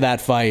into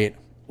that fight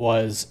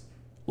was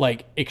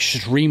like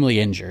extremely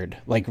injured,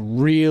 like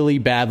really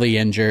badly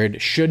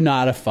injured. Should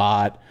not have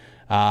fought.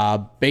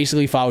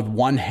 Basically fought with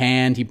one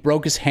hand. He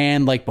broke his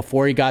hand like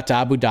before he got to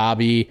Abu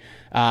Dhabi.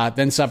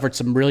 Then suffered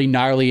some really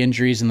gnarly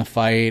injuries in the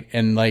fight,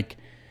 and like,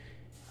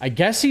 I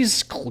guess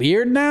he's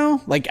cleared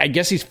now. Like, I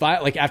guess he's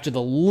fine. Like, after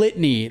the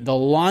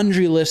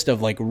laundry list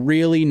of like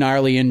really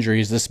gnarly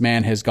injuries this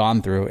man has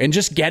gone through, and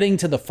just getting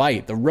to the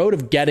fight, the road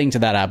of getting to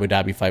that Abu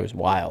Dhabi fight was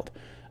wild.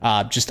 He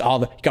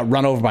got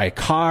run over by a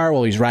car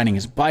while he's riding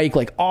his bike,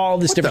 like all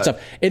this different stuff.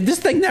 This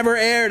thing never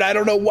aired. I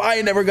don't know why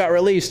it never got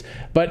released,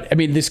 but I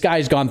mean, this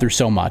guy's gone through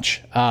so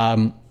much.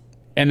 And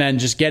then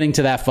just getting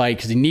to that fight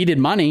because he needed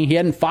money. He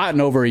hadn't fought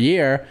in over a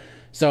year.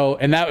 So,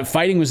 and that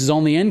fighting was his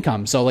only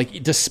income. So,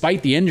 like,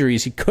 despite the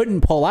injuries, he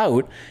couldn't pull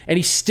out, and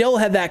he still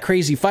had that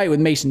crazy fight with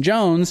Mason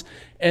Jones.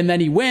 And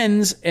then he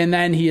wins, and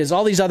then he has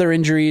all these other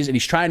injuries, and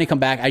he's trying to come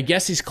back. I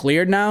guess he's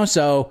cleared now,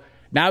 so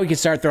now we can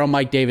start throwing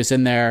Mike Davis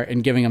in there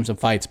and giving him some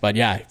fights. But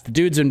yeah, the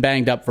dude's been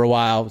banged up for a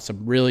while, with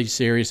some really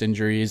serious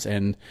injuries,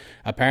 and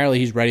apparently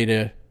he's ready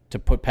to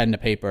put pen to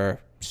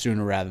paper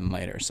sooner rather than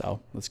later.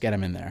 So let's get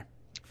him in there.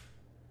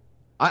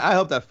 I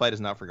hope that fight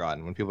is not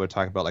forgotten when people are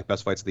talking about like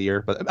best fights of the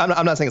year. But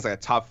I'm not saying it's like a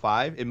top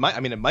 5. It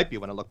might be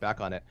when I look back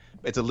on it.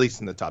 It's at least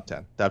in the top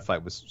 10. That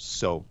fight was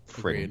so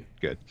freaking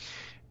good.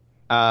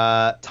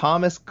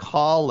 Thomas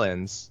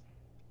Collins.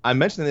 I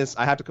mentioned this.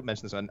 I have to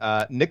mention this one.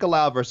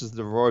 Nicolau versus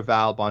the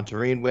Royval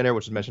Bontarine winner,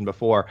 which was mentioned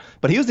before.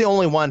 But he was the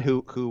only one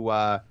who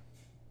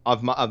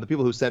of the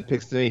people who sent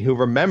picks to me who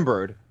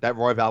remembered that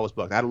Royval was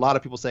booked. I had a lot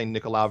of people saying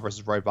Nicolau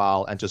versus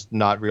Royval and just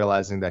not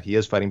realizing that he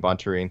is fighting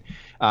Bontarine.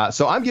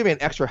 So I'm giving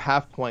an extra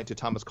half point to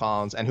Thomas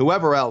Collins and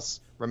whoever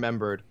else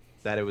remembered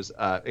that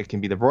it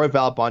can be the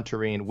Royval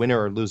Bontarine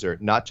winner or loser,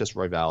 not just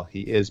Royval.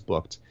 He is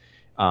booked.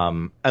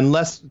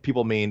 Unless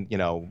people mean,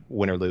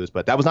 win or lose,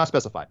 but that was not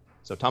specified.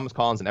 So Thomas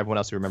Collins and everyone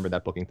else who remembered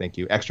that booking, thank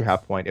you. Extra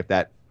half point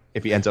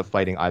if he ends up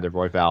fighting either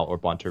Royval or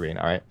Bontarine,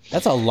 all right?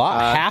 That's a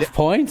lot. Half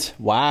point?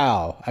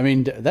 Wow. I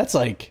mean, that's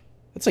like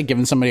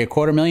giving somebody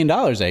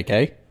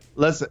 $250,000, AK.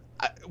 Listen,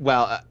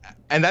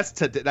 and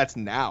that's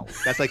now.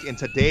 That's like in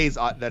today's.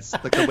 That's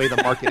like the way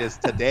the market is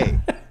today.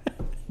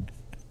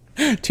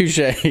 Touche.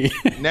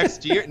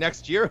 Next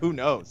year, who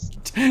knows?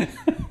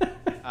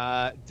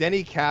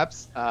 Denny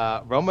Caps,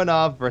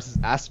 Romanov versus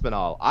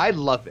Aspinall. I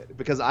love it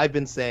because I've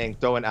been saying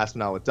throw in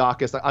Aspinall with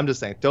Dawkins. I'm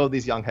just saying throw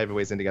these young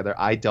heavyweights in together.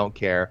 I don't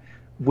care.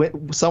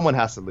 Someone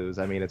has to lose.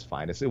 I mean, it's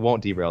fine. It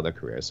won't derail their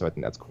career, so I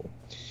think that's cool.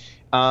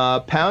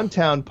 Pound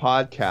Town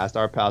Podcast,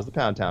 our pals, the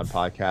Pound Town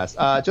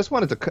Podcast, just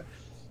wanted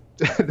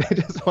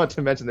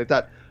to mention they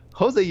thought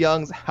Jose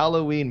Young's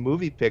Halloween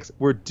movie picks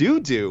were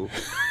doo-doo.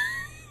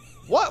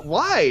 What?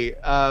 Why?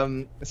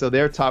 So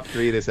their top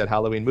 3, they said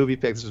Halloween movie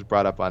picks. This was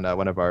brought up on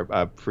one of our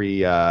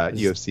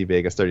pre-UFC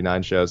Vegas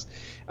 39 shows.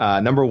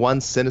 Number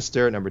 1,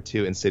 Sinister. Number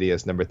 2,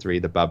 Insidious. Number 3,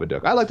 The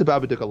Babadook. I like The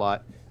Babadook a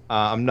lot.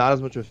 I'm not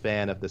as much of a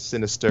fan of the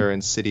Sinister,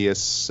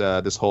 Insidious,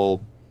 all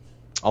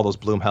those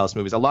Blumhouse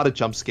movies. A lot of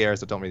jump scares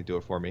that don't really do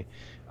it for me.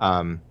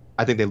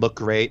 I think they look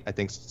great. I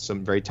think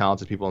some very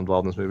talented people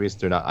involved in those movies.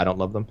 They're not. I don't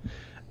love them.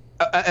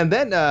 And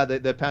then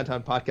the Pound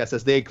Town Podcast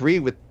says they agree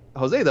with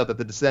Jose though that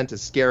The Descent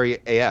is scary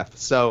AF.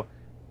 So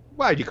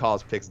why do you call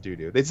his picks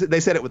doo-doo? They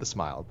said it with a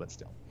smile, but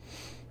still.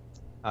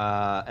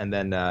 And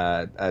then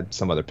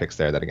some other picks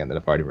there that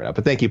I've already read out.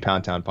 But thank you,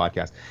 Pound Town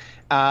Podcast.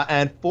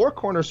 And Four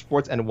Corner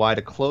Sports NY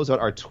to close out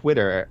our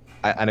Twitter.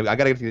 I got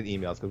to get to the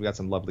emails because we got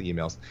some lovely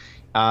emails.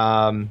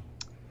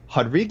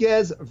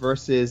 Rodriguez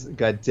versus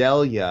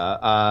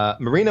Gadelia.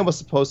 Marina was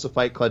supposed to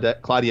fight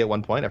Claudia at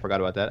one point. I forgot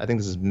about that. I think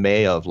this is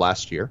May of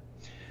last year.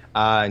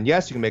 And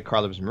yes, you can make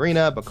Carla versus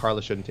Marina, but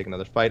Carla shouldn't take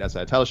another fight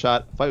outside a title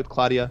shot. Fight with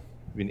Claudia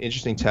would be an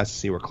interesting test to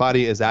see where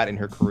Claudia is at in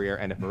her career,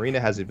 and if Marina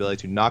has the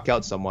ability to knock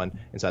out someone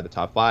inside the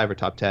top 5 or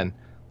top 10.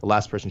 The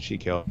last person she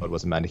killed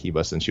was Amanda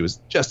Hebus, and she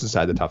was just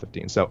inside the top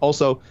 15. So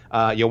also,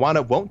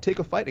 Joanna won't take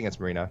a fight against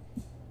Marina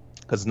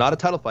because it's not a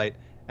title fight,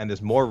 and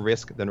there's more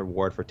risk than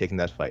reward for taking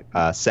that fight.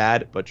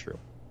 Sad, but true.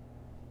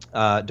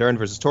 Dern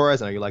versus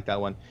Torres. I know you like that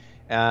one.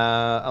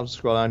 I'll just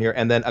scroll down here.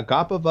 And then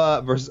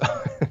Agapova versus...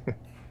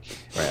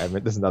 Right,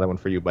 this is another one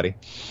for you, buddy.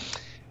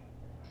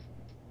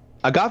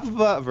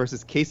 Agapova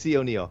versus Casey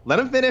O'Neill. Let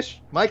him finish.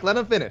 Mike, let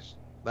him finish.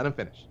 He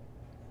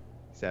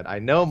said, I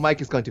know Mike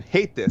is going to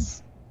hate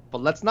this,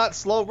 but let's not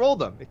slow roll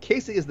them. If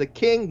Casey is the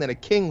king, then a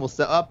king will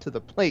step up to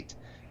the plate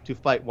to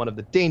fight one of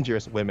the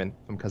dangerous women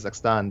from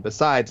Kazakhstan.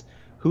 Besides,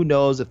 who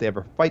knows if they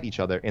ever fight each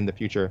other in the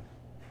future.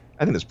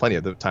 I think there's plenty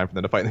of time for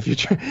them to fight in the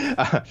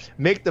future.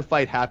 Make the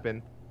fight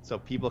happen so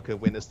people can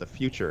witness the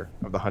future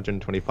of the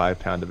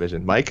 125-pound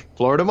division. Mike,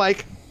 Florida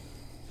Mike.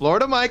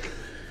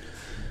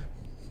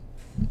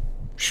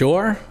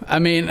 Sure. I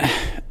mean,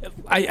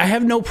 I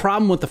have no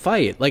problem with the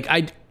fight. Like,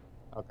 I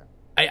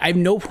have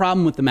no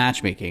problem with the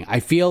matchmaking. I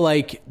feel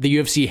like the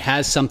UFC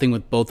has something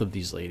with both of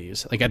these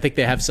ladies. Like, I think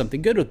they have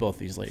something good with both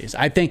these ladies.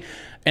 I think,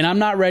 and I'm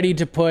not ready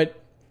to put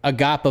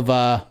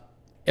Agapova,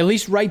 at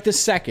least right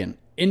this second,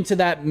 into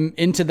that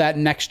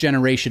next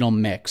generational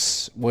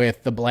mix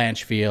with the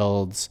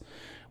Blanchfields,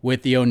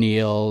 with the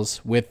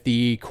O'Neills, with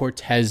the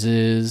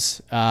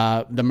Cortezes,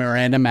 the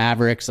Miranda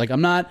Mavericks. Like,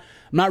 I'm not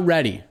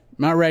ready. I'm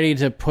not ready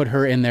to put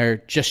her in there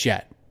just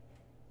yet.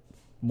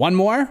 One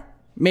more?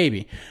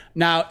 Maybe.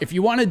 Now, if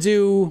you want to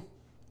do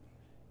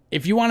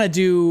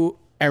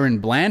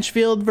Erin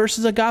Blanchfield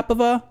versus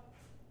Agapova,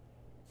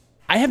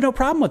 I have no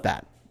problem with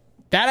that.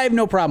 That I have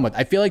no problem with.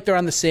 I feel like they're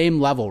on the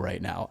same level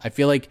right now. I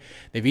feel like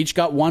they've each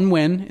got one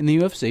win in the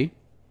UFC.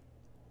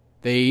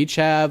 They each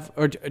have,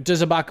 or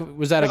does Agapova,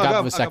 was that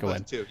Agapova's second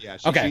win? Too.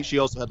 Yeah. She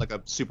also had like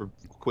a super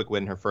quick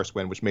win, her first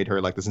win, which made her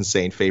like this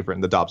insane favorite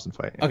in the Dobson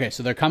fight. Yeah. Okay,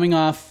 so they're coming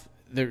off.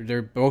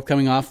 They're both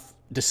coming off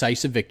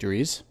decisive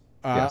victories.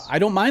 Yes. I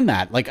don't mind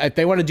that. Like, if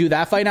they want to do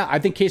that fight now, I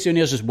think Casey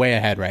O'Neill's just way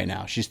ahead right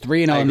now. She's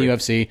 3-0 in the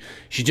UFC.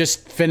 She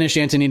just finished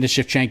Antonina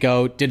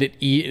Shevchenko.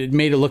 It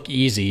made it look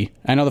easy.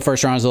 I know the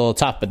first round was a little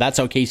tough, but that's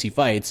how Casey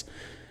fights.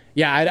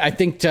 Yeah, I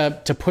think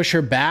to push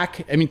her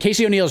back. I mean,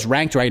 Casey O'Neill's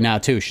ranked right now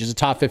too. She's a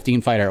top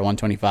 15 fighter at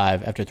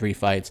 125 after 3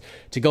 fights.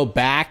 To go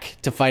back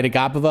to fight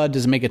Agapova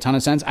doesn't make a ton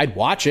of sense. I'd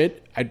watch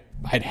it. I'd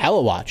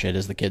hella watch it,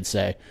 as the kids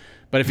say.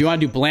 But if you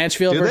want to do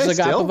Blanchfield versus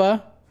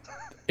Agapova,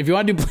 if you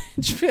want to do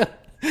Blanchfield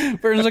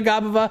versus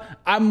Agapova,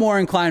 I'm more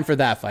inclined for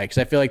that fight because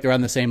I feel like they're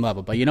on the same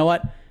level. But you know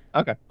what?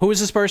 Okay. Who is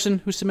this person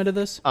who submitted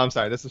this? I'm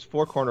sorry. This is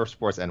Four Corner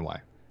Sports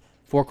NY.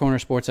 Four Corner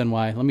Sports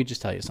NY. Let me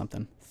just tell you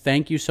something.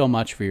 Thank you so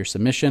much for your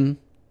submission.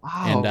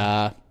 Wow.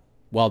 And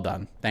well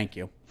done. Thank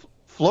you.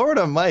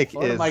 Florida Mike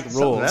Florida is Mike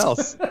something rules.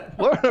 else.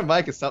 Florida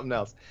Mike is something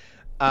else.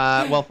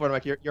 Well, Florida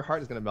Mike, your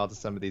heart is going to melt to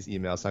some of these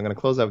emails, so I'm going to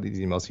close out with these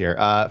emails here.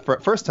 For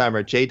first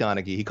timer, Jay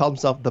Donaghy, he called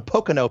himself the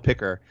Pocono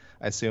Picker.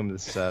 I assume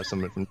this is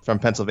someone from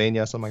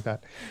Pennsylvania, something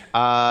like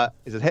that.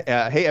 Is it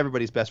hey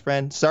everybody's best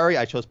friend? Sorry,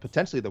 I chose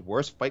potentially the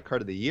worst fight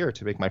card of the year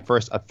to make my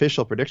first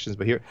official predictions,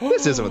 but here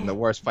this isn't the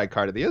worst fight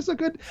card of the year. It's a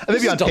good. Maybe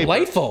This is on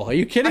delightful. Paper. Are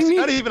you kidding me?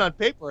 Not even on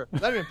paper.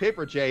 Not even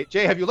paper, Jay.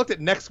 Jay, have you looked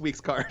at next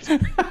week's card? No,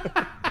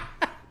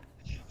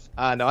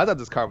 I thought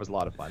this card was a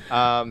lot of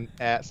fun.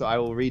 So I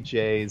will read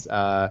Jay's.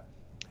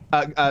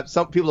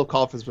 Some people have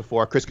called for this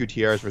before. Chris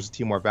Gutierrez versus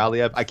Timur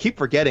Valiev. I keep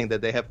forgetting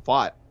that they have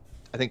fought,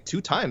 I think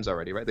 2 times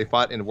already, right? They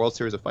fought in the World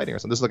Series of Fighting or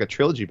something. This is like a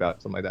trilogy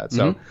bout, something like that.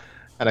 So,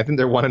 and I think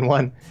they're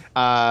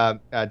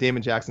 1-1.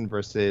 Damon Jackson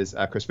versus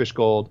Chris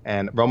Fishgold,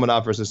 and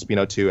Romanov versus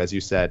Spino 2, as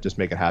you said. Just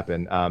make it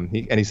happen.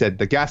 He said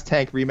the gas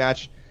tank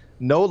rematch,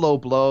 no low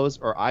blows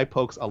or eye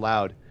pokes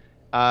allowed.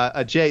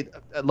 Jay,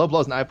 low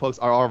blows and eye pokes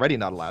are already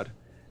not allowed.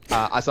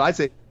 So I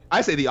say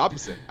the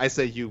opposite. I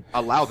say you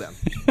allow them.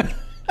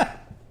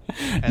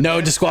 No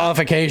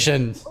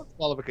disqualifications. No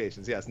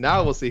disqualifications, yes.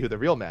 Now we'll see who the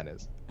real man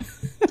is.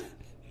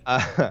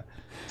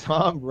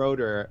 Tom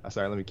Roeder.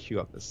 Sorry, let me queue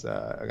up this.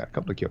 I got a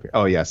couple to queue up here.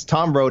 Oh, yes.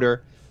 Tom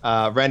Roeder,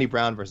 Randy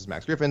Brown versus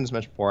Max Griffin. As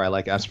mentioned before,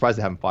 I'm surprised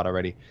they haven't fought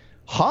already.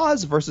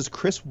 Haas versus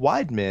Chris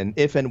Weidman.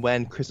 If and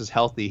when Chris is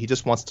healthy, he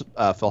just wants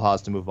Phil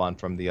Haas to move on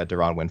from the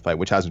Duran win fight,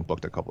 which has been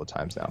booked a couple of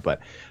times now. But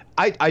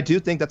I do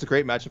think that's a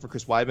great matchup for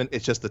Chris Weidman.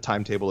 It's just the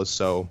timetable is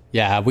so.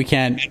 Yeah, we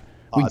can't.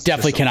 We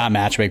definitely cannot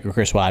matchmake with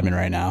Chris Weidman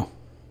right now.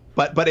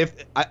 But if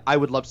I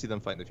would love to see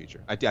them fight in the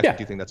future. I do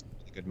think that's a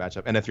really good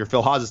matchup. And if you're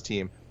Phil Haas's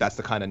team, that's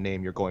the kind of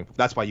name you're going for.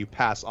 That's why you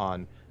pass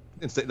on.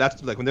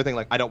 That's like when they're thinking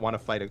like I don't want to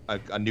fight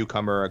a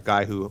newcomer, a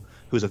guy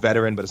who's a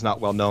veteran but is not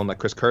well known like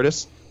Chris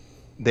Curtis.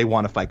 They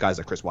want to fight guys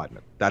like Chris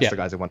Weidman. That's the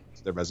guys they want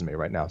to their resume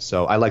right now.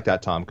 So I like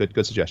that, Tom.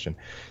 Good suggestion.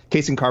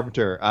 Casey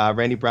Carpenter,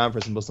 Randy Brown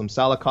versus Muslim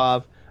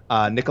Salikov,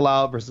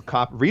 Nicolau versus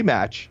Kopp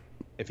rematch.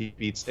 If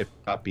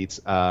Kopp beats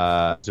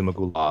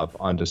Zumagulov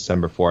on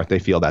December 4th, they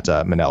feel that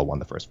Manel won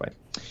the first fight.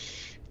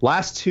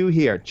 Last 2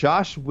 here.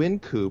 Josh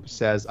Wincoop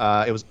says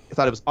it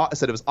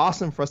was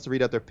awesome for us to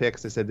read out their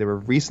picks. They said they were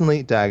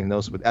recently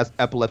diagnosed with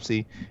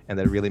epilepsy and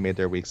that really made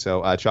their week.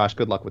 So Josh,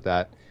 good luck with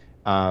that.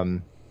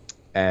 And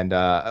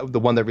the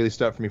one that really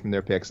stood out for me from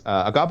their picks,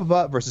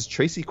 Agapova versus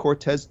Tracy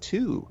Cortez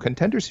 2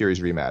 Contender Series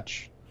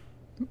rematch.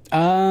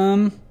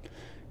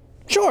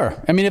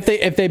 Sure. I mean,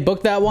 if they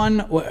book that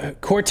one,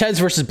 Cortez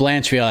versus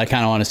Blanchfield, I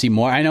kind of want to see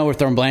more. I know we're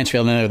throwing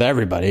Blanchfield in there with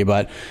everybody,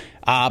 but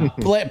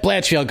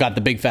Blanchfield got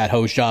the big fat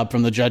hose job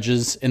from the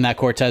judges in that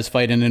Cortez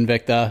fight in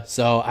Invicta.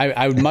 So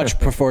I would much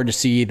prefer to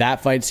see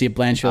that fight, see if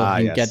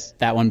Blanchfield can get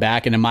that one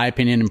back, and in my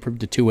opinion, improve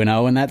to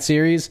 2-0 in that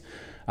series.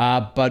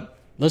 But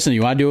listen,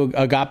 you want to do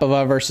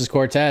Agapova versus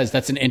Cortez?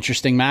 That's an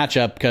interesting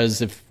matchup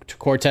because if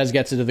Cortez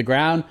gets it to the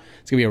ground,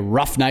 it's going to be a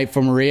rough night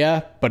for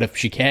Maria. But if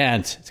she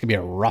can't, it's going to be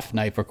a rough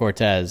night for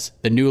Cortez.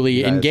 The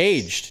newly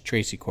engaged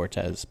Tracy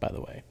Cortez, by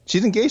the way.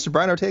 She's engaged to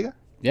Brian Ortega?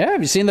 Yeah,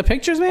 have you seen the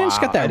pictures, man? Wow, She's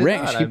got that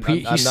ring.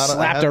 He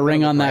slapped a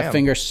ring on that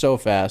finger so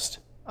fast.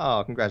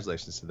 Oh,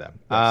 congratulations to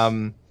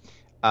them.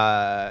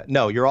 Yes.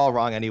 No, you're all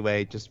wrong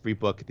anyway. Just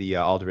rebook the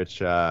Aldrich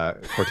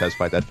Cortez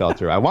fight that fell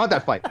through. I want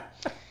that fight.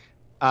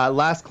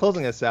 Last,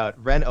 closing us out,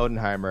 Ren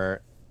Odenheimer.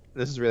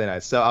 This is really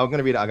nice. So I'm going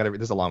to read it.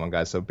 This is a long one,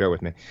 guys, so bear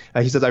with me.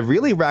 He says, I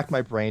really racked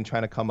my brain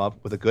trying to come up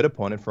with a good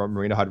opponent for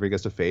Marina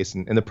Rodriguez to face.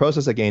 And in the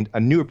process, I gained a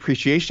new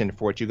appreciation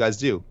for what you guys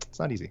do. It's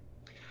not easy.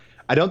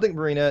 I don't think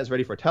Marina is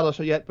ready for a title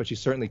shot yet, but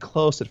she's certainly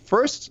close. At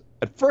first,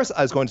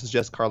 I was going to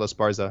suggest Carla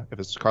Esparza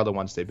if Carla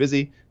wanted to stay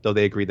busy, though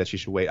they agreed that she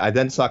should wait. I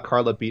then saw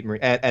Carla beat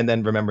Marina, and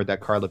then remembered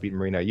that Carla beat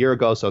Marina a year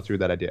ago, so threw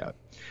that idea out.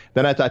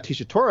 Then I thought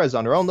Tisha Torres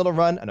on her own little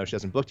run. I know she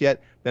hasn't booked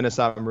yet. Then I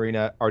saw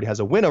Marina already has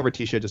a win over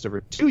Tisha just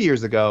over 2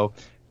 years ago.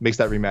 Makes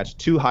that rematch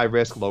too high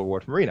risk, low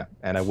reward for Marina,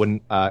 and I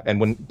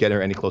wouldn't get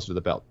her any closer to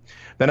the belt.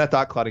 Then I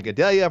thought Claudia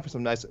Gadelha for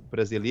some nice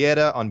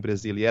Brasileira on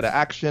Brasileira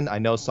action. I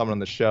know someone on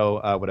the show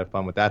would have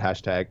fun with that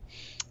hashtag.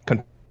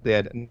 They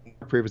had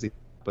previously,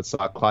 but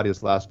saw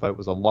Claudia's last fight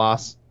was a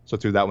loss, so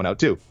threw that one out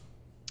too.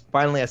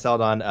 Finally, I settled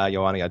on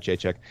Joanna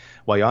Jacek.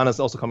 While Joanna's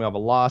also coming off a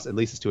loss, at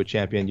least it's to a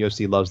champion.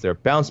 UFC loves their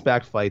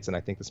bounce-back fights, and I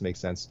think this makes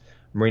sense.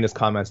 Marina's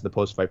comments in the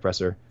post-fight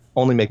presser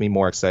only make me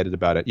more excited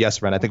about it.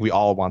 Yes, Ren, I think we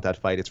all want that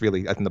fight. It's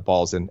really, I think the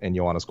ball's in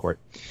Joanna's court.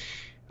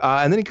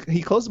 And then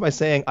he closes by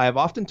saying, I have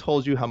often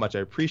told you how much I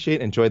appreciate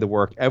and enjoy the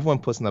work everyone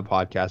puts in the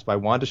podcast, but I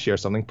wanted to share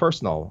something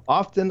personal.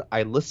 Often,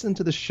 I listen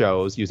to the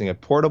shows using a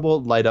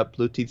portable, light-up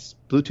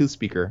Bluetooth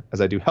speaker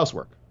as I do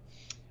housework.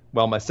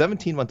 Well, my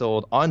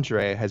 17-month-old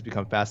Andre has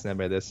become fascinated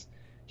by this.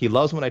 He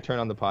loves when I turn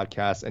on the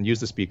podcast and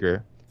use the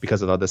speaker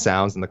because of all the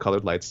sounds and the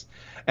colored lights,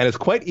 and is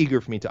quite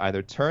eager for me to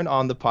either turn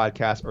on the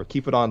podcast or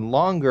keep it on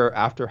longer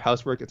after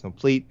housework is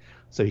complete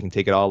so he can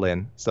take it all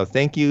in. So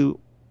thank you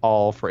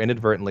all for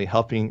inadvertently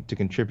helping to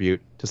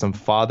contribute to some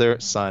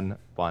father-son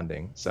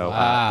bonding. So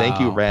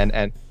thank you, Ren,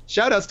 and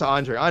shout outs to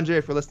Andre. Andre,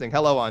 if you're listening,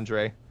 hello,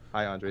 Andre.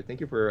 Hi, Andre.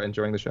 Thank you for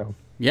enjoying the show.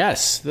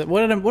 Yes,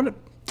 what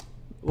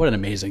an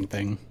amazing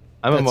thing.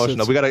 I'm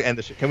emotional. We got to end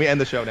the show. Can we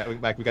end the show now?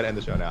 Mike, we got to end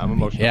the show now. I'm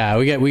emotional. Yeah,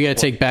 we got to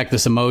take back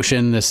this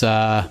emotion.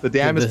 The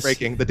dam is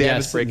breaking. The dam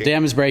is breaking. The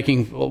dam is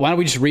breaking. Well, why don't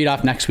we just read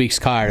off next week's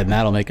card, and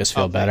that'll make us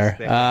feel better.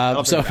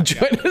 So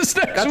join us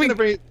next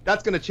week.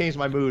 That's going to change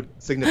my mood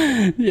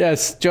significantly.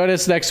 Yes, join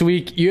us next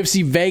week.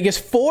 UFC Vegas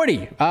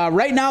 40.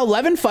 Right now,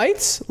 11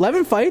 fights.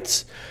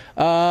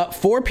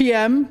 4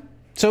 p.m.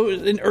 So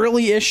an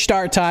early-ish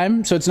start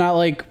time. So it's not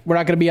like we're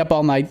not going to be up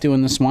all night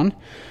doing this one.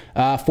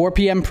 4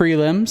 p.m.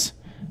 prelims.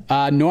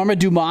 Norma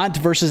Dumont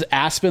versus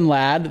Aspen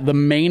Ladd, the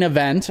main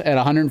event at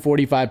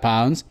 145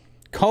 pounds.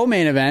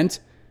 Co-main event,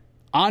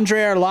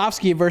 Andrei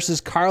Arlovsky versus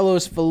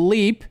Carlos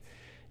Felipe.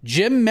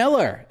 Jim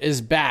Miller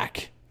is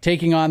back,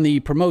 taking on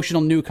the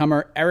promotional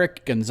newcomer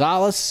Eric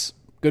Gonzalez.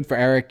 Good for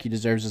Eric. He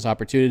deserves this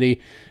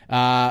opportunity.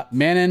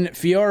 Manon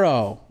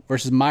Fiorot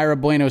versus Mayra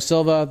Bueno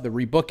Silva, the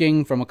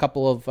rebooking from a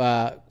couple of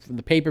from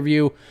the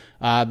pay-per-view.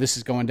 This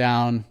is going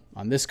down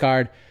on this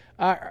card.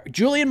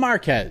 Julian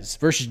Marquez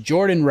versus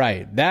Jordan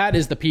Wright. That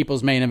is the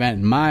people's main event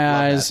in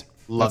my eyes.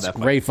 Love that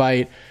fight. Great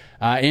fight.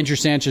 Andrew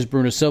Sanchez,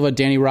 Bruno Silva,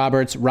 Danny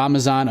Roberts,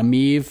 Ramazan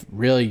Ameev.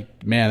 Really,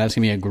 man, that's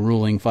going to be a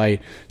grueling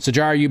fight.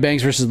 Sajara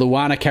Eubanks versus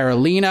Luana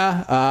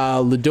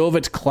Carolina.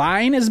 Ludovic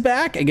Klein is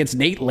back against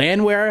Nate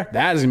Landwehr.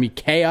 That is going to be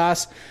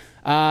chaos.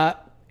 And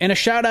a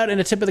shout out and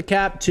a tip of the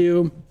cap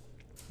to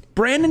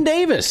Brandon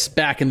Davis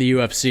back in the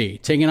UFC,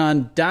 taking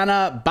on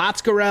Dana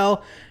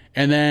Botzgarel,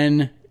 and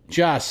then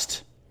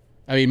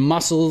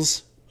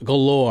muscles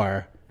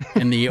galore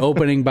in the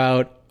opening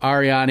bout.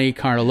 Ariane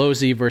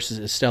Carnellosi versus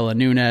Estela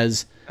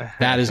Nunes.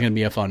 That is going to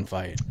be a fun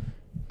fight.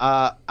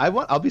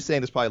 I'll be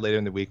saying this probably later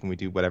in the week when we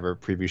do whatever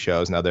preview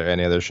shows and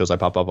any other shows I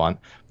pop up on.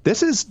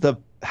 This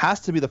has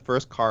to be the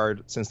first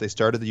card since they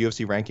started the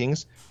UFC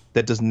rankings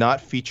that does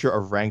not feature a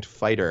ranked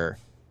fighter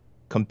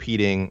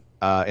competing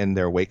in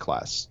their weight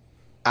class.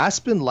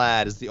 Aspen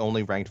Ladd is the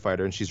only ranked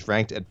fighter, and she's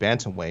ranked at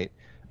bantamweight.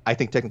 I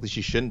think technically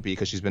she shouldn't be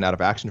because she's been out of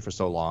action for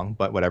so long,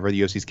 but whatever,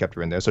 the UFC's kept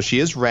her in there. So she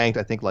is ranked,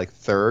 I think, like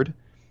third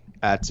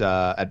at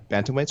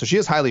bantamweight. So she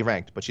is highly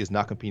ranked, but she is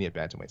not competing at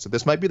bantamweight. So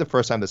this might be the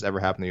first time this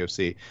ever happened in the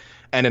UFC.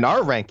 And in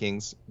our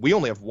rankings, we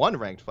only have one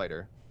ranked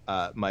fighter,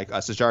 Mike,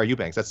 Sajara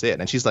Eubanks. That's it.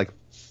 And she's like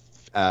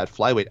at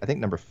flyweight, I think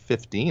number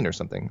 15 or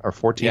something, or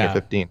 14 or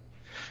 15.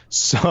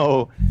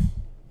 So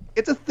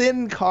it's a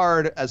thin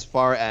card as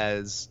far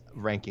as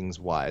rankings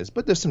wise,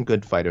 but there's some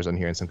good fighters on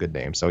here and some good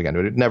names. So again,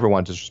 we never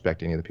want to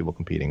disrespect any of the people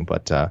competing,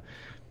 but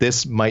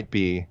this might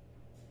be,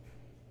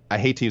 I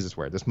hate to use this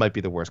word, this might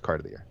be the worst card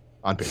of the year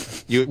on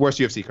paper. Worst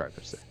UFC card,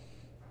 let's say.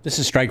 This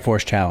is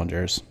Strikeforce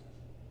Challengers.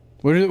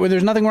 Where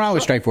there's nothing wrong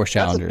with Strikeforce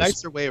Challengers. That's a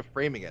nicer way of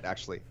framing it,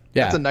 actually.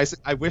 Yeah. That's a nice.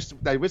 I wish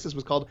this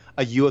was called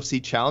a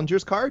UFC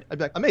Challengers card. I'd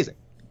be like, amazing.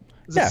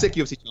 This is a sick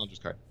UFC Challengers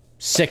card.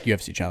 Sick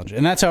UFC Challenger.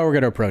 And that's how we're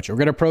going to approach it. We're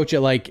going to approach it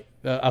like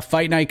a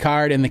fight night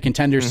card in the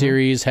Contender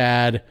Series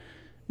had,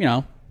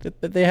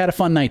 they had a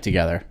fun night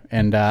together.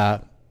 And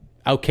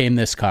out came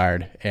this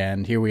card,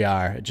 and here we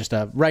are, just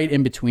right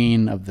in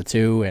between of the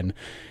two, and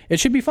it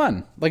should be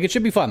fun. Like, it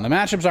should be fun. The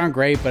matchups aren't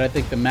great, but I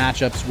think the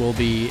matchups will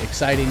be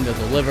exciting to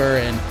deliver,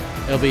 and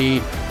it'll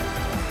be...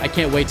 I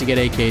can't wait to get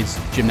AK's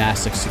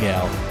gymnastics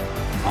scale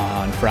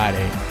on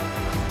Friday,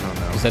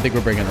 because I think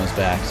we're bringing those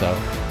back, so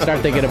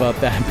start thinking about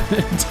that.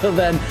 Until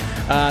then,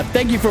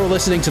 thank you for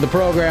listening to the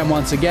program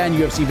once again.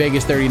 UFC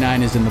Vegas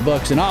 39 is in the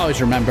books, and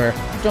always remember,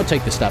 don't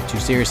take this stuff too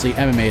seriously.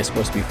 MMA is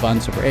supposed to be fun.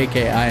 So for AK,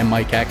 I am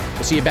Mike Heck.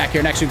 We'll see you back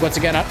here next week once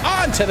again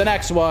on to the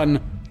next one,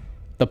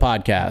 the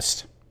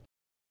podcast.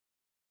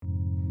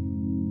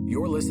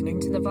 You're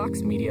listening to the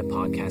Vox Media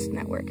Podcast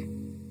Network.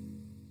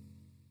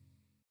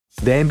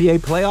 The NBA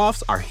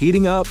playoffs are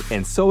heating up,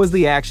 and so is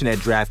the action at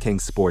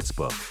DraftKings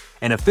Sportsbook,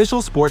 an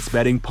official sports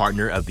betting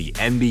partner of the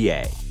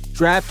NBA.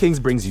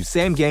 DraftKings brings you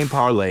same-game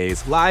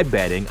parlays, live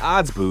betting,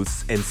 odds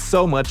boosts, and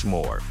so much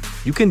more.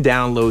 You can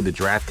download the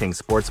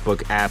DraftKings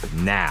Sportsbook app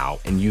now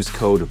and use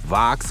code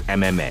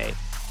VOXMMA.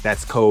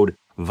 That's code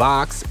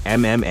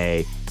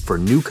VOXMMA for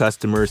new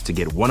customers to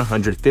get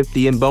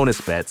 $150 in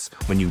bonus bets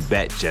when you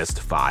bet just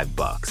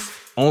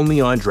 $5. Only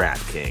on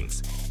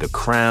DraftKings. The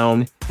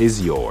crown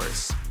is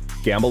yours.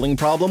 Gambling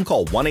problem?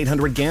 Call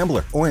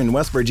 1-800-GAMBLER. Or in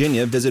West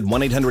Virginia, visit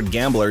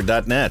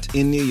 1-800-GAMBLER.net.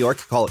 In New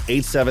York, call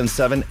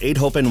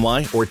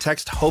 877-8-HOPE-NY or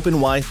text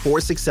HOPE-NY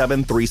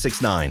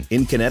 467-369.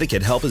 In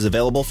Connecticut, help is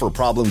available for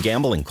problem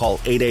gambling. Call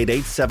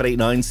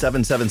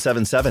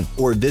 888-789-7777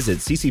 or visit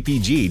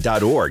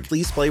ccpg.org.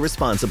 Please play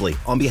responsibly.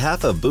 On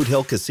behalf of Boot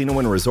Hill Casino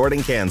and Resort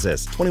in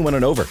Kansas, 21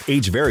 and over.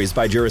 Age varies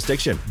by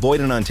jurisdiction.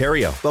 Void in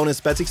Ontario. Bonus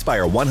bets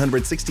expire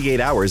 168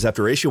 hours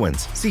after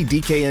issuance. See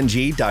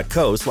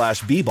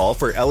dkng.co/bball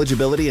for eligibility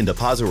and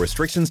deposit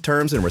restrictions,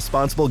 terms, and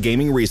responsible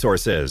gaming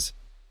resources.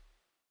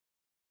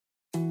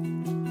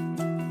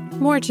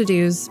 More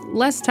to-dos,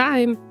 less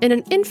time, and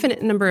an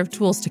infinite number of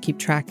tools to keep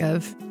track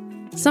of.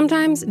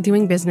 Sometimes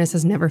doing business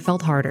has never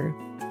felt harder,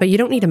 but you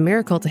don't need a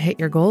miracle to hit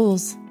your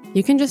goals.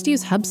 You can just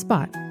use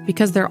HubSpot,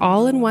 because their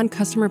all-in-one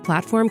customer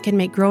platform can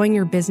make growing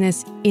your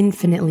business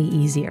infinitely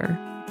easier.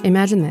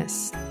 Imagine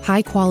this: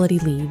 high-quality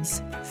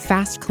leads,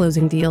 fast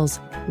closing deals,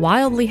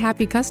 wildly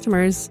happy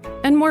customers,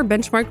 and more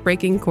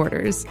benchmark-breaking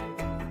quarters.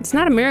 It's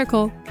not a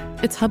miracle,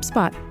 it's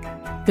HubSpot.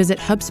 Visit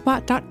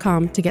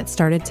HubSpot.com to get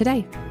started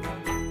today.